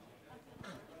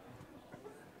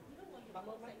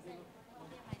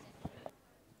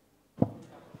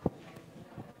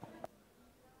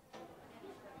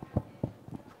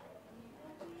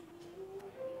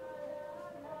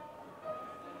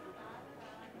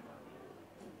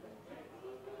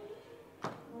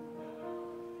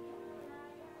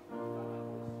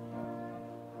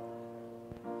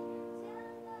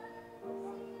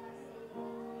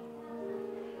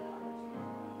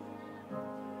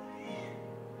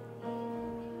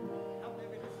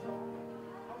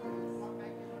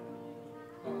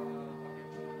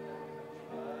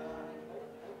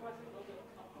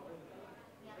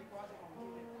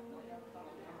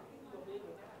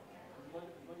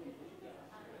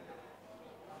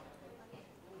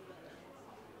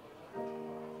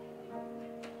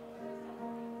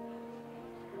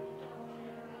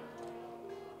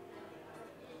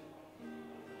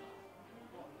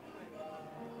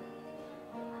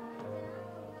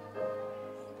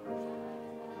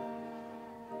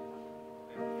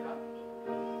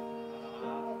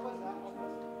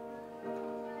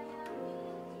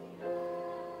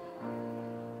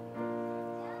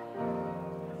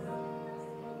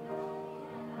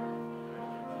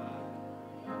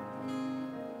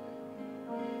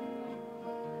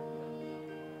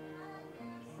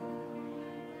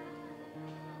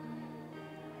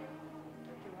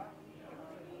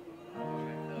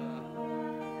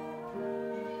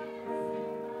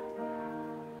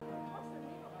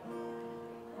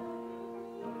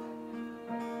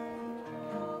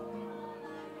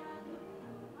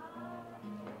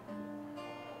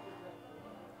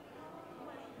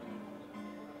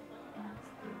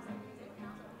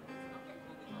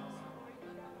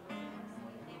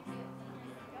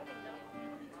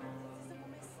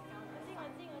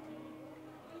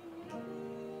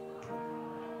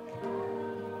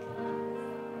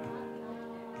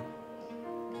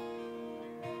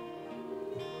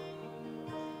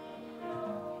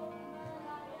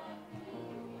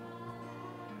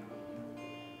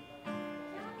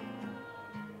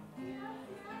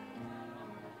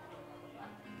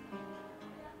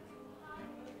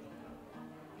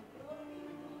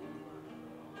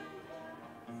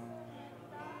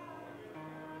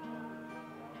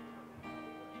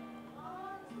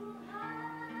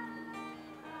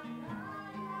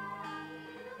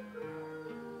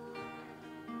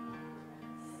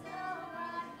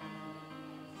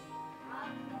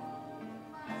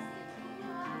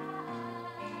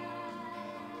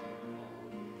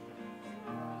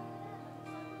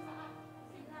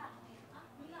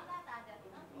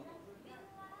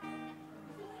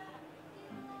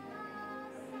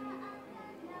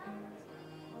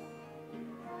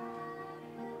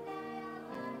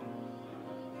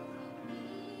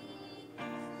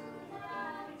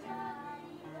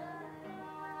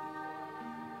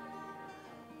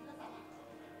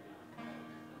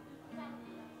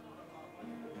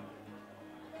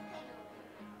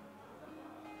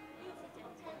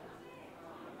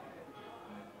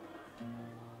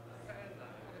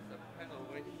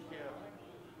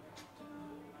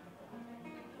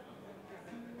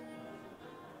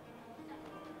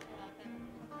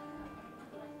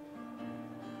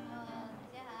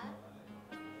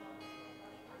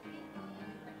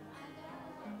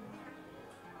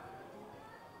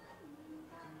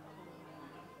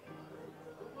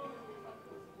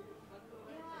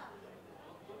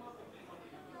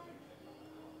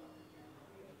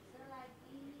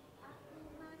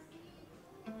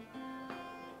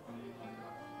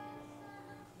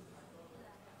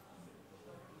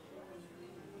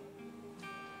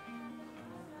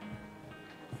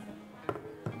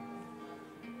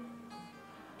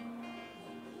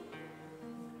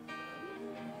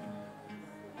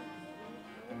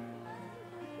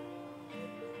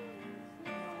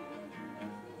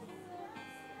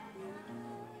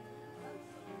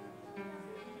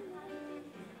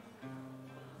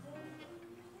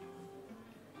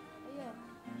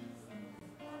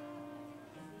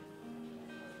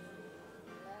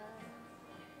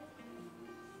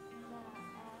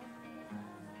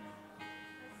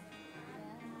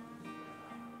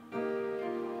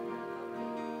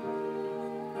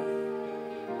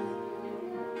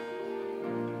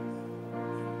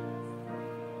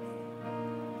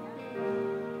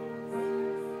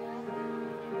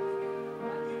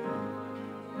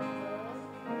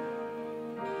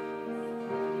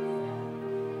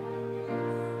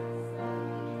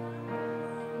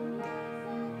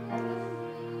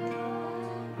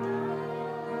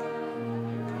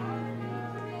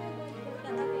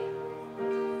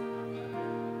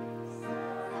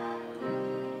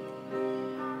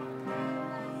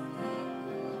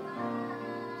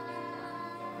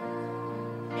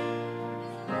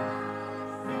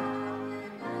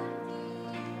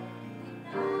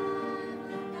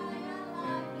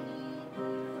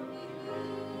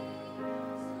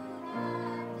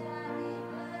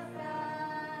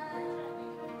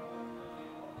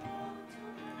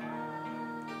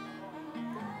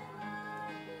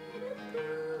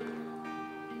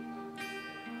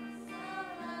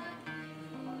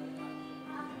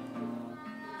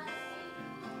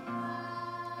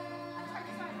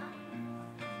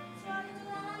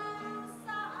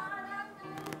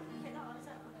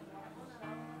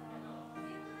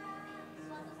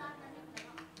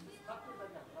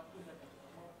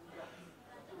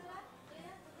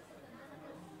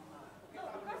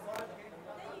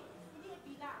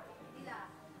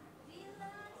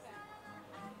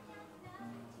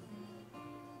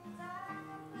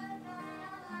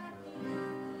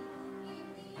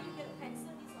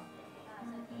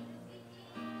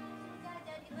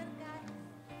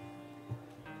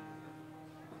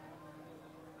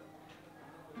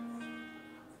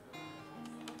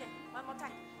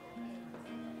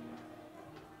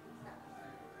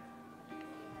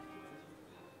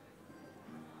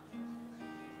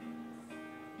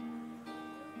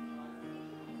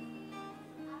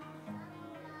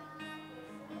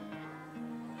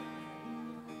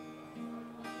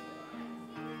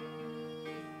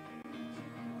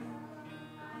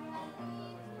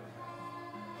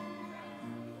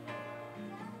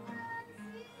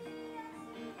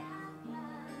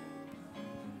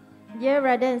 Dear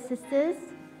brothers and sisters,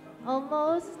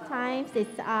 almost time is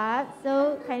up,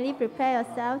 so kindly prepare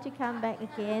yourself to come back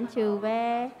again to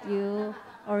where you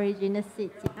originally sit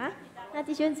啊。那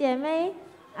弟兄姐妹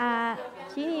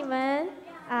请你们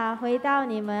回到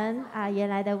你们原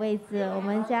来的位置，我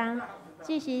们将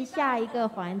进行下一个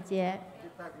环节。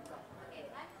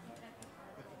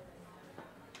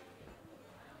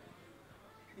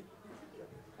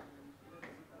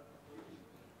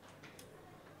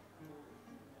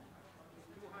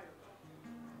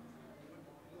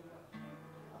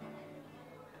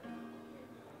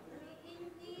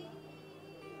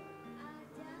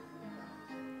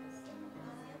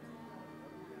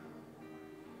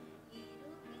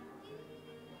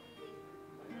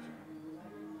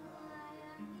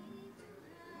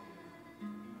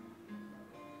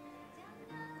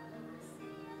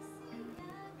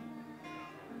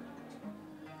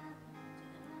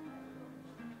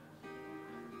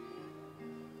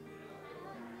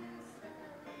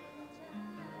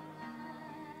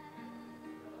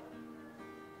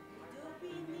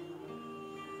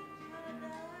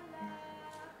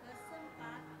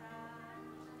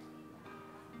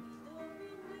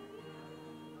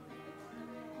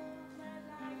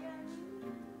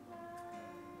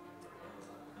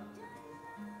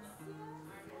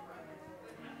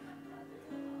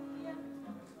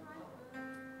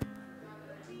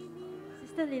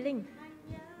Sister Liling.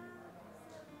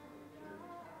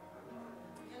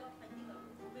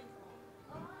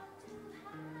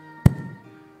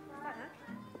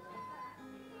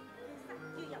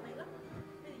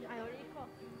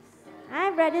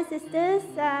 Hi, brothers and sisters.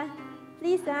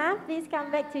 Please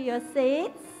come back to your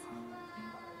seats.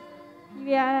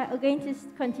 We are going to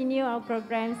continue our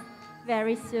programs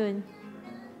very soon.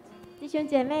 弟兄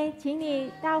姐妹，请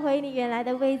你倒回你原来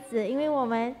的位置，因为我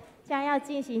们将要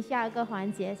进行下一个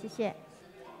环节。谢谢。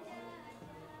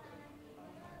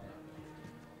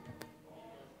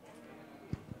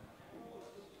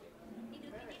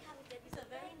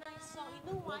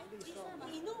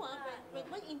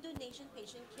When Indonesian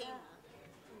patient came,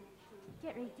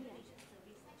 Get ready.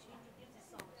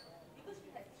 because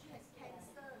she has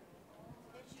cancer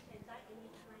and she can die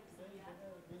anytime. So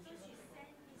she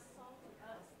sent this song to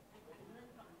us. I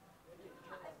learned from.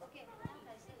 Okay,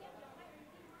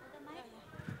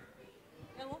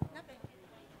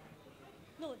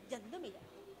 no, 人都未入。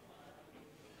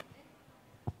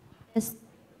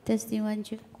Testing 1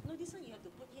 2. No, this one you have to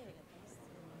put here.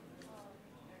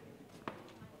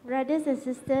 Brothers and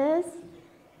sisters,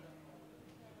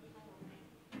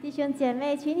 弟兄姐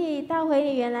妹，请你倒回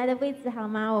你原来的位置好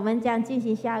吗？我们将进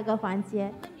行下一个环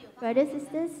节。Brothers and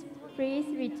sisters, please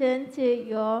return to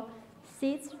your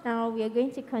seats. Now we are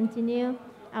going to continue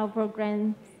our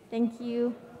program. Thank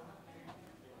you.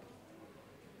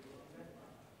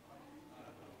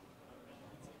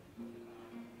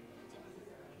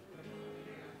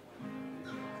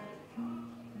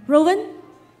 Rowan?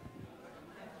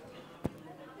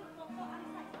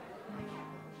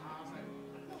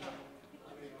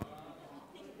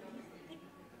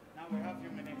 We have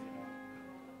few minutes,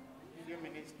 few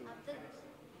minutes to finish.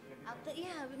 After,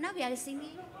 yeah, now we are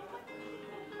singing.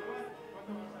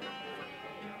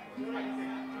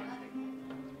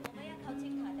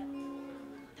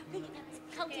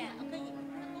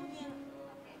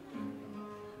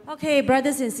 Okay,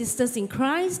 brothers and sisters in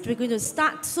Christ, we're going to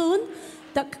start soon.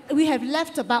 We have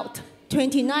left about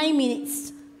 29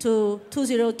 minutes to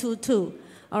 2022.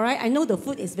 All right, I know the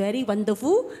food is very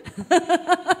wonderful.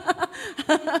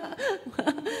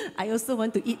 I also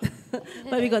want to eat,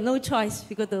 but we got no choice.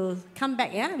 We got to come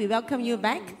back, yeah? We welcome you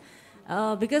back.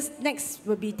 Because next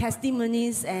will be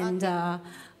testimonies and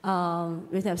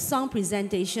we'll have song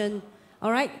presentation.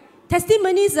 All right?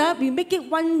 Testimonies, we make it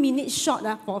 1 minute short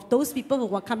for those people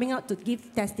who are coming out to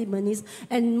give testimonies.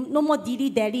 And no more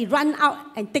dilly-dally, run out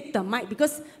and take the mic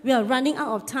because we are running out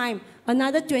of time.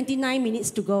 Another 29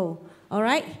 minutes to go. All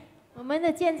right? 我们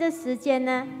的见证时间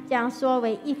呢，将缩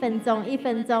为1分钟，1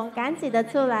分钟，赶紧的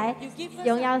出来，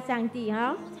荣耀上帝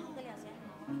哈。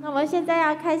那我们现在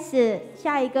要开始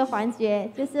下一个环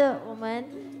节，就是我们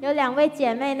有2位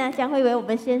姐妹呢，将会为我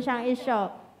们献上一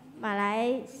首马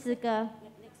来诗歌。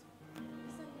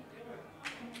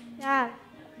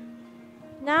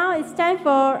Now it's time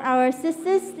for our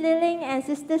sisters Liling and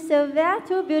Sister Sylvia,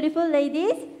 two beautiful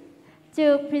ladies,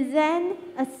 to present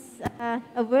a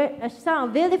song,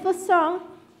 a beautiful song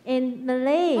in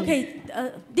Malay. Okay,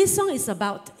 this song is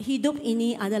about Hidup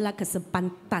Ini Adalah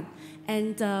Kesempatan.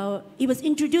 And it was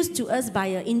introduced to us by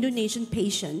an Indonesian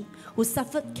patient who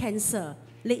suffered cancer,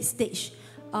 late stage.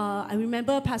 I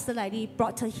remember Pastor Lady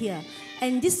brought her here.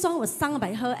 And this song was sung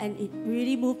by her, and it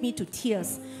really moved me to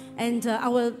tears. And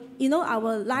our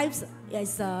lives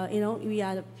is,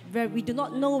 we do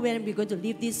not know when we're going to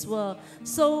leave this world.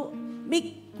 So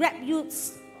make grab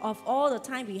use of all the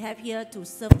time we have here to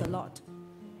serve the Lord.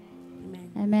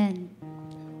 Amen. Amen.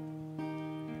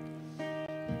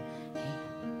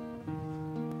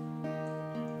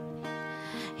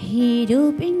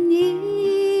 Hidup ini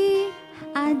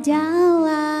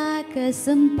adalah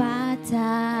kesempatan.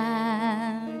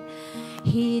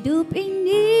 Hidup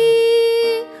ini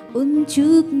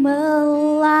untuk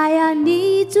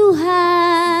melayani Tuhan.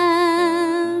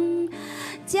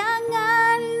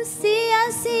 Jangan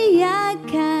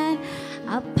sia-siakan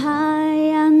apa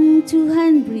yang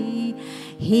Tuhan beri.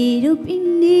 Hidup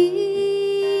ini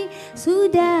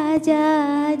sudah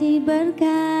jadi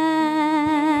berkat.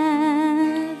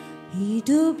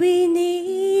 Hidup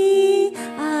ini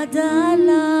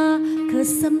adalah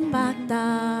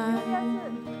kesempatan.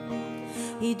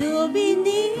 Hidup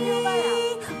ini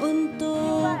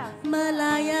untuk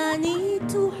melayani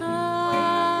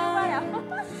Tuhan.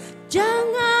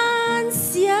 Jangan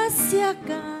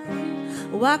sia-siakan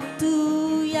waktu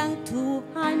yang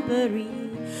Tuhan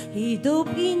beri.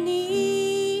 Hidup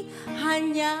ini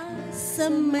hanya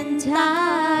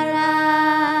sementara.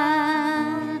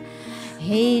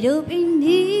 Hidup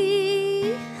ini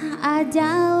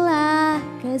adalah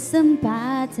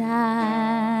kesempatan.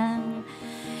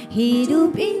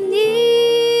 Hidup ini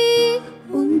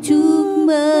untuk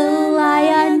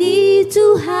melayani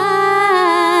Tuhan.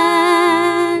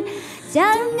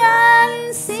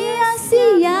 Jangan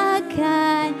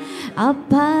sia-siakan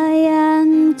apa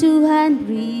yang Tuhan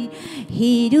beri.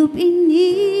 Hidup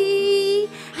ini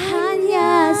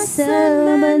hanya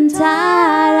sementara.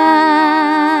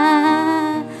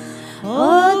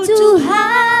 Oh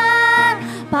Tuhan,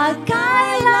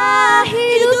 pakailah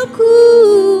hidupku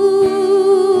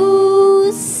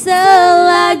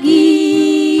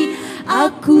selagi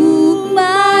aku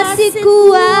masih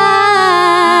kuat.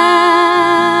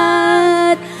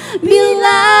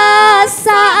 Bila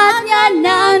saatnya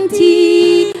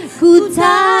nanti ku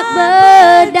tak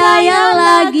berdaya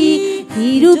lagi,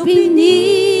 hidup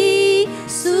ini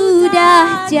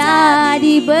sudah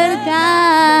jadi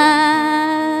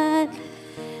berkat.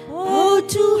 Oh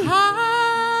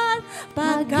Tuhan,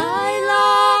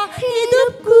 pakailah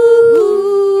hidupku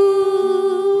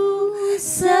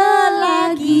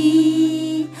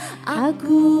selagi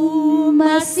aku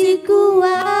masih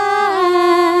kuat.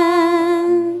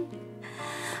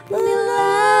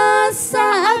 Bila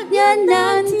saatnya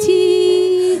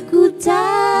nanti ku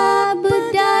tak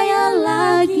berdaya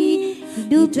lagi,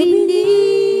 hidup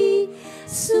ini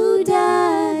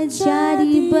sudah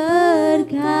jadi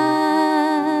berkat.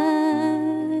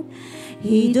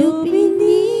 Hidup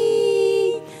ini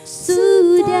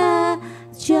sudah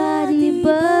jadi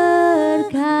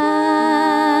berkat.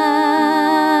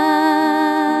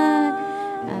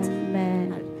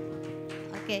 Amen.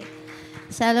 Okay.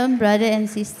 Shalom, brother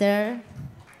and sister.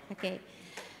 Okay.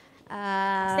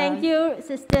 Thank you,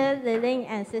 Sister Liling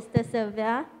and Sister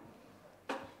Sylvia.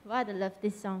 What a lovely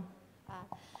song.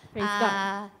 Praise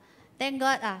God. Thank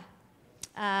God.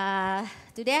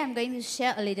 Today I'm going to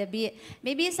share a little bit.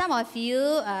 Maybe some of you,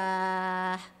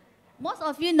 most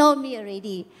of you know me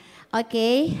already.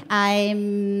 Okay,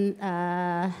 I'm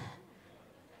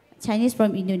Chinese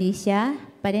from Indonesia,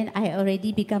 but then I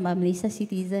already become a Malaysia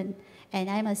citizen, and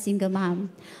I'm a single mom.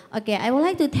 Okay, I would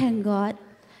like to thank God.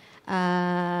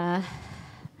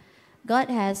 God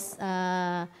has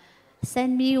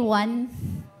sent me one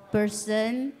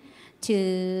person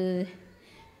to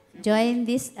join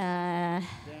this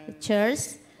church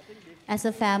as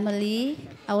a family.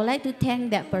 I would like to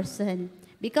thank that person.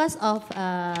 Because of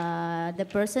the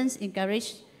person's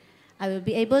encourage, I will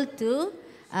be able to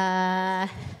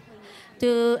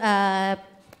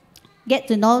get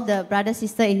to know the brother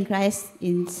sister in Christ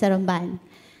in Seremban.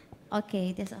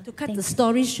 Okay, that's all. To cut the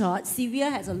story short, Sylvia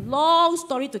has a long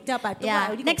story to tell, but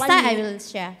next time I will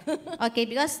share. Okay,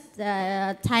 because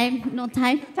no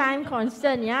time. Time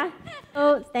concern, yeah.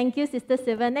 Oh, thank you, Sister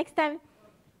Sylvia. Next time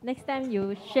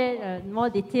you share more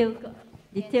detailed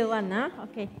one, huh?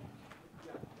 Okay.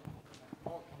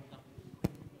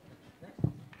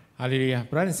 Hallelujah.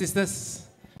 Brothers and sisters,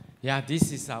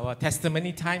 this is our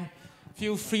testimony time.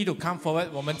 Feel free to come forward.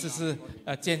 我们这是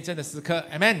见证的时刻。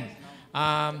Amen.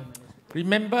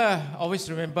 Always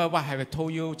remember what I have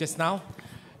told you just now.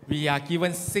 We are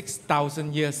given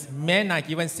 6,000 years. Men are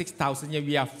given 6,000 years.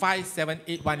 We are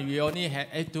 5781. We only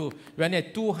had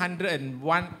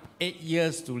 208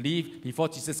 years to live before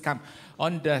Jesus comes.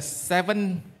 On the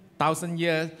 7,000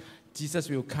 years, Jesus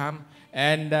will come.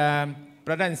 And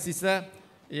brother and sister,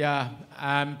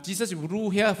 Jesus will rule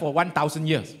here for 1,000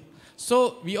 years.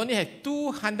 So we only have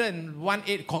 201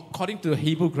 according to the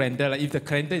Hebrew calendar. Like if the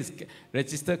calendar is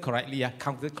registered correctly,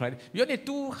 counted correctly, we only have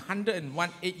 201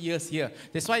 years here.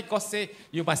 That's why God said,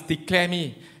 you must declare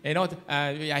me. You know,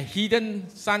 a hidden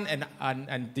son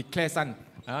and declare son.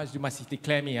 You must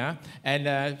declare me.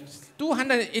 And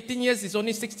 218 years is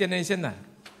only 6 generations.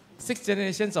 6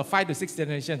 generations or 5 to 6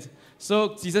 generations.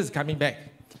 So Jesus is coming back.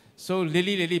 So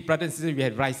really, brothers and sisters, we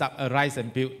have arise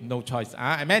and build, no choice.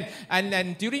 Amen.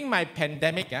 And during my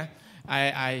pandemic,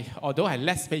 although I had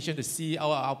less patients to see,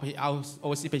 our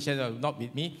overseas patients are not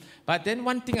with me. But then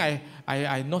one thing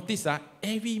I noticed,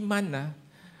 every month,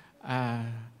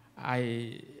 I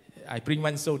bring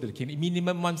one soul to the clinic,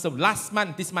 minimum one soul. Last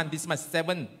month, this month,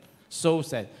 7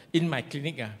 souls in my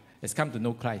clinic has come to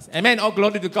know Christ. Amen. All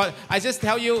glory to God. I just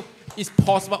tell you, it's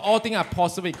possible. All things are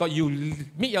possible because you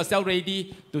make yourself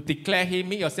ready to declare Him,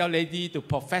 make yourself ready to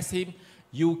profess Him.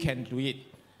 You can do it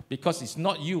because it's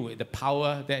not you, the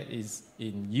power that is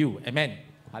in you. Amen.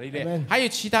 Hallelujah. 还有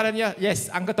其他人要 Yes,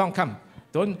 Uncle Tom, come.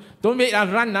 Don't wait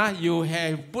and run. You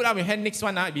have put up your hand. Next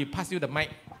one, we pass you the mic.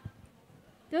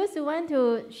 Those who want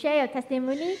to share your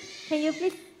testimony, can you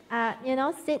please,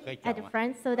 sit at the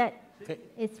front so that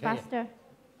it's faster.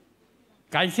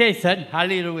 感谢神，哈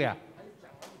利路亚！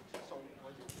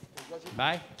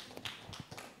来，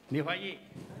你翻译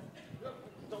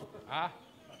啊。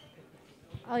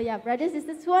Oh yeah, brothers and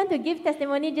sisters who want to give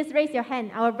testimony, just raise your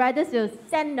hand. Our brothers will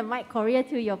send the mic courier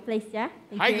to your place, yeah?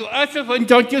 还有20分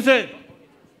钟就是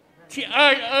去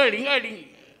2022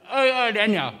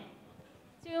年了。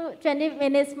20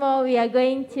 minutes more, we are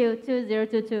going to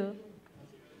 2022.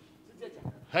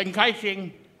 很开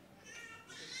心。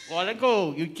 我能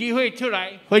够有机会出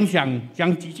来分享，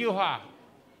讲几句话，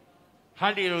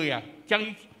哈利路亚！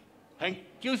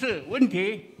就是问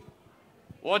题，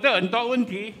我的很多问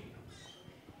题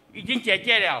已经解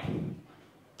决了。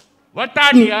我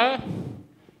大女儿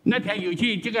那天有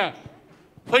去这个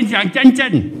分享见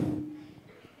证，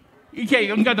一切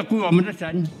荣耀都归我们的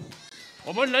神，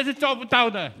我们人是做不到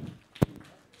的，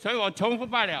所以我重复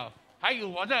罢了。还有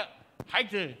我的孩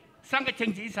子上个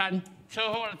星期三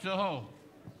车祸了之后。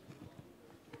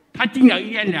 他进了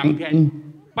医院2天，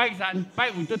拜3、拜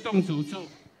5就动手术，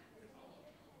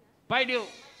拜6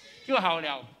就好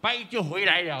了，拜1就回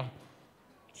来了。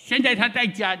现在他在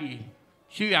家里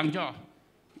休养着，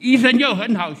医生又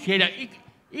很好，写了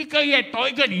一个月多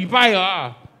1个礼拜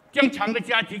这样长的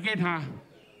假期给他，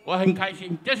我很开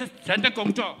心。这是神的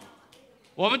工作，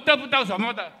我们得不到什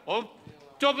么的，我们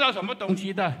做不到什么东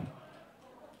西的，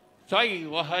所以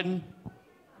我很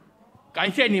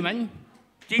感谢你们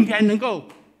今天能够。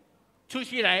 出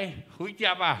去来回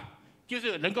家吧，就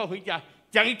是能够回家，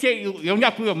将一切荣耀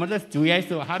归我们的主耶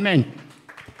稣，阿门。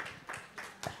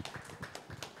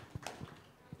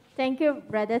Thank you,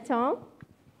 Brother Tom.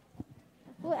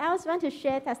 Who else want to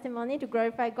share testimony to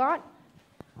glorify God?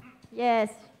 Yes,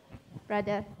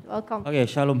 brother, welcome. Okay,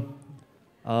 shalom.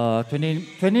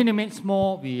 20 minutes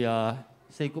more, we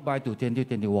say goodbye to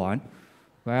 2021.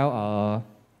 Well,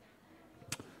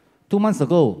 2 months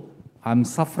ago. I'm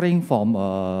suffering from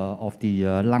of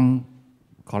the lung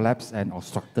collapse and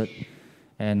obstructed,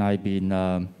 and I've been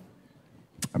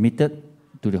admitted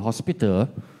to the hospital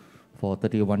for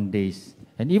 31 days.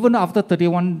 And even after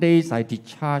 31 days, I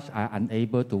discharged. I'm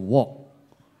unable to walk.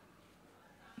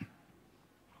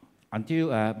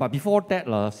 But before that,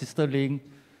 Sister Ling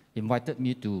invited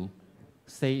me to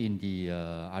stay in the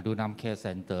Adonam Care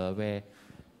Center where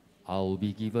I will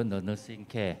be given the nursing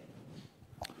care.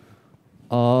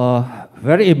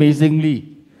 Very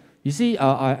amazingly, you see,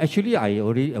 I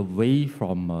already away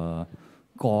from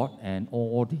God and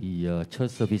all the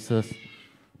church services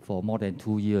for more than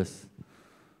 2 years.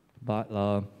 But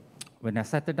when I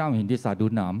settled down in this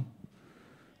Adonam,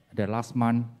 the last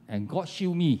month, and God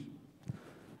healed me.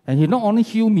 And He not only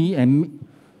healed me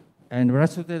and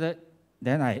resurrected,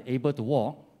 then I able to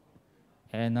walk.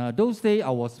 And those days I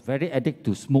was very addicted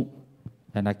to smoke,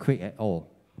 and I quit at all.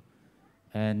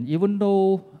 And even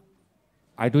though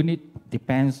I don't need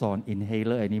depends on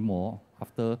inhaler anymore,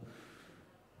 after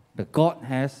the God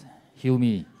has healed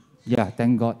me. Yeah,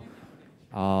 thank God.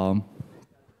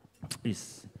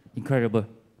 It's incredible.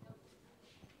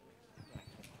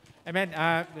 Amen.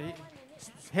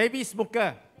 Heavy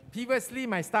smoker. Previously,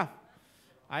 my staff,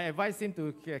 I advised him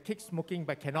to kick smoking,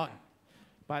 but cannot.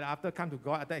 But after come to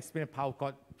God, after experience power of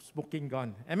God, smoking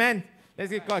gone. Amen. Let's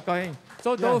get God going.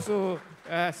 So those who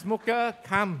smoker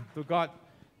come to God,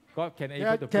 God can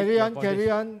able to carry on, bondage. carry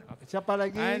on. Siapa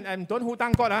lagi? And don't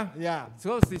hutang God. Yeah.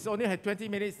 So it's only had 20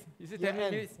 minutes. Is it 10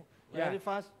 minutes? Very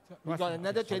fast. We got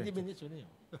another 20 minutes only.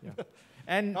 Yeah.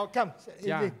 And now come,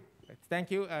 yeah. Evelyn.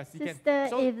 Thank you, Sister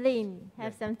Evelyn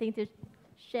have something to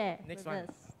share Next with one.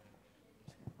 us.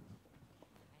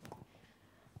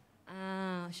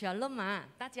 Shalom 啊，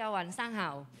大家晚上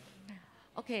好。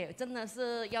OK， 真的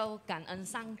是要感恩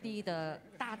上帝的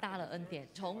大大的恩典，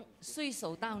从岁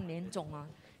首到年终啊，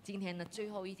今天的最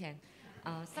后一天，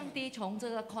上帝从这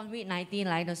个 COVID-19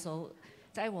 来的时候，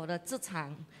在我的职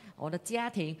场、我的家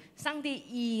庭，上帝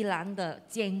依然的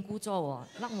兼顾着我，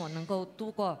让我能够度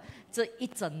过这一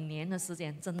整年的时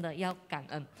间，真的要感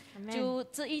恩。就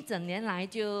这一整年来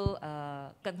就，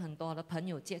跟很多的朋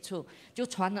友接触，就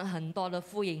传了很多的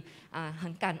福音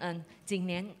很感恩。今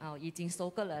年已经收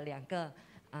割了2个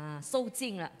受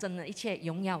尽了，真的一切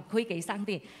荣耀归给上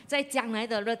帝。在将来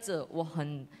的日子，我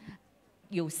很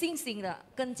有信心的，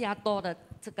更加多的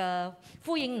这个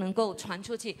福音能够传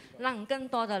出去，让更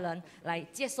多的人来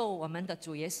接受我们的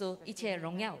主耶稣，一切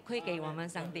荣耀归给我们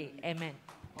上帝。Amen。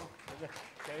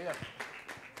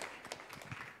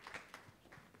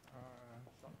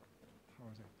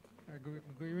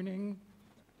Good evening.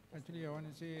 Actually, I want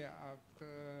to say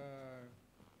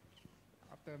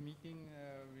after meeting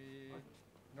with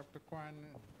Dr. Kwan,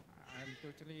 I'm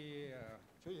totally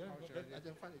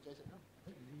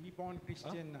reborn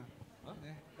Christian.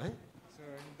 So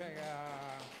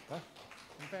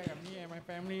in fact, me and my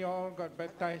family all got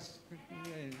baptized.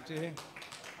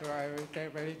 So I will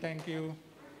very thank you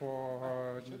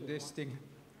for this thing.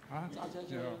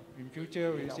 So in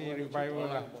future we see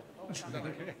revival.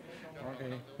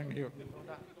 Okay, thank you.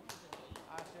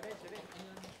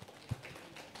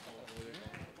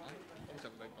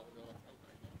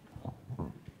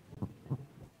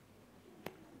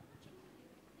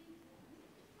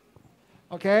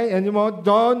 Okay, anymore?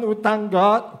 Don't thank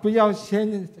God， 不要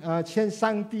欠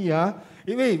上帝啊，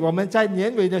因为我们在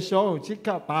年尾的时候，即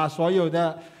刻把所有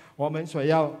的我们所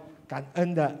要感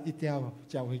恩的，一定要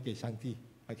交回给上帝。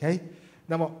OK，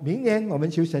 那么明年我们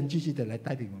求神继续的来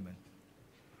带领我们。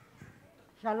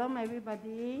Shalom,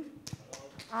 everybody.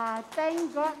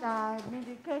 Thank God,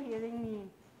 medical healing me,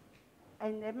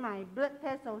 and then my blood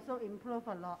test also improved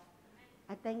a lot.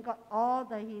 I thank God all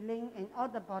the healing and all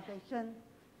the protection.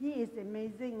 He is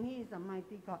amazing. He is a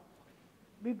mighty God.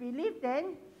 We believe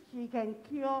then He can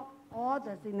cure all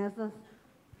the sicknesses.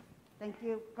 Thank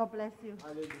you. God bless you.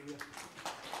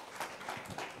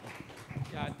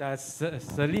 Yeah,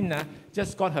 Selena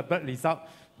just got her blood result.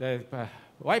 The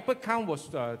white blood count was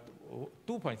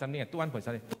 2 point something, 1 point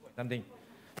something.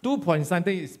 2 point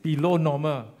something is below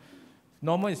normal.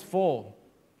 Normal is 4.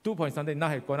 2 point something now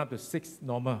has gone up to 6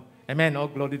 normal. Amen. All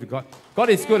glory to God. God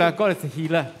is good. God is a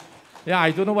healer. Yeah,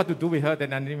 I don't know what to do with her.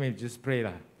 Then I may just pray.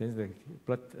 Then the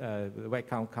blood, the white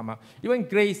count come up. Even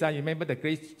Grace, you remember the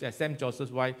Grace, Sam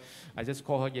Joseph's wife? I just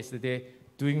called her yesterday.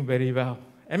 Doing very well.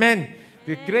 Amen.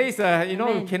 The Grace,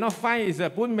 you cannot find is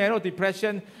bone marrow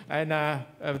depression and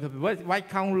white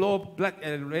count low, blood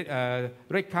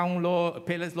red count low,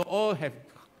 platelets low. All have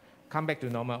come back to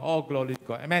normal. All glory to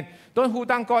God. Amen. Don't hold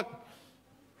down God.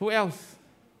 Who else?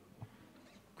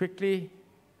 Quickly,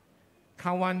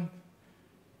 count one.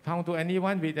 Count to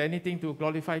anyone with anything to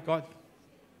glorify God.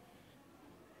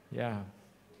 Yeah.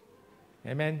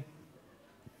 Amen.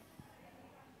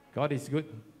 God is good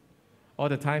all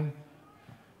the time.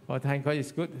 All the time God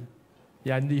is good.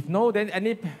 Yeah, and if no, then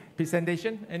any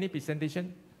presentation? Any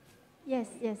presentation? Yes.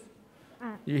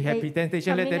 You have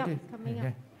presentation? Coming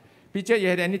up. Peter, you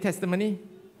had any testimony?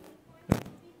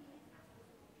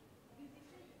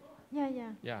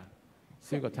 Yeah.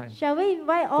 Still got time. Shall we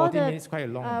invite all 40 minutes, quite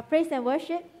long. praise and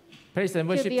worship? Praise and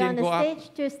worship to be team on go the up.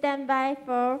 stage to stand by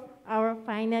for our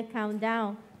final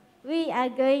countdown. We are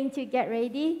going to get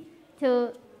ready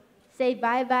to say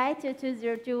bye-bye to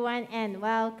 2021 and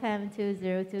welcome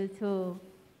 2022.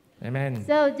 Amen.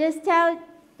 So just tell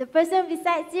the person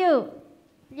beside you,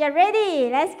 you're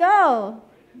ready, let's go.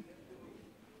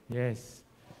 Yes.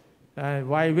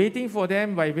 While waiting for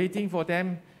them,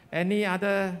 any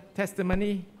other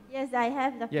testimony? Yes, I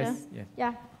have, Doctor. Yes.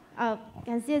 Yeah.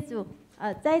 感谢主。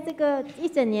在这个一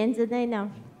整年之内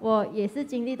呢，我也是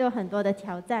经历过很多的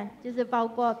挑战，就是包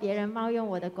括别人冒用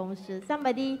我的公司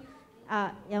 ，somebody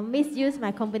misuse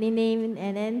my company name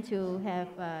and then to have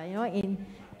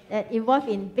involved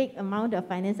in big amount of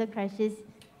financial crisis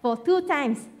for two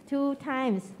times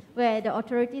where the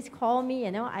authorities call me,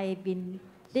 I've been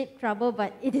deep trouble,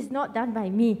 but it is not done by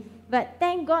me. But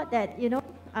thank God that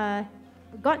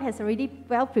God has already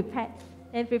well prepared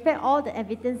and prepared all the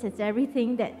evidence and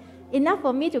everything that enough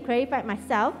for me to clarify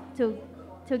myself, to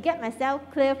get myself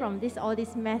clear from all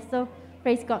this mess. So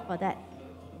praise God for that.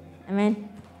 Amen.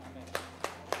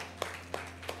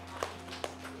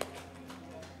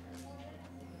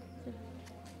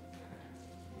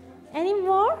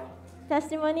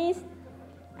 testimonies.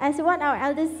 As what our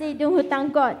elders say, don't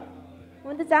thank God. 我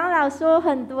们的长老说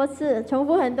很多次，重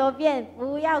复很多遍，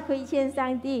不要亏欠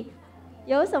上帝。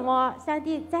有什么上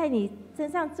帝在你身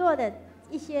上做的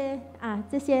一些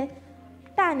这些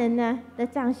大能呢的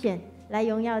彰显，来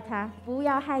荣耀他。不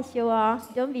要害羞哦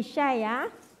 ，Don't be shy 呀。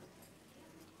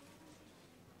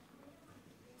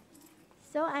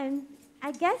So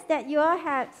I guess that you all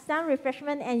have some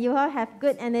refreshment and you all have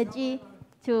good energy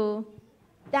to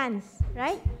dance,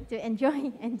 right? To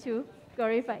enjoy and to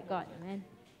glorify God. Amen.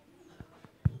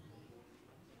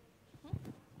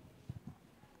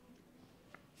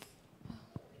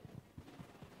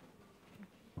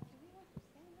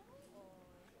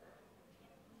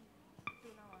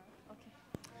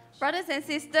 Brothers and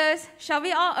sisters, shall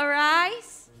we all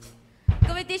arise?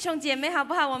 各位弟兄姐妹，好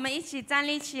不好？我们一起站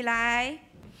立起来。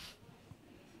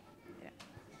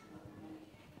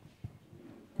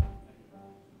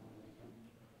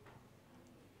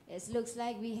It looks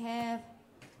like we have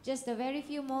just a very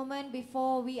few moments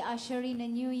before we usher in a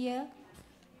new year.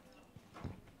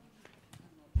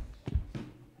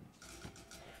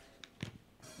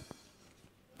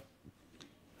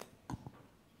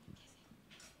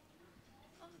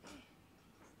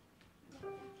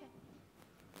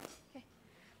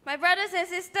 My brothers and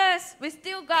sisters, we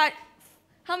still got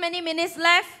how many minutes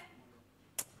left?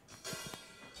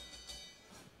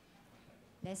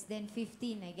 Less than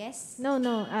 15, I guess. No,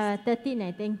 13,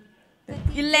 I think.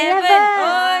 11.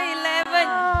 Oh, 11.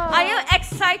 Are you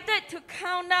excited to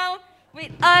count down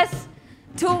with us,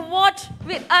 to watch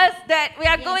with us that we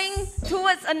are going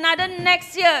towards another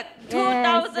next year,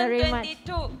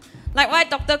 2022? Like what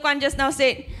Dr. Kwan just now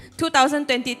said,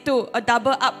 2022, a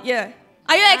double up year.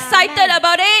 Are you excited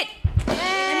about it?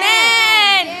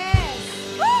 Amen.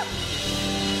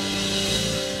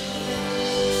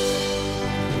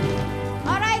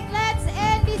 All right, let's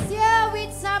end this year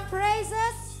with some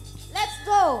praises. Let's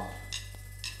go.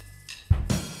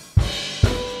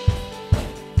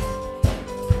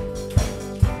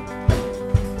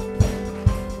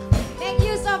 Make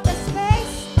use of the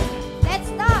space. Let's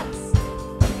dance.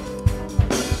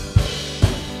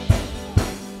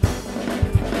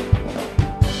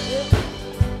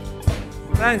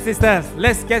 Brothers and sisters,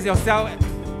 let's get yourself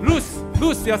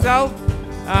loose yourself.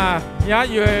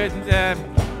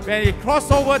 When you cross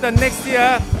over the next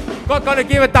year, God gonna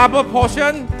give a double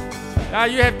portion.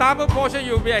 You have double portion,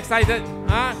 you'll be excited.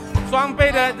 双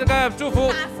倍的这个祝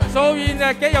福。So you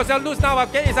get yourself loose now.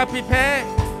 Get yourself prepared.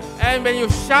 And when you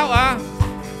shout,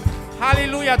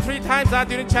 Hallelujah 3 times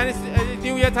during Chinese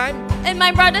New Year time. And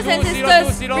my brothers and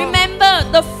sisters, remember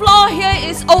the floor here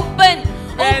is open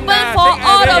for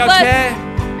all of us.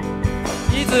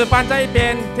 椅子放在一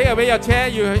边 take away your chair.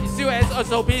 You still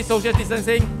SOP, social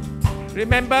distancing.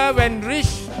 Remember when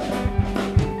reach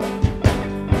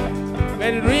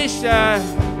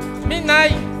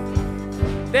midnight,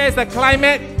 there's a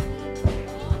climate.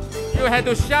 You have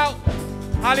to shout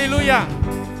Hallelujah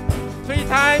 3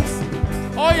 times.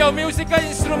 All your musical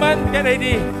instruments get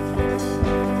ready.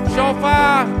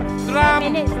 Shofar,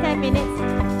 drum. 10 minutes.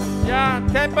 Yeah,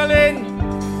 tambourine.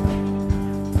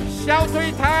 Shout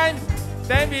 3 times.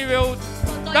 Then we will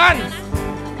dance.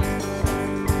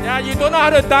 Yeah, you don't know how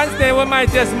to dance, never mind,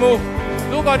 just move.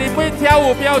 如果你不会跳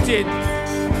舞不要紧，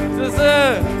只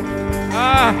是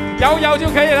摇摇就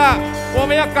可以了。我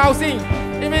们要高兴，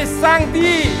因为上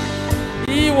帝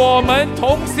与我们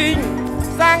同行，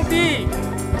上帝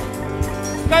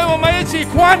跟我们一起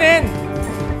跨年。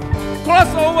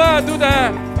Cross over to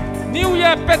the New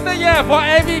Year, better year for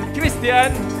every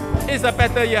Christian. It's a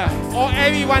better year. Or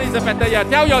everyone is a better year.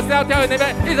 Tell yourself, tell your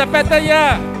neighbor, it's a better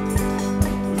year.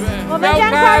 我们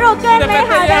将跨入更美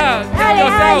好的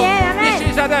2022年 Wish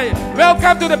each other,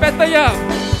 welcome to the better year.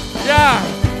 Yeah.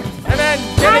 Amen.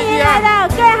 欢迎来到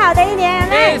更好的一年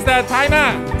Here is the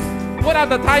timer. Put out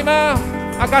the timer.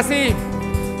 Akasi.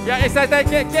 Yeah, excited.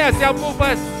 Get yourself move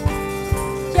first.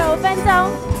 9分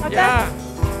钟 Yeah.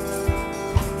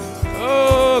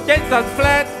 Oh, get the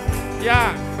flat.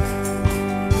 Yeah.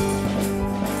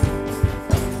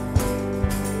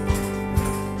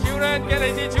 Children, get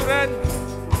ready, children.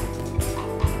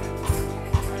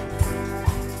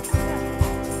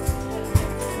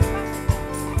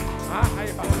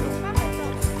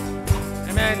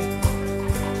 Amen.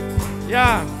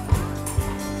 Yeah.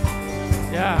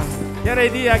 Yeah. Get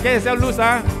ready. Get yourself loose.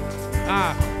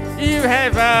 If you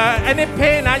have any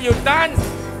pain, you dance.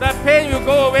 The pain will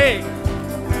go away.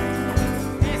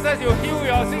 Jesus will heal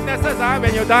your sicknesses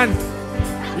when you dance.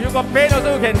 You got pain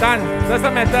also, you can dance.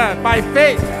 Doesn't matter. By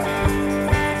faith,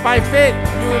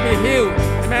 you will be healed.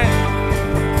 Amen.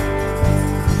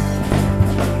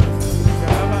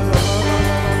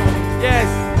 Yes.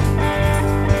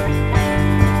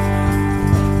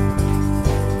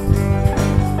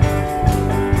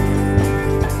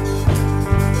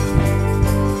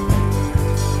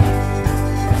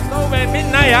 So when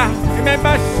midnight,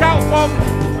 remember, shout from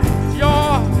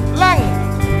your lung.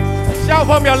 Shout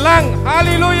from your lung.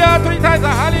 Hallelujah. 3 times.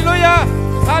 Hallelujah.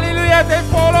 Hallelujah. Then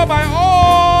followed by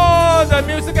all the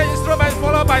musical instruments,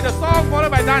 followed by the song, followed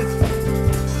by dance.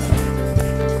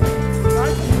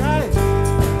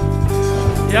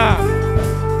 Yeah.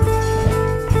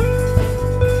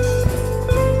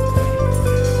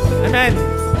 Amen.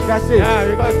 Kasih. Yeah,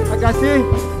 we got. Kasih.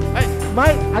 Hey.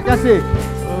 Mike, kasih.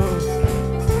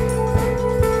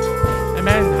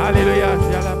 Amen. Hallelujah.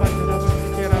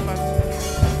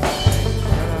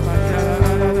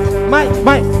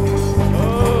 Mike.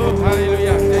 Oh,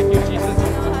 hallelujah. Thank you, Jesus.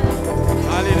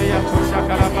 Hallelujah.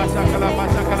 Shakalaba,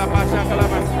 shakalaba, shakalaba,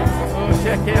 shakalaba. Oh,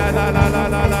 shekia, la, la, la,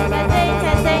 la, la, la, la, la,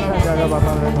 la, la.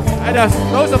 And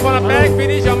those of the back,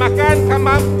 finish your makan, come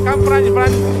up, come front in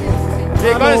front.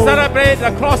 We're going to celebrate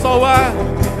the crossover.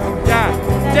 Yeah,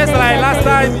 just like last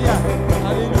time.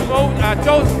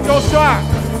 Joshua,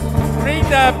 bring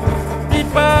the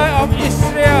people of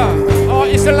Israel or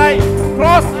Israelite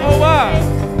cross over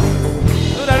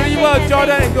to the river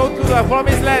Jordan and go to the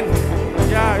promised land.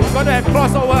 Yeah, you're going to have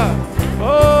crossover.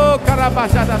 Oh,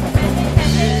 Karabashada.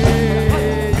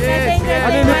 Yes, yes.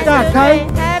 Hallelujah. Kai.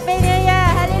 Happy New Year.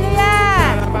 Hallelujah.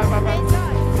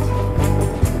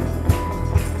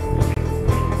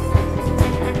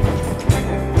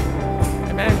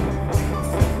 Amen.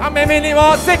 How many minutes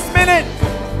more? 6 minutes.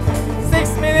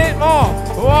 6 minutes more.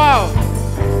 Wow.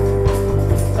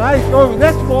 来，go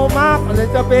let's warm up，来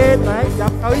这边来摇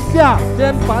一下，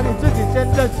先把你自己先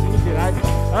热情起来，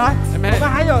来，我们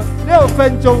还有6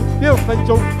分钟，6分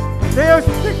钟，6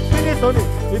 minutes only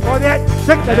before that，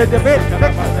 shake a little bit， shake a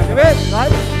little bit， 来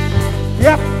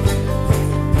 ，yep，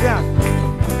 yeah，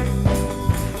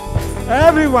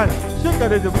 everyone shake a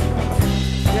little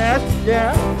bit，yes，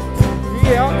 yeah， 你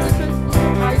也要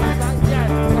，yes，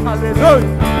 hallelujah，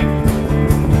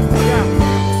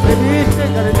 yeah，baby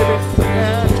shake a little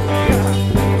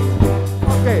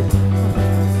bit，yeah。OK，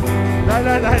 来，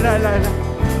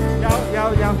摇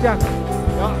这样，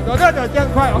有那种这样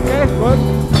快 ，OK， 我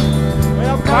要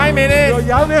看有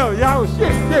摇没有摇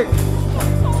，shake，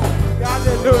 加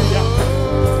点路摇，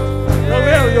有没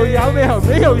有有摇没有？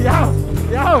没有摇，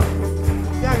这样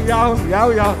摇，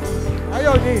还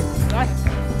有你来，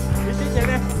你今天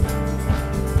呢？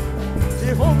你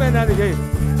后面那里可以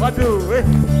，1 2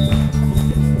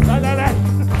 3，来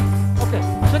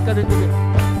 ，OK，shake a little bit，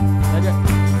 来这。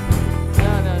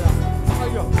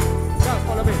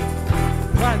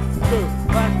1 2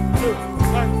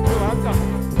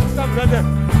 3 人的，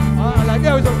来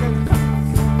掉一首歌，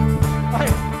来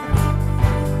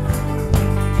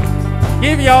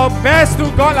Give your best to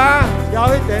God 啦，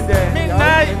摇一点点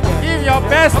Midnight, give your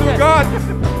best to God.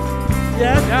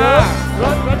 Yes, yeah.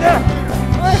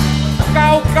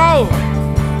 高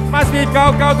must be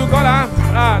高 to God 啦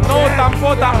，no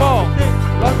tampo.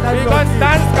 We gonna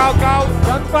dance 高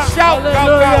shout 高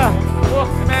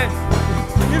Amen.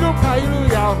 一路跑一路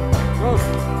摇 ，Go，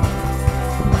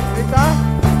 你打，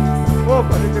我跑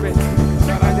在这边，下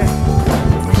来点。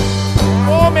4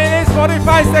 minutes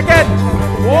 45 seconds.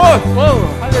 Whoa,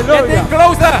 getting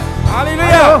closer.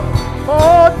 Hallelujah.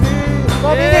 4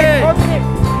 minutes.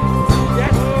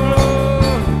 Yes.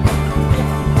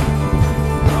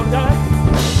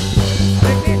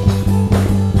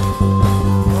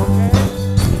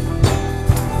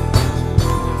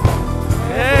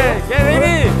 Hey, get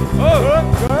ready.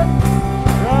 Good.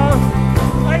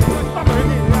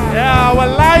 Yeah, our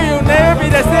life will never be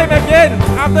the same again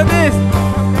after this.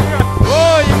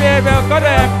 Oh, you may have got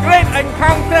a great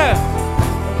encounter.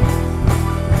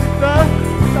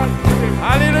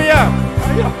 Hallelujah.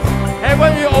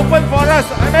 Heaven will open for us.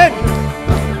 Amen.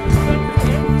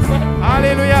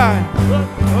 Hallelujah.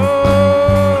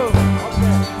 Oh.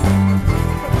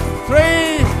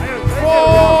 3,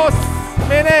 4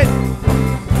 minutes.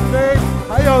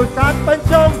 还有3分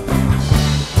钟。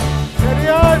Ready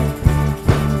on.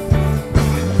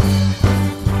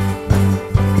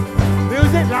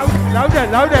 Music louder.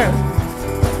 Louder.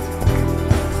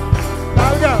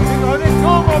 We only 2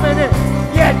 more minutes.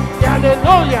 Yes.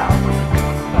 Hallelujah.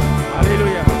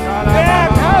 Hallelujah.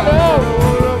 Yes. Hello.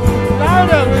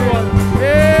 Louder we want.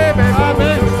 Amen.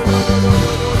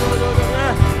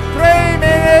 3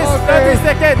 minutes, 30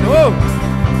 seconds. Oh.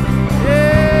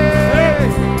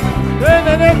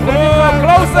 Oh,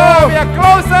 closer. We are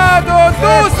closer to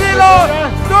 2-0.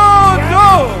 2.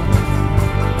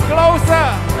 Closer.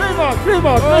 3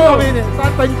 more minutes.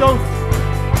 3 分钟。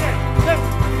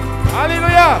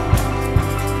Hallelujah.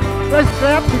 Let's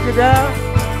clap together.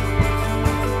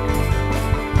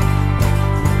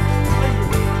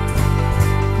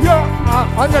 You are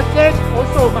on the stage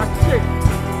also must sing.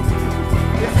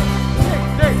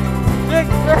 Sing.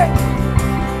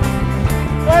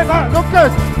 Hey,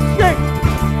 Lucas, sing.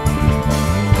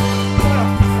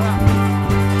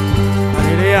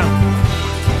 Hallelujah.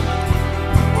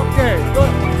 Okay,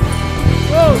 good.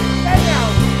 Go, stand down.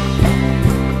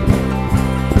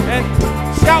 And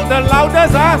shout the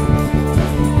loudest, huh?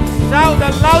 Shout the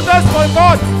loudest for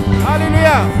God.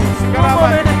 Hallelujah.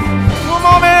 2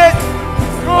 more minutes.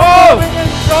 Oh.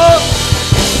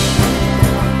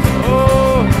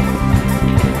 Oh.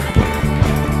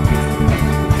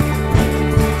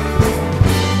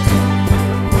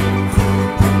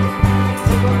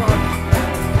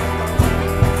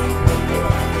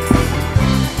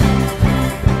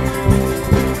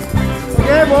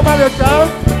 Okay, warm up yourself.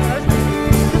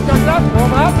 Keep yourself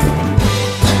warm up.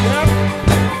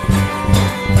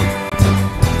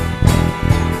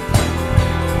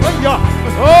 Yeah.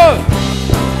 Oh,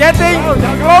 getting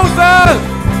closer.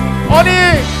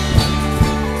 Only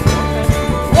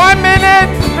 1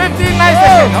 minute 59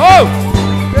 seconds. Oh,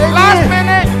 last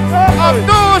minute of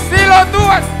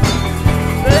 2021.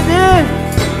 Ready?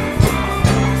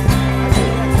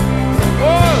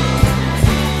 Oh.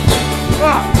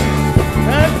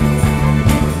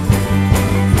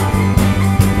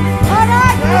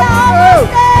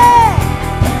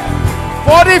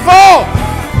 44.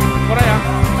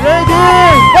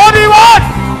 Ready? 41.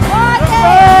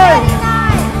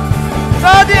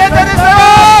 38,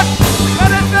 37.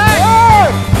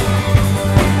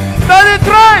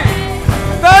 33.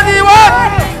 31.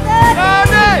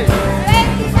 30.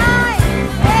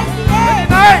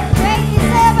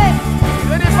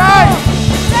 25.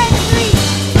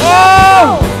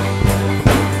 Oh!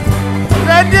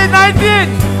 20, 19.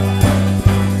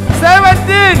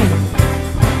 17.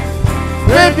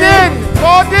 15.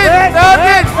 14.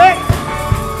 13.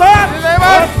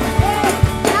 11.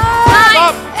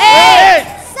 9, 8,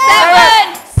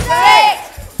 7, 6,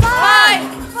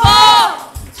 5, 4,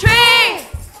 3,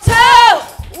 2,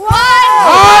 1.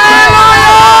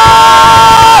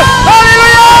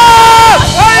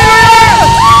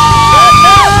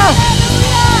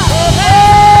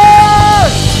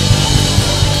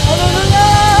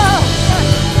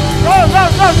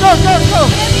 Go.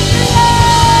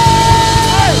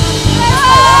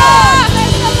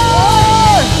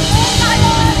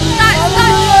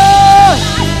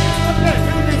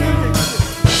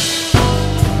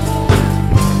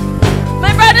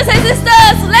 My brothers and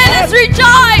sisters, let us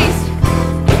rejoice.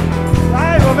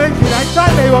 来，我们一起来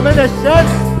赞美我们的神。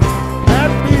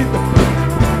Happy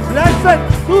Blessed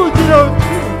 2022.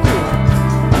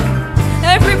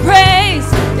 Every praise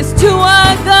is to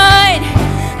our God.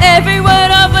 Every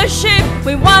word of worship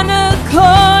with one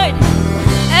accord.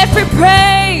 Every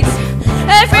praise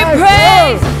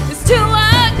is to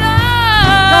our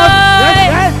God.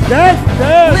 Yes.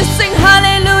 We sing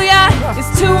hallelujah,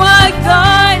 it's to our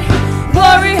God.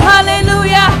 Glory,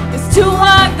 hallelujah, it's to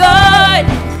our God.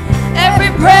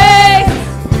 Every praise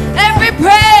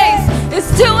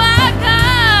is to our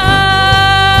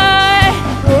God.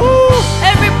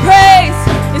 Every praise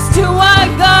is to our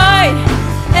God.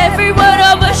 Every word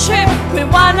of worship with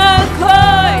one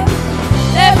accord.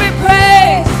 Every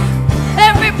praise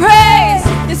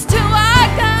is to our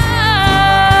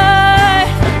God.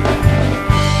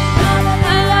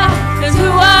 Hallelujah,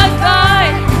 to our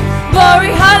God.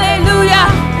 Glory, hallelujah,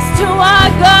 is to our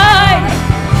God.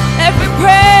 Every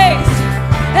praise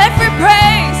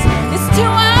is to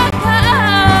our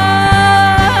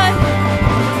God.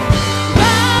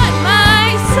 God, my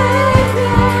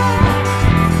Savior.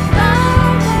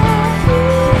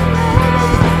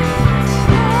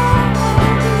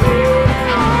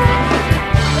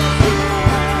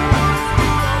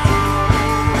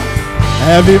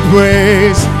 Every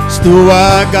praise is to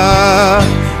our God.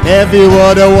 Every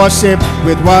word of worship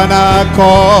with one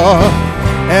accord.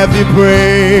 Every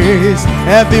praise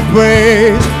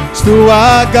is to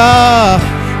our God.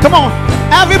 Come on,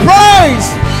 every praise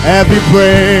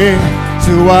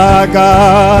to our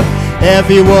God.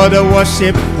 Every word of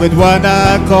worship with one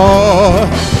accord.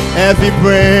 Every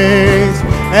praise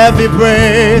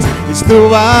is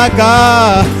to our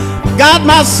God. God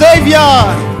my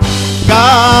Savior,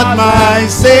 God my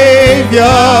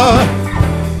Savior,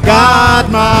 God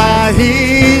my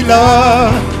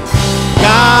healer,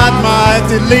 God my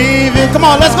deliverer. Come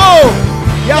on, let's go.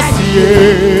 Yes, He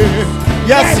is.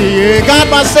 God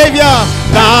my Savior,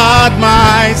 God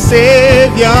my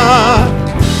Savior,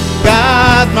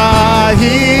 God my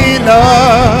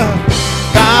healer,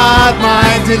 God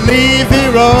my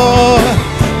deliverer.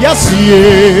 Yes, He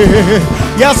is.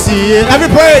 Yes, He is. Every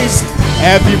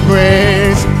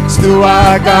praise is to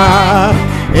our God.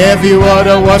 Every word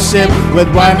of worship with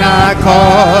one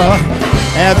accord.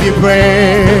 Every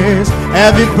praise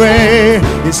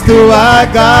is to our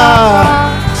God.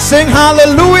 Sing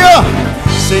hallelujah.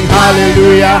 Sing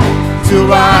hallelujah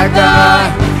to our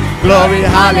God. Glory,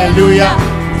 hallelujah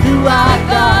to our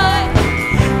God.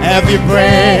 Every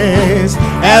praise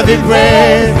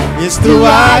is to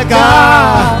our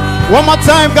God. One more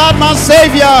time, God my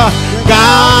Savior.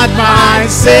 God my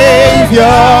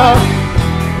Savior.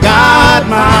 God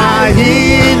my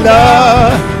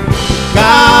healer.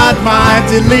 God my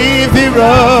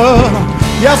deliverer.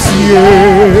 Yes, He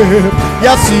is.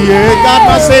 Yes, He is. God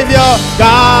my Savior.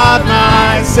 God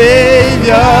my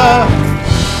Savior.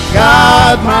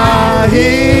 God my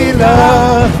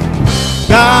healer.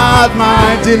 God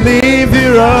my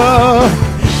deliverer.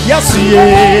 Yes, He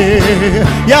is.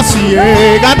 Yes, He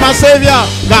is. God my Savior.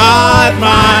 God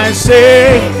my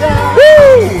Savior.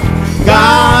 Woo!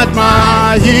 God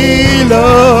my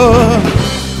healer.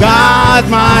 God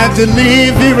my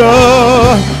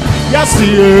deliverer. Yes,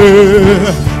 He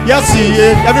is. Yes, He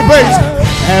is. Every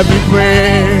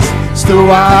praise to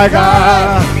our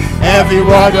God. Every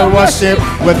word of worship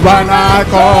with one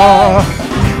accord.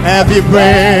 Every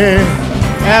praise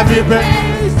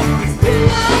is to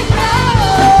our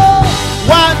God.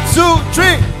 1, 2,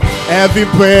 3. Every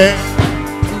praise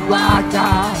to our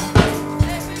God.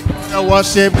 The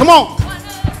worship. Come on.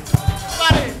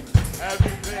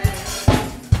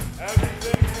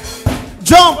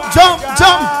 Jump, jump,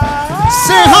 jump.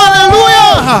 Sing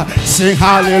hallelujah. Sing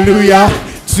hallelujah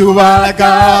to our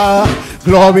God.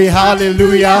 Glory,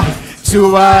 hallelujah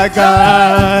to our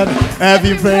God.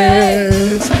 Every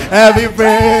praise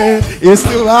is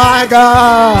to our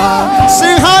God.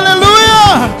 Sing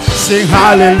hallelujah. Sing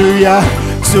hallelujah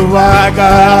to our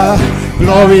God.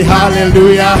 Glory,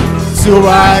 hallelujah to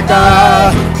our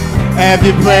God.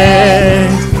 Every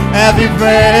praise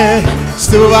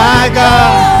to our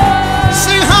God.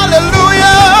 Sing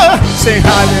hallelujah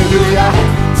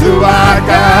to our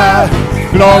God.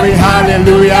 Glory,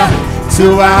 hallelujah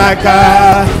to our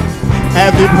God.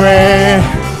 Every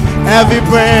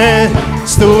praise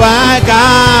to our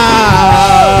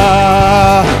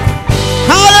God.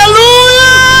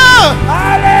 Hallelujah.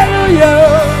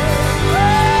 Hallelujah.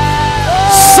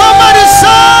 Somebody sing.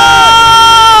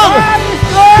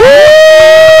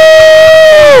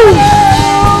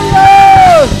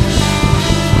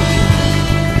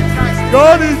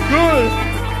 God is good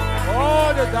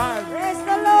all the time. Praise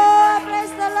the Lord.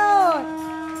 Praise the Lord.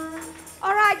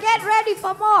 All right, get ready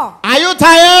for more. Are you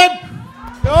tired?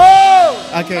 No.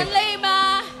 Okay.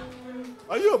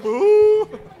 Are you a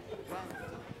boo?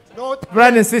 No.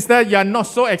 Brother and sister, you are not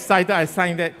so excited. I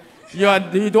sang that.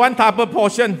 You don't want double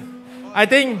portion. I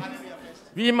think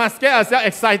we must get ourselves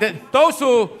excited. Those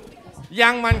who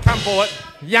young man come forward,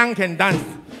 young can dance.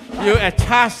 You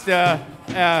charge the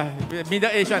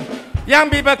middle-aged one.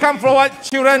 Young people come forward,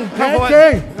 children come forward.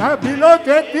 Below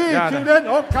 20, children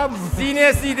all come.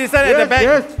 Senior citizen at the back.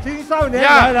 Yes,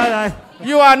 yeah.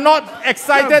 You are not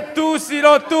excited.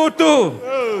 2022.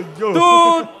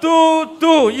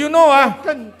 222. You know,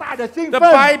 the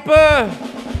Bible,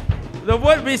 the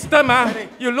word wisdom,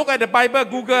 you look at the Bible,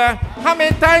 Google, how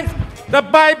many times the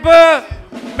Bible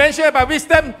mentioned about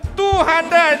wisdom?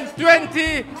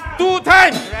 222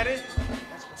 times.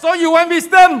 So you want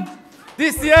wisdom?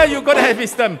 This year you're going to have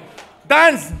wisdom.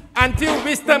 Dance until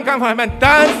wisdom comes from heaven.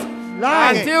 Dance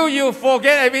until you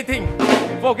forget everything.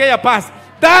 Forget your past.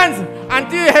 Dance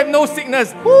until you have no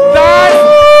sickness. Dance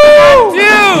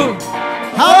until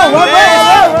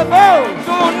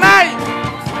tonight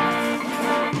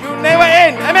you never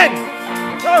end. Amen.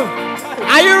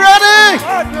 Are you ready?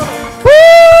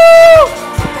 Woo!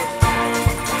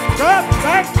 Come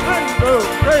back and go.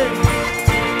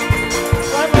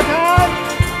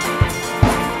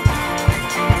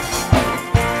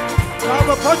 One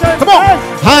more time. Come on.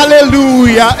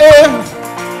 Hallelujah.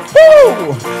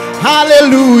 Woo.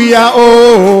 Hallelujah.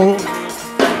 Oh.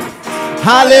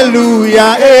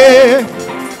 Hallelujah.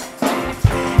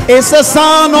 It's a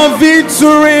sound of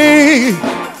victory.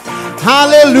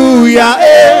 Hallelujah.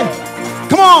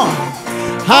 Come on.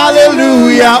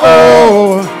 Hallelujah.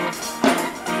 Oh.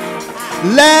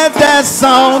 Let that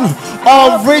sound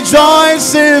of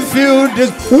rejoicing fill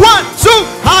this. 1, 2.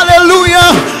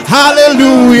 Hallelujah.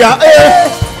 Hallelujah.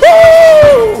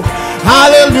 Woo.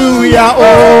 Hallelujah.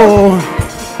 Oh.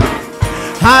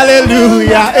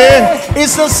 Hallelujah.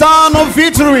 It's a sound of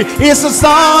victory. It's a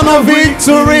sound of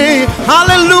victory.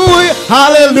 Hallelujah.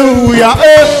 Hallelujah.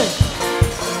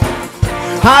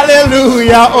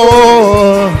 Hallelujah,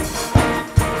 oh.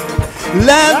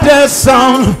 Let the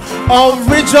sound of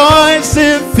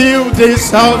rejoicing fill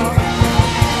this house.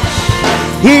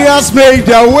 He has made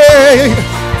a way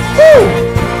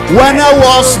when there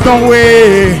was no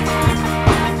way.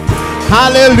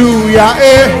 Hallelujah,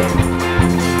 eh.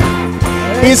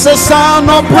 It's a sound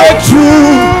of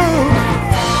breakthrough.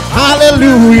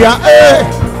 Hallelujah, eh.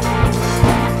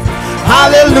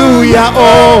 Hallelujah,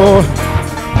 oh.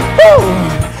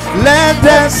 Let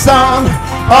the sound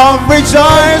of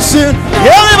rejoicing.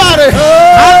 Everybody,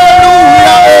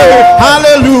 hallelujah, eh.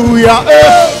 Hallelujah,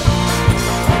 eh.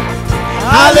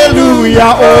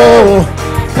 Hallelujah, oh.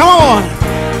 Come on,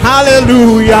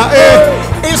 hallelujah, eh.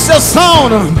 It's a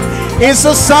sound. It's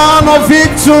a sound of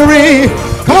victory.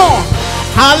 Come on,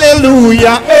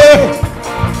 hallelujah, eh.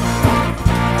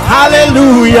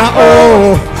 Hallelujah,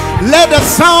 oh. Let the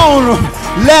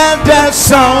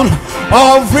sound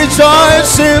of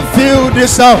rejoicing fill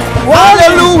this house.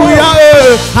 Hallelujah,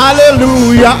 eh.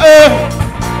 Hallelujah, eh.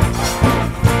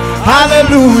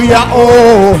 Hallelujah,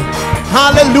 oh.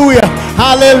 Hallelujah,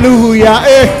 hallelujah,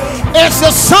 eh. It's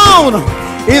a sound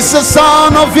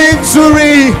of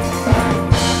victory.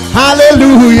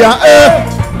 Hallelujah, eh.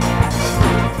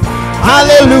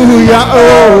 Hallelujah,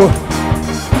 oh.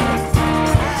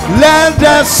 Let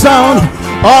the sound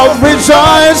of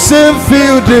rejoicing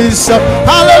fill this up.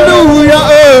 Hallelujah,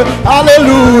 eh.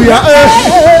 Hallelujah, eh.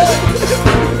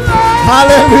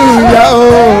 Hallelujah,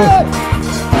 oh.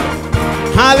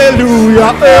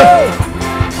 Hallelujah, eh.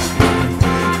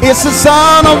 It's a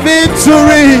sound of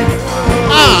victory.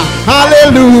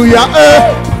 Hallelujah,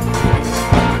 eh.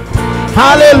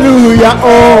 Hallelujah,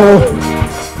 oh.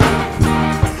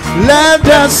 Let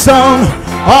the sound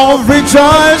of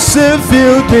rejoicing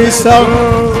fill this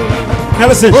house. Now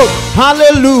listen.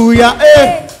 Hallelujah,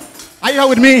 eh. Are you here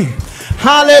with me?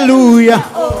 Hallelujah.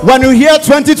 When you hear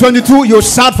 2022, you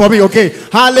shout for me, okay?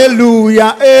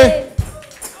 Hallelujah, eh.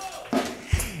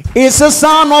 It's a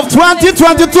sound of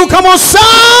 2022. Come on,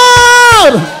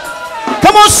 shout!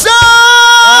 Come on, shout!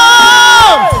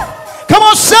 Come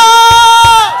on,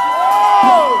 shout!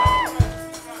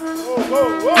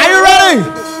 Are you ready?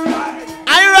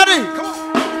 Are you ready? Come on.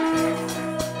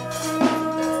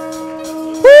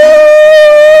 Woo!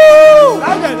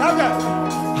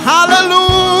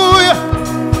 Hallelujah.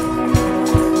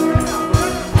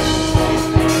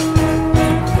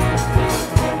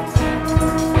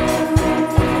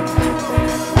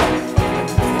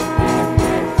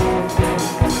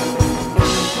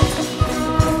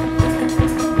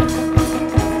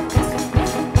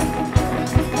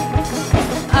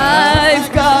 I've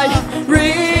got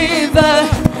river,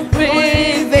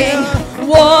 living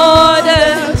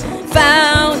water,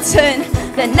 fountain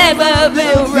that never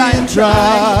will run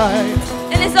dry.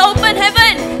 And it's open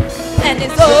heaven, and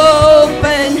it's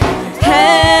open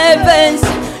heavens.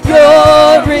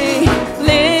 You're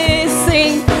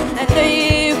releasing, and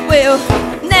it will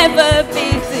never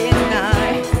be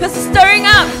denied. Because it's stirring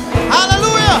up.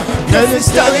 Hallelujah. Because it's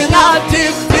stirring up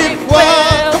deep, deep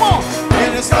wells. Come on.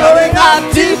 And it's stirring up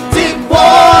deep, deep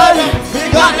water.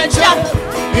 We're gonna jump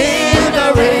in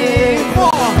the rain.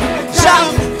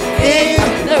 Jump in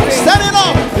the rain. Standing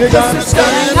up. We're gonna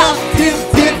stirring up deep,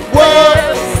 deep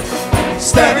wells.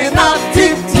 Stirring up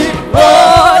deep, deep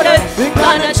water. We're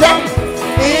gonna jump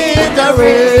in the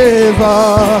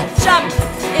river. Jump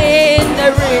in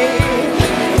the rain.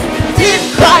 Deep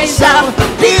cries out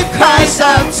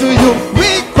to you. We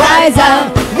cries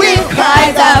out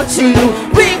to you.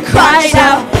 We cried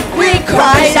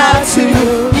out to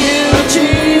you,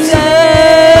 Jesus.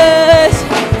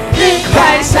 He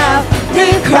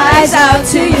cries out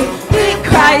to you. We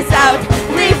cries out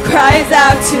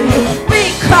to you. We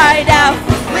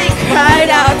cried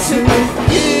out to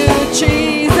you,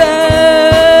 Jesus.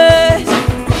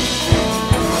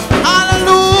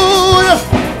 Hallelujah.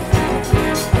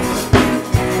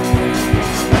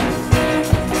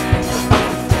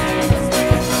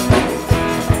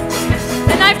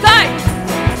 And I've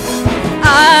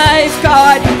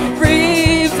got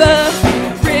river,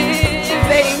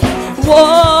 living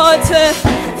water,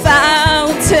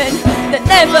 fountain that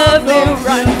never will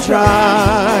run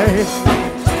dry.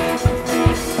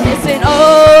 It's an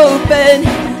open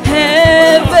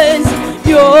heavens.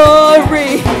 You're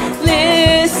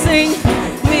releasing.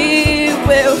 We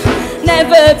will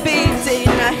never be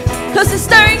denied. 'Cause it's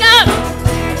stirring up.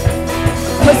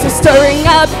 'Cause it's stirring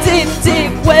up deep,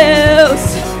 deep wells.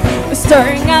 We're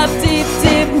stirring up deep,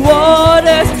 deep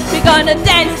waters. We're gonna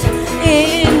dance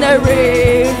in the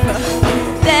river.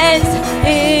 Dance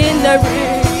in the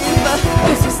river.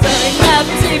 'Cause we're stirring up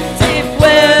deep, deep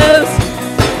wells.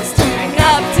 Stirring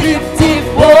up deep, deep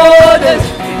waters.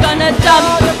 We're gonna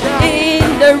jump in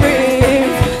the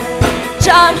river.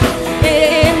 Jump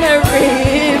in the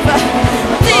river.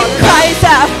 Deep cries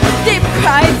out, deep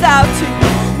cries out to you.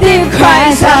 Deep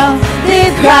cries out,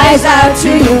 deep cries out to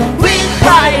you. We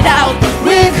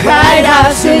cried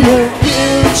out to you,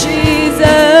 Jesus.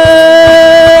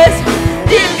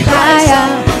 Deep cries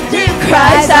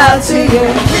out to you.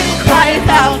 Deep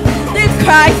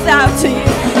cries out to you.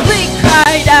 We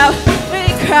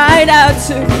cried out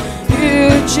to you,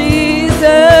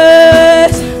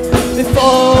 Jesus. We're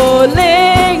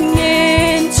falling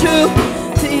into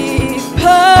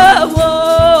deeper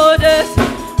waters,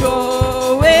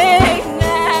 going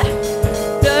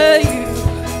after you.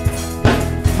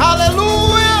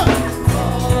 Hallelujah.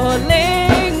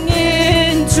 Falling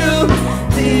into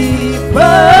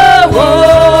deeper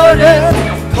waters,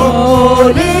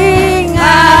 calling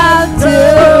after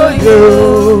you.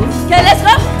 Okay, let's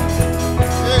go.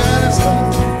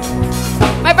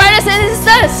 My brothers and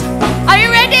sisters, are you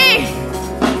ready?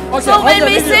 So when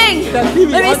we sing,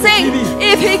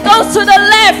 if he goes to the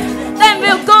left, then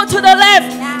we'll go to the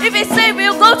left. If he say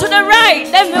we'll go to the right,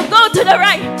 then we'll go to the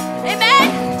right.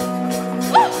 Amen.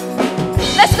 Woo.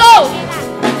 Let's go.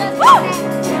 Woo.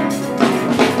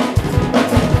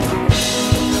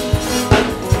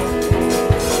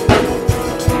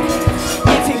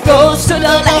 If he goes to the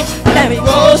left, then he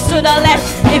goes to the left.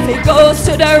 If he goes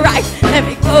to the right, then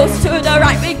he goes to the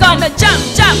right. We're gonna jump,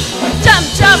 jump, jump,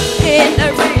 jump in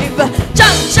the river.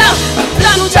 Jump, jump,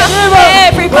 jump, jump.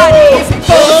 Everybody, if he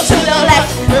goes to the left,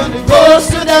 then he goes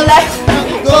to the left. Then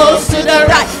he goes to the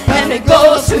right, then he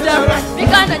goes to the right. We're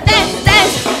gonna dance,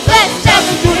 dance, dance, dance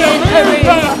in the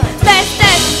river. Dance,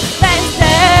 dance, dance,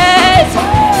 dance.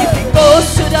 If he goes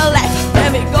to the left,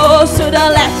 then he goes to the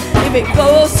left. If it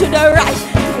goes to the right,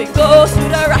 if it goes to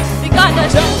the right, we gonna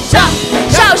shout,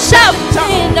 shout, shout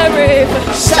in the river.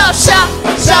 Shout, shout,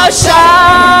 shout,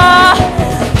 shout.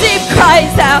 Deep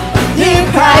cries out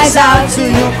to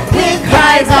you. Deep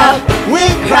cries out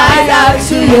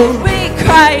to you. We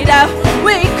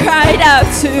cried out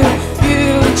to you,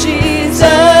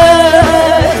 Jesus.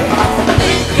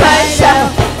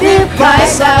 Deep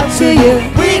cries out to you.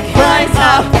 We cried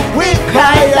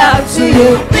out to you.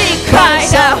 We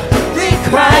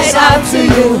cried out to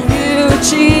you,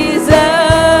 Jesus.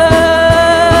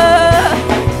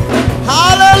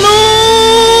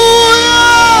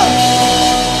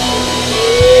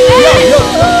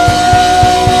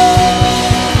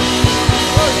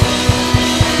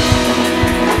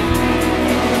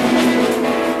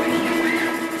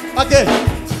 Okay,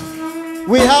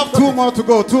 we have two more to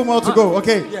go.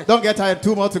 Okay, yes. Don't get tired.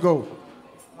 2 more to go.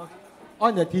 Okay.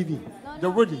 On the TV, the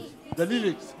words, the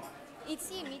lyrics. It's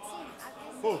him.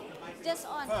 Oh. Just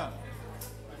on.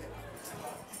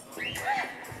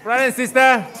 Brother and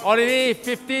sister, already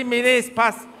 15 minutes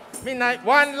past midnight.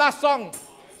 One last song.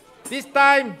 This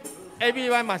time,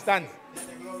 everyone must dance.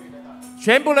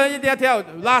 全部人一定要跳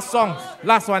last song,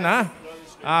 last one,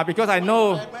 because I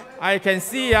know, I can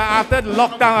see after the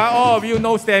lockdown, all of you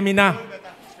know stamina.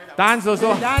 Dance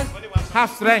also,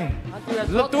 half strength.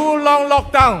 Too long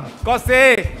lockdown. God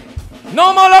say,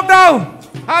 no more lockdown.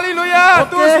 Hallelujah.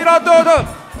 Okay.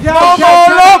 2022. No more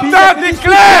lockdown.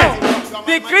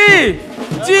 Decree.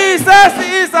 Jesus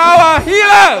is our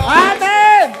healer.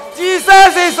 Amen.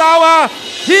 Jesus is our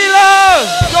healer.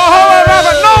 Jehovah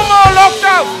Rapha. No more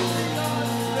lockdown.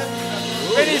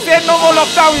 When he said no more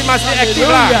lockdown, we must be active.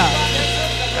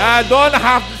 Don't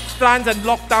have dance and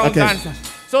lockdown dance.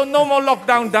 So no more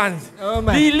lockdown dance.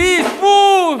 Release,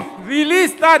 full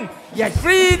release done. Yes.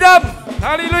 Freedom.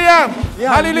 Hallelujah.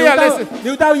 Hallelujah.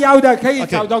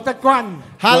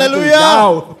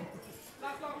 Hallelujah.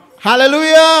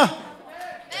 Hallelujah.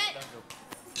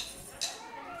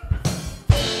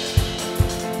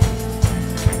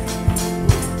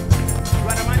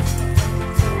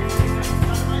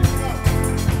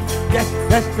 Yes,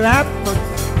 let's clap.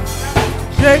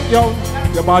 Shake your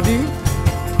body.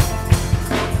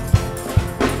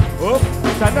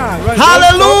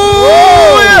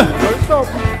 Hallelujah!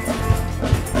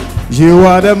 You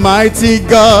are the mighty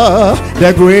God,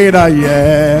 the great I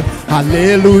am.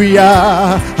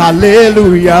 Hallelujah,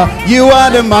 hallelujah. You are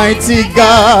the mighty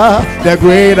God, the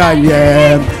great I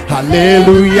am.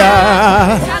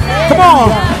 Hallelujah. Come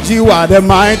on. You are the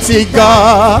mighty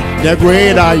God, the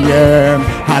great I am.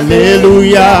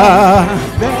 Hallelujah.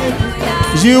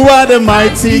 You are the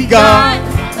mighty God.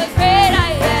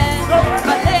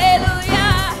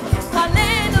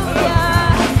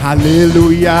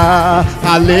 Hallelujah,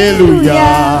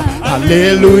 hallelujah,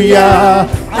 hallelujah,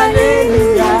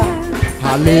 hallelujah,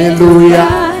 hallelujah,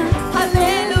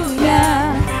 hallelujah,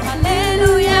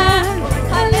 hallelujah,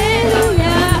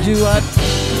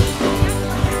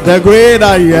 the great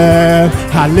I am.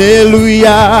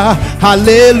 Hallelujah,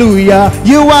 hallelujah.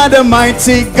 You are the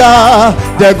mighty God,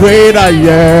 the great I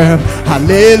am.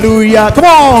 Hallelujah. Come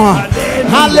on.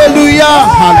 Hallelujah,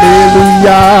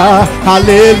 hallelujah,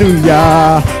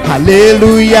 hallelujah,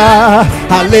 hallelujah,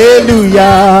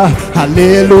 hallelujah,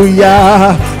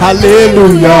 hallelujah,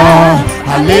 hallelujah,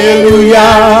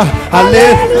 hallelujah,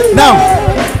 hallelujah. Now,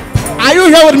 are you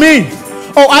here with me?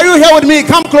 Oh, are you here with me?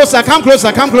 Come closer, come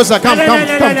closer, come closer, come.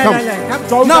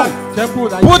 Now,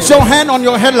 put your hand on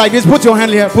your head like this. Put your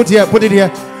hand here. Put here. Put it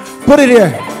here. Put it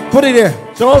here. Put it here.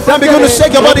 Then begin to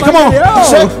shake your body. Come on.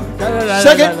 Shake.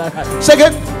 Shake it. Shake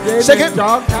it. Shake it.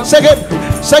 Shake it.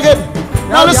 Shake it.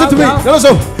 Now listen to me.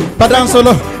 Listen. Badan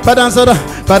solo. Badan solo.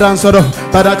 Badan solo.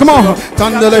 Badan. Come on.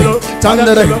 Tandele.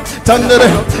 Tandele. Tandele.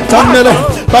 Tandele.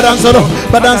 Badan solo.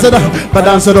 Badan solo.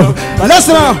 Badan solo.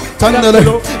 Listen now. Tandele.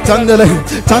 Tandele.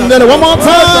 Tandele. One more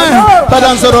time.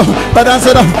 Badan solo. Badan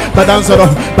solo. Badan solo.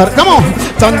 Come on.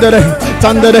 Tandele.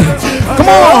 Tandele. Come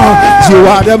on. You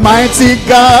are the mighty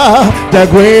God, the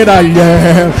great I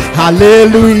am.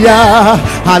 Hallelujah.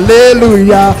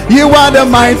 Hallelujah. You are the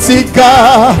mighty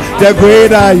God, the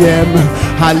great I am.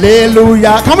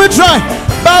 Hallelujah. Come and try.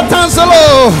 Badan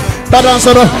solo. Badan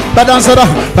solo. Badan solo.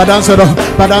 Badan solo.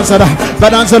 Badan solo.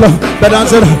 Badan solo. Badan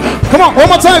solo. Come on, one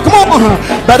more time. Come on.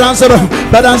 Badan solo.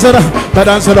 Badan solo.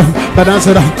 Badan solo. Badan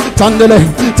solo. Tandele.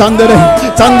 Tandele.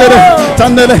 Tandele.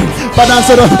 Tandele. Badan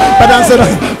solo. Badan solo.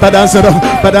 Badan solo.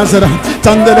 Badan solo.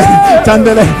 Tandele.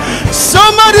 Tandele.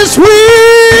 Somebody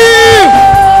scream.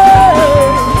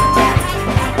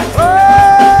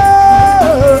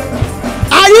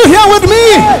 Are you here with me?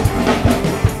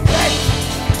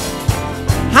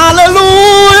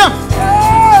 Hallelujah.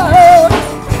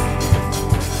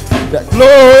 The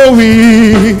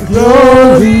glory,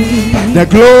 glory, the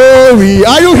glory.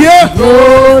 Are you here?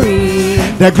 Glory.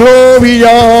 The glory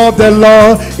of the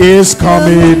Lord is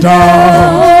coming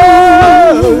down.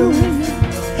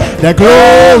 The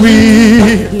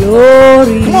glory,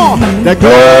 glory. Come on, the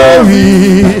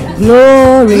glory,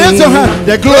 glory. Lift your hand.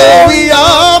 The glory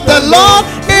of the Lord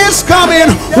is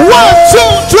coming. 1, 2,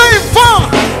 3,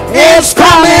 4. It's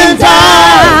coming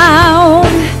down.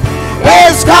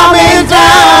 It's coming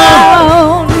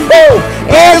down.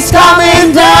 It's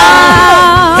coming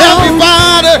down.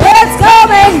 Everybody. It's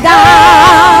coming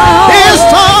down. It's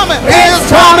coming. It's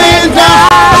coming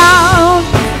down.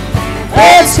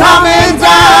 It's coming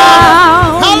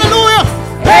down. Hallelujah.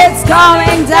 It's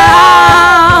coming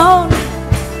down.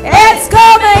 It's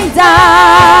coming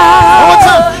down. One more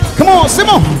time. Come on,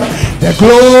 Simon. The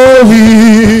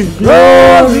glory,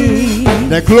 glory,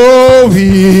 the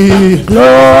glory,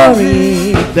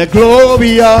 glory, the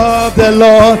glory of the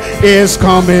Lord is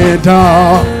coming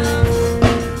down.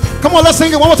 Come on, let's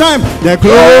sing it one more time. The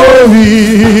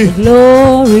glory,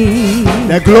 glory,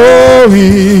 the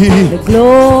glory, the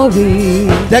glory,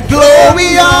 the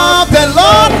glory of the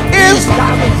Lord is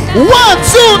 1, 2,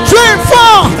 3,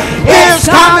 4. It's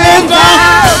coming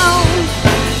down.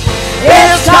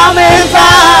 It's coming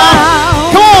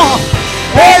down. Come on.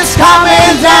 It's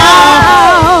coming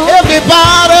down.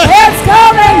 Everybody. It's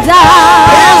coming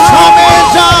down. It's coming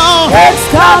down. It's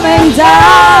coming down.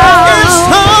 It's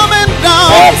coming down.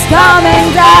 It's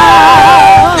coming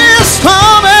down. It's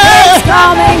coming. It's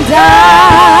coming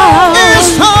down.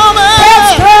 It's coming.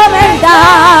 It's coming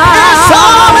down. It's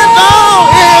coming down.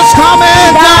 It's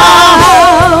coming down.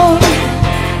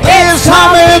 It's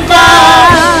coming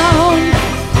down.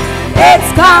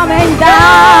 It's coming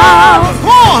down.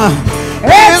 Come on.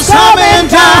 It's coming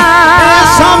down.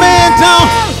 It's coming down.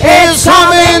 It's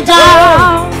coming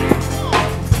down.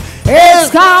 It's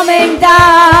coming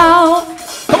down.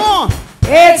 Come on.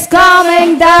 It's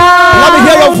coming down. Let me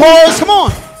hear your voice. Come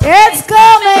on. It's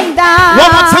coming down.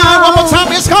 One more time. One more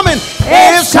time. It's coming.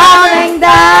 It's coming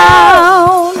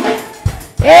down.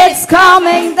 It's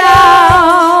coming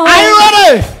down. Are you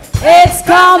ready? It's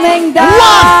coming down.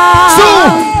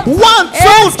 1, 2, 1, 2.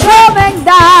 It's coming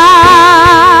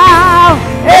down.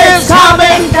 It's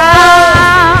coming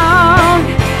down.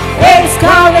 It's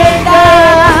coming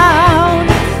down.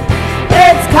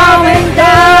 It's coming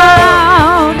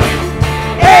down.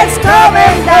 It's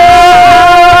coming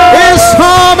down. It's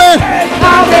coming. It's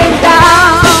coming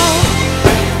down.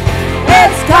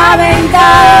 It's coming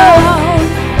down.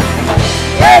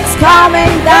 It's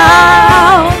coming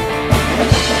down.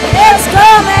 It's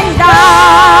coming down.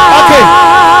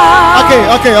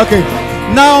 Okay.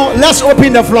 Now let's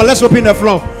open the floor. Let's open the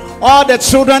floor. All the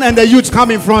children and the youths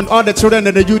come in front. All the children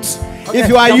and the youths. Okay. If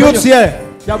you are youths here,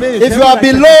 if you are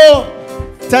below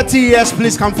 30 years,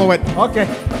 please come forward. Okay.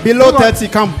 Below 30,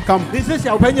 come.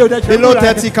 Below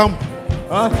 30, come.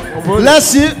 Let's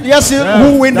see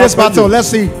who win this battle. Let's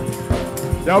see.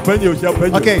 小朋友，小朋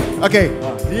友。 Okay, okay.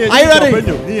 你也是 Are you 小 ready? 朋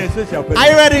友，你也是小朋友。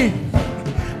 Are you ready?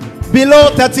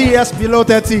 Below 30 years, below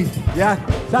 30. Yeah,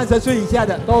 30岁以下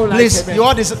的都来 Please, 前面。 you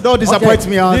all don't disappoint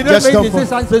me. 你认 Just 为 don't 你是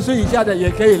 30岁以下的也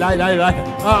可以来。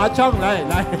阿昌来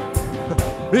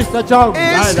，Mr. Chong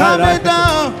来 It's coming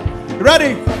down.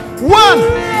 Ready? 1,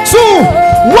 2,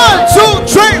 1, 2,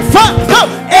 3, 4, go!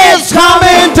 It's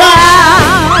coming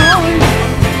down.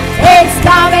 It's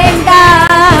coming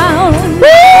down.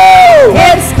 Woo!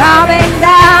 It's coming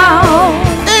down.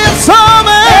 It's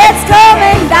coming. It's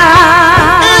coming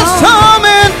down. It's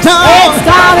coming down. It's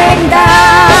coming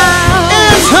down.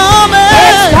 It's coming.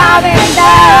 It's coming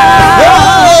down.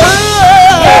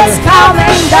 It's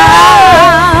coming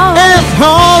down. It's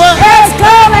coming. It's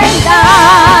coming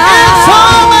down. It's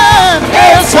coming.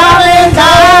 It's coming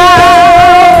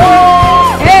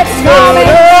down. It's coming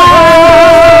down.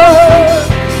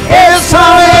 It's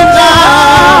coming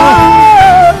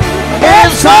down.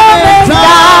 It's coming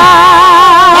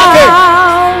down. Okay.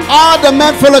 All the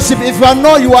men fellowship. If you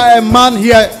know you are a man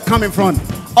here, come in front.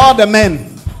 All the men,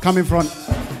 come in front.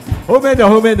 后面的。哎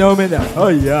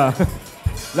呀，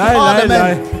来 All the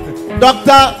men.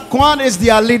 Dr. Kwan is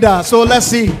their leader, so let's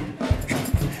see.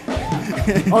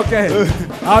 OK，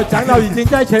 好，长老已经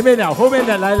在前面了，后面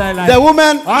的来。 The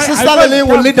woman, Sister Lily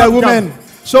will lead the women.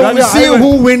 So we see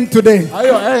who win today. 还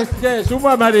有 SK 苏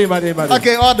曼马里。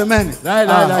 Okay, all the men. 来。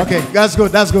 Okay, that's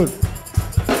good.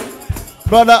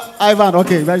 Brother Ivan,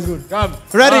 okay, very good. Come.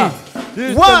 Ready?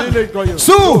 This is 1, the leader for you.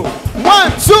 2,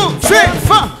 1, 2, 3,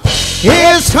 4.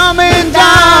 It's coming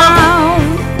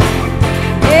down.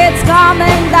 It's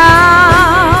coming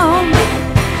down.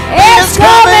 It's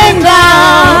coming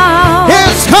down.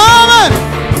 It's coming.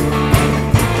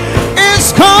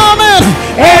 It's coming.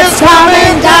 It's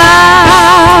coming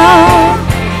down.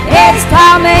 It's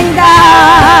coming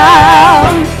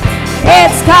down.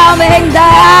 It's coming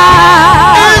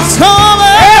down. It's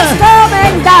coming. It's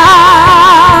coming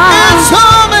down. It's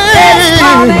coming. It's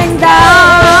coming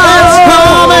down. It's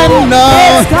coming down.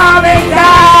 It's coming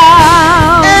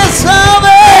down. It's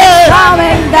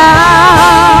coming down. It's coming down. It's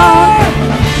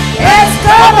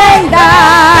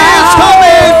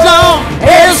coming down.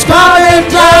 It's coming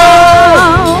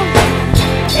down.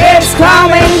 It's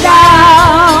coming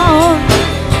down.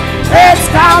 It's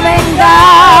coming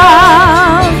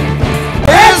down.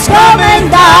 It's coming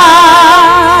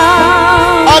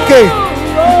down. Okay.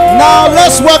 Now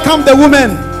let's welcome the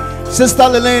women. Sister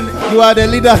Lillian, you are the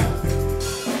leader.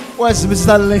 Where's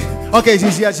Sister Lillian? Okay,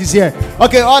 she's here.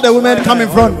 Okay, all the women come in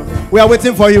front. We are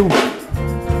waiting for you.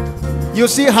 You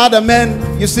see how the men,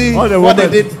 you see what they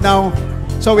did now.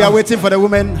 So we are waiting for the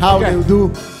women, how they will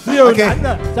do. 只有男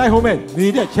的在后面，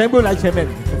女的全部来前面。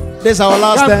 This is our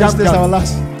last dance. This is our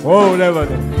last. Oh, never.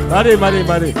 Mari.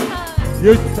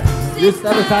 You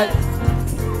stand aside.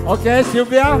 Okay,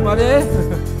 Sylvia, Mari.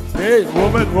 Hey,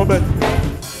 woman.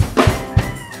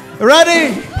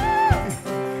 Ready?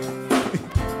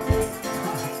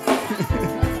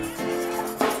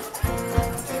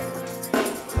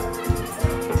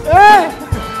 Hey,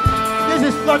 this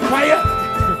is not quiet.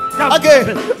 Come. Okay,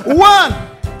 1,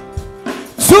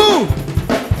 2,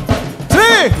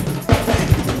 3.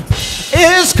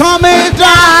 It's coming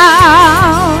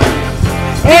down.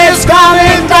 It's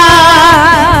coming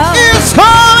down. It's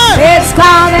coming. It's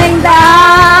coming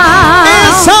down.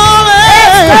 It's coming.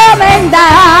 It's coming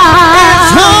down. It's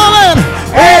coming.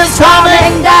 It's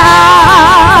coming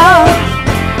down.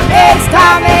 It's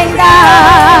coming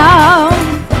down.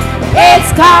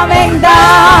 It's coming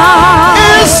down.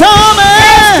 It's coming.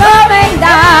 It's coming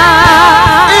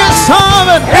down. It's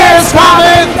coming. It's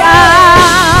coming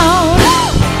down.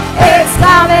 It's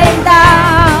coming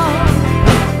down.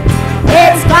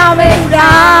 It's coming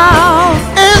down.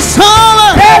 It's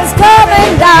coming. It's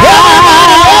coming down.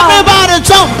 Everybody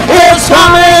jump. It's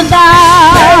coming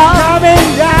down. It's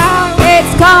coming down. It's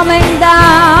coming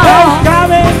down.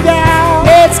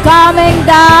 It's coming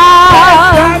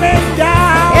down.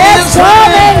 It's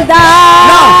coming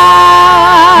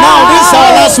down. Now this is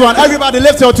our last one. Everybody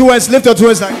lift your two hands. Lift your two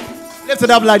hands. Lift it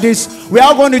up like this. We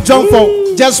are going to jump for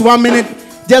just 1 minute,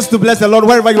 just to bless the Lord.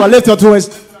 Wherever you are, lift your two hands.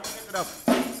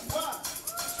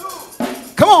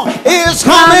 Come on. It's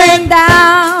coming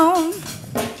down.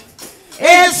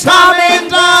 It's coming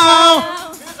down.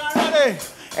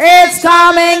 It's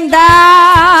coming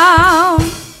down.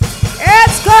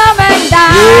 It's coming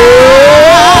down.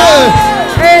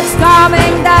 It's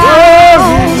coming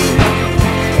down.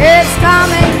 It's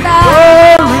coming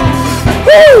down.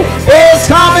 Woo! It's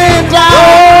coming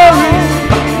down.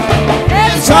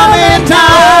 It's coming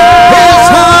down. It's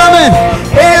coming.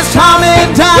 It's coming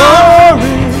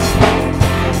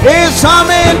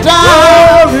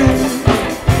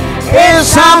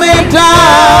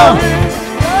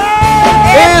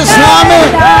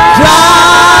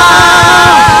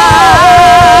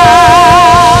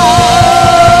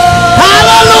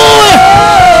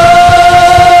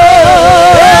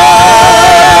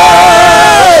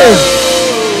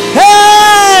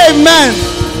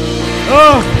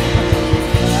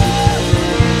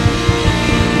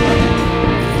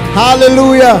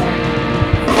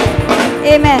Hallelujah.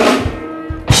 Amen.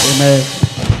 Amen.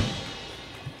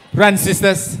 Brothers and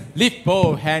sisters, lift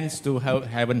both hands to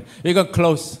heaven. We're going to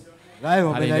close. 来，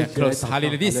我们来 Hallelujah. 一起来 Close. 祷告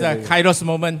Hallelujah. This is a Hallelujah. Kairos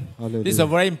moment. Hallelujah. This is a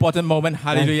very important moment.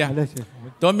 Hallelujah. Hallelujah.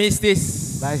 Don't miss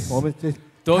this. 来，我们这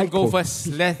Don't go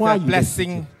first. Let 话 the 语的时 blessing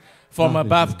间 from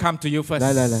above come to you first.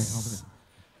 来来来，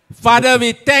 Father,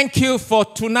 we thank you for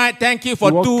tonight. Thank you for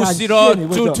主，我感谢你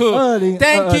为这 2022.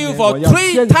 Thank 2022 you for 年，我要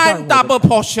献上 3-time 我的 double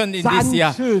portion in this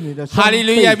year. 3次你的双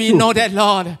Hallelujah. 倍 We 数 know that,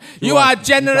 Lord. You 主啊， are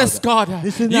generous 知道的。 God.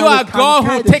 你是那 You 位 are 慷 God 慨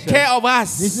who 的 take 神。 care of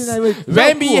us. 你是那位照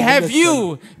When 顾 we 我们 have 的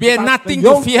you, 神。 we have 你把 nothing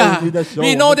拥 to 有 fear. 你的时候， We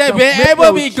我 know 们 that 将没 wherever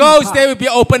有 we 惧 go, 怕。 there will be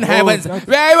open 哦， heavens. 将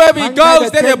Wherever we 敞 go, 开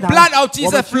的 there will 天 be 堂， blood of 我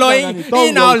Jesus 们去到哪 flowing 里都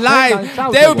in 有 our 天 life. 堂照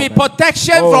There 着 will 我 be 们。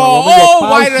 protection 哦， from 我们有 all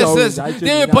保守 viruses. 来自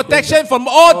There 你 will be 那边 protection 的。 from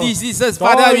all 哦， diseases. 所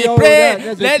Father, we 有的 pray,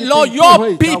 那些 let 疾 Lord 病 your 都会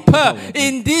照顾 people 我们。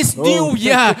 in this 哦， new 在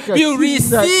year 这个 will 新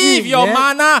的 receive 一 your 年，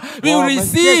 manna, will 我们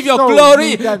receive 接 your 受 glory,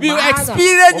 你的 will 玛纳，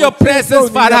 experience 我 your 们接 presence, 受你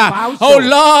的 Father. 保守。 Oh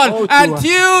Lord, 哦，主啊，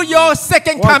 until your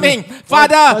second 我 coming, 我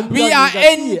Father, 承 we 认 are 你的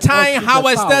end 第 time 二次的到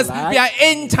harvesters, 来。 we are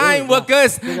end time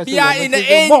workers, 这个是 we 我 are 们 in the 这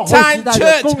个 end 末后时 time 代的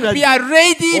church, 工人。 we are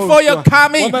ready 哦， for 主 your 啊，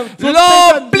 coming. 我们准备着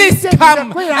Lord, 迎 please 接你的 come,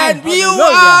 归来。 and you 哈利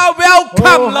路亚。 are welcome,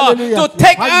 哦，哈 Lord, 利路亚， to 主，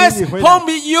 take 欢迎 us 你回来。 home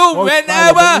with you 哦，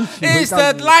带我们 whenever 一起回 is 到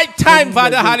the 你 lifetime, 生命 Father,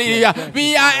 的日子。 hallelujah.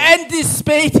 We are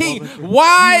anticipating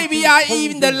why we are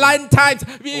in the land times.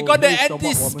 We're going to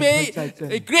anticipate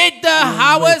greater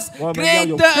harvest,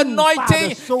 greater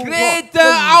anointing, greater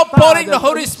outpouring of the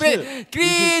Holy Spirit,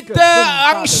 greater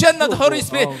unction of the Holy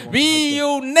Spirit. We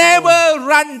will never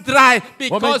run dry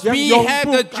because we have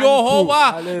the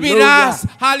Jehovah with us.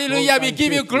 Hallelujah. We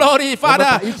give you glory,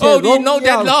 Father. Oh, we know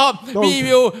that, Lord, we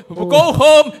will go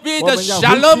home with the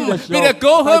shalom, we will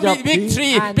go home with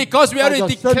victory because we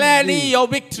already declare your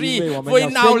victory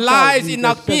in our lives, in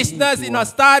our business, in our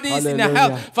studies, in our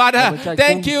health. Father,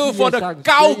 thank you for the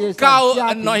Gao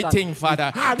anointing,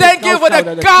 Father. Thank you for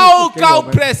the Gao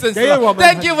presence, Lord.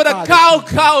 Thank you for the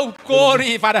Gao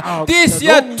glory, Father. This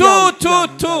year,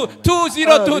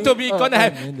 2022, we're going to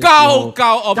have Gao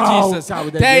of Jesus.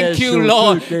 Thank you,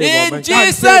 Lord. In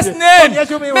Jesus' name,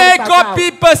 may God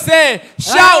people say,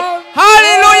 shout,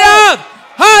 hallelujah,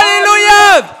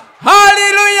 hallelujah,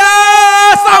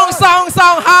 hallelujah, song,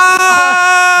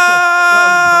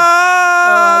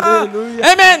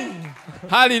 amen.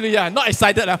 Hallelujah. Not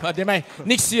excited, but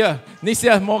next year,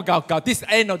 more Gao. This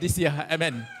end of this year.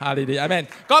 Amen. Hallelujah. Amen.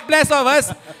 God bless all of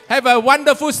us. Have a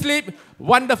wonderful sleep.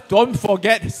 Wonderful. Don't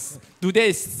forget, today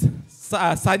is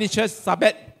Sunday Church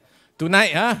Sabbath.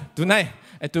 Tonight.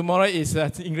 And tomorrow is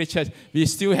English Church. We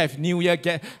still have New Year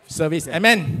service.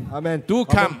 Amen. Amen. Do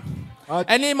come.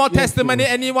 Any more testimony?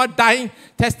 Anyone dying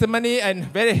testimony? And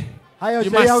very. 还有 You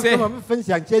谁要 must say. 跟我们分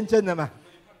享见证的吗？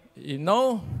 You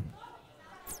know.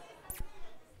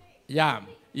 Yeah,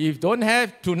 if don't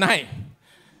have tonight,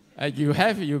 you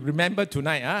remember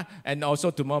tonight, and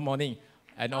also tomorrow morning,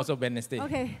 and also Wednesday.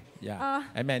 Okay. Yeah,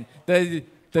 amen. The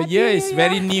year is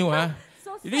very new,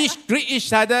 Greet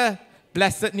each other,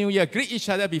 blessed New Year. Greet each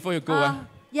other before you go.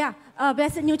 Yeah,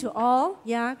 blessed new to all.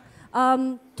 Yeah.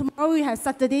 Tomorrow we have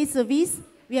Saturday service.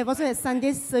 We have also had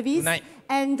Sunday service. Tonight.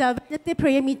 And Wednesday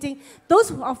prayer meeting.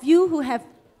 Those of you who have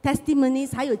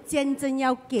testimonies, 还有见证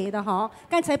要给的哈，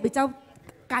刚才比较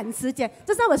赶时间。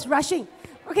Just now I was rushing.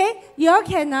 Okay, you all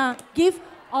can give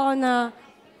on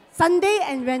Sunday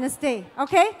and Wednesday.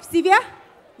 Okay, Sylvia?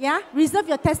 Yeah, reserve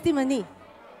your testimony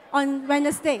on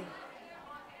Wednesday.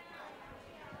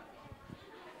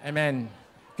 Amen.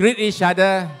 Greet each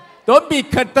other. Don't be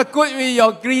katakut with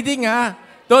your greeting,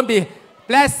 Don't be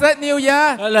blessed New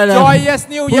Year, 来 joyous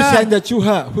New 互相 Year. 的祝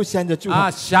贺，互相的祝贺。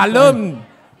Shalom.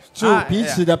 祝彼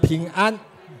此的平安。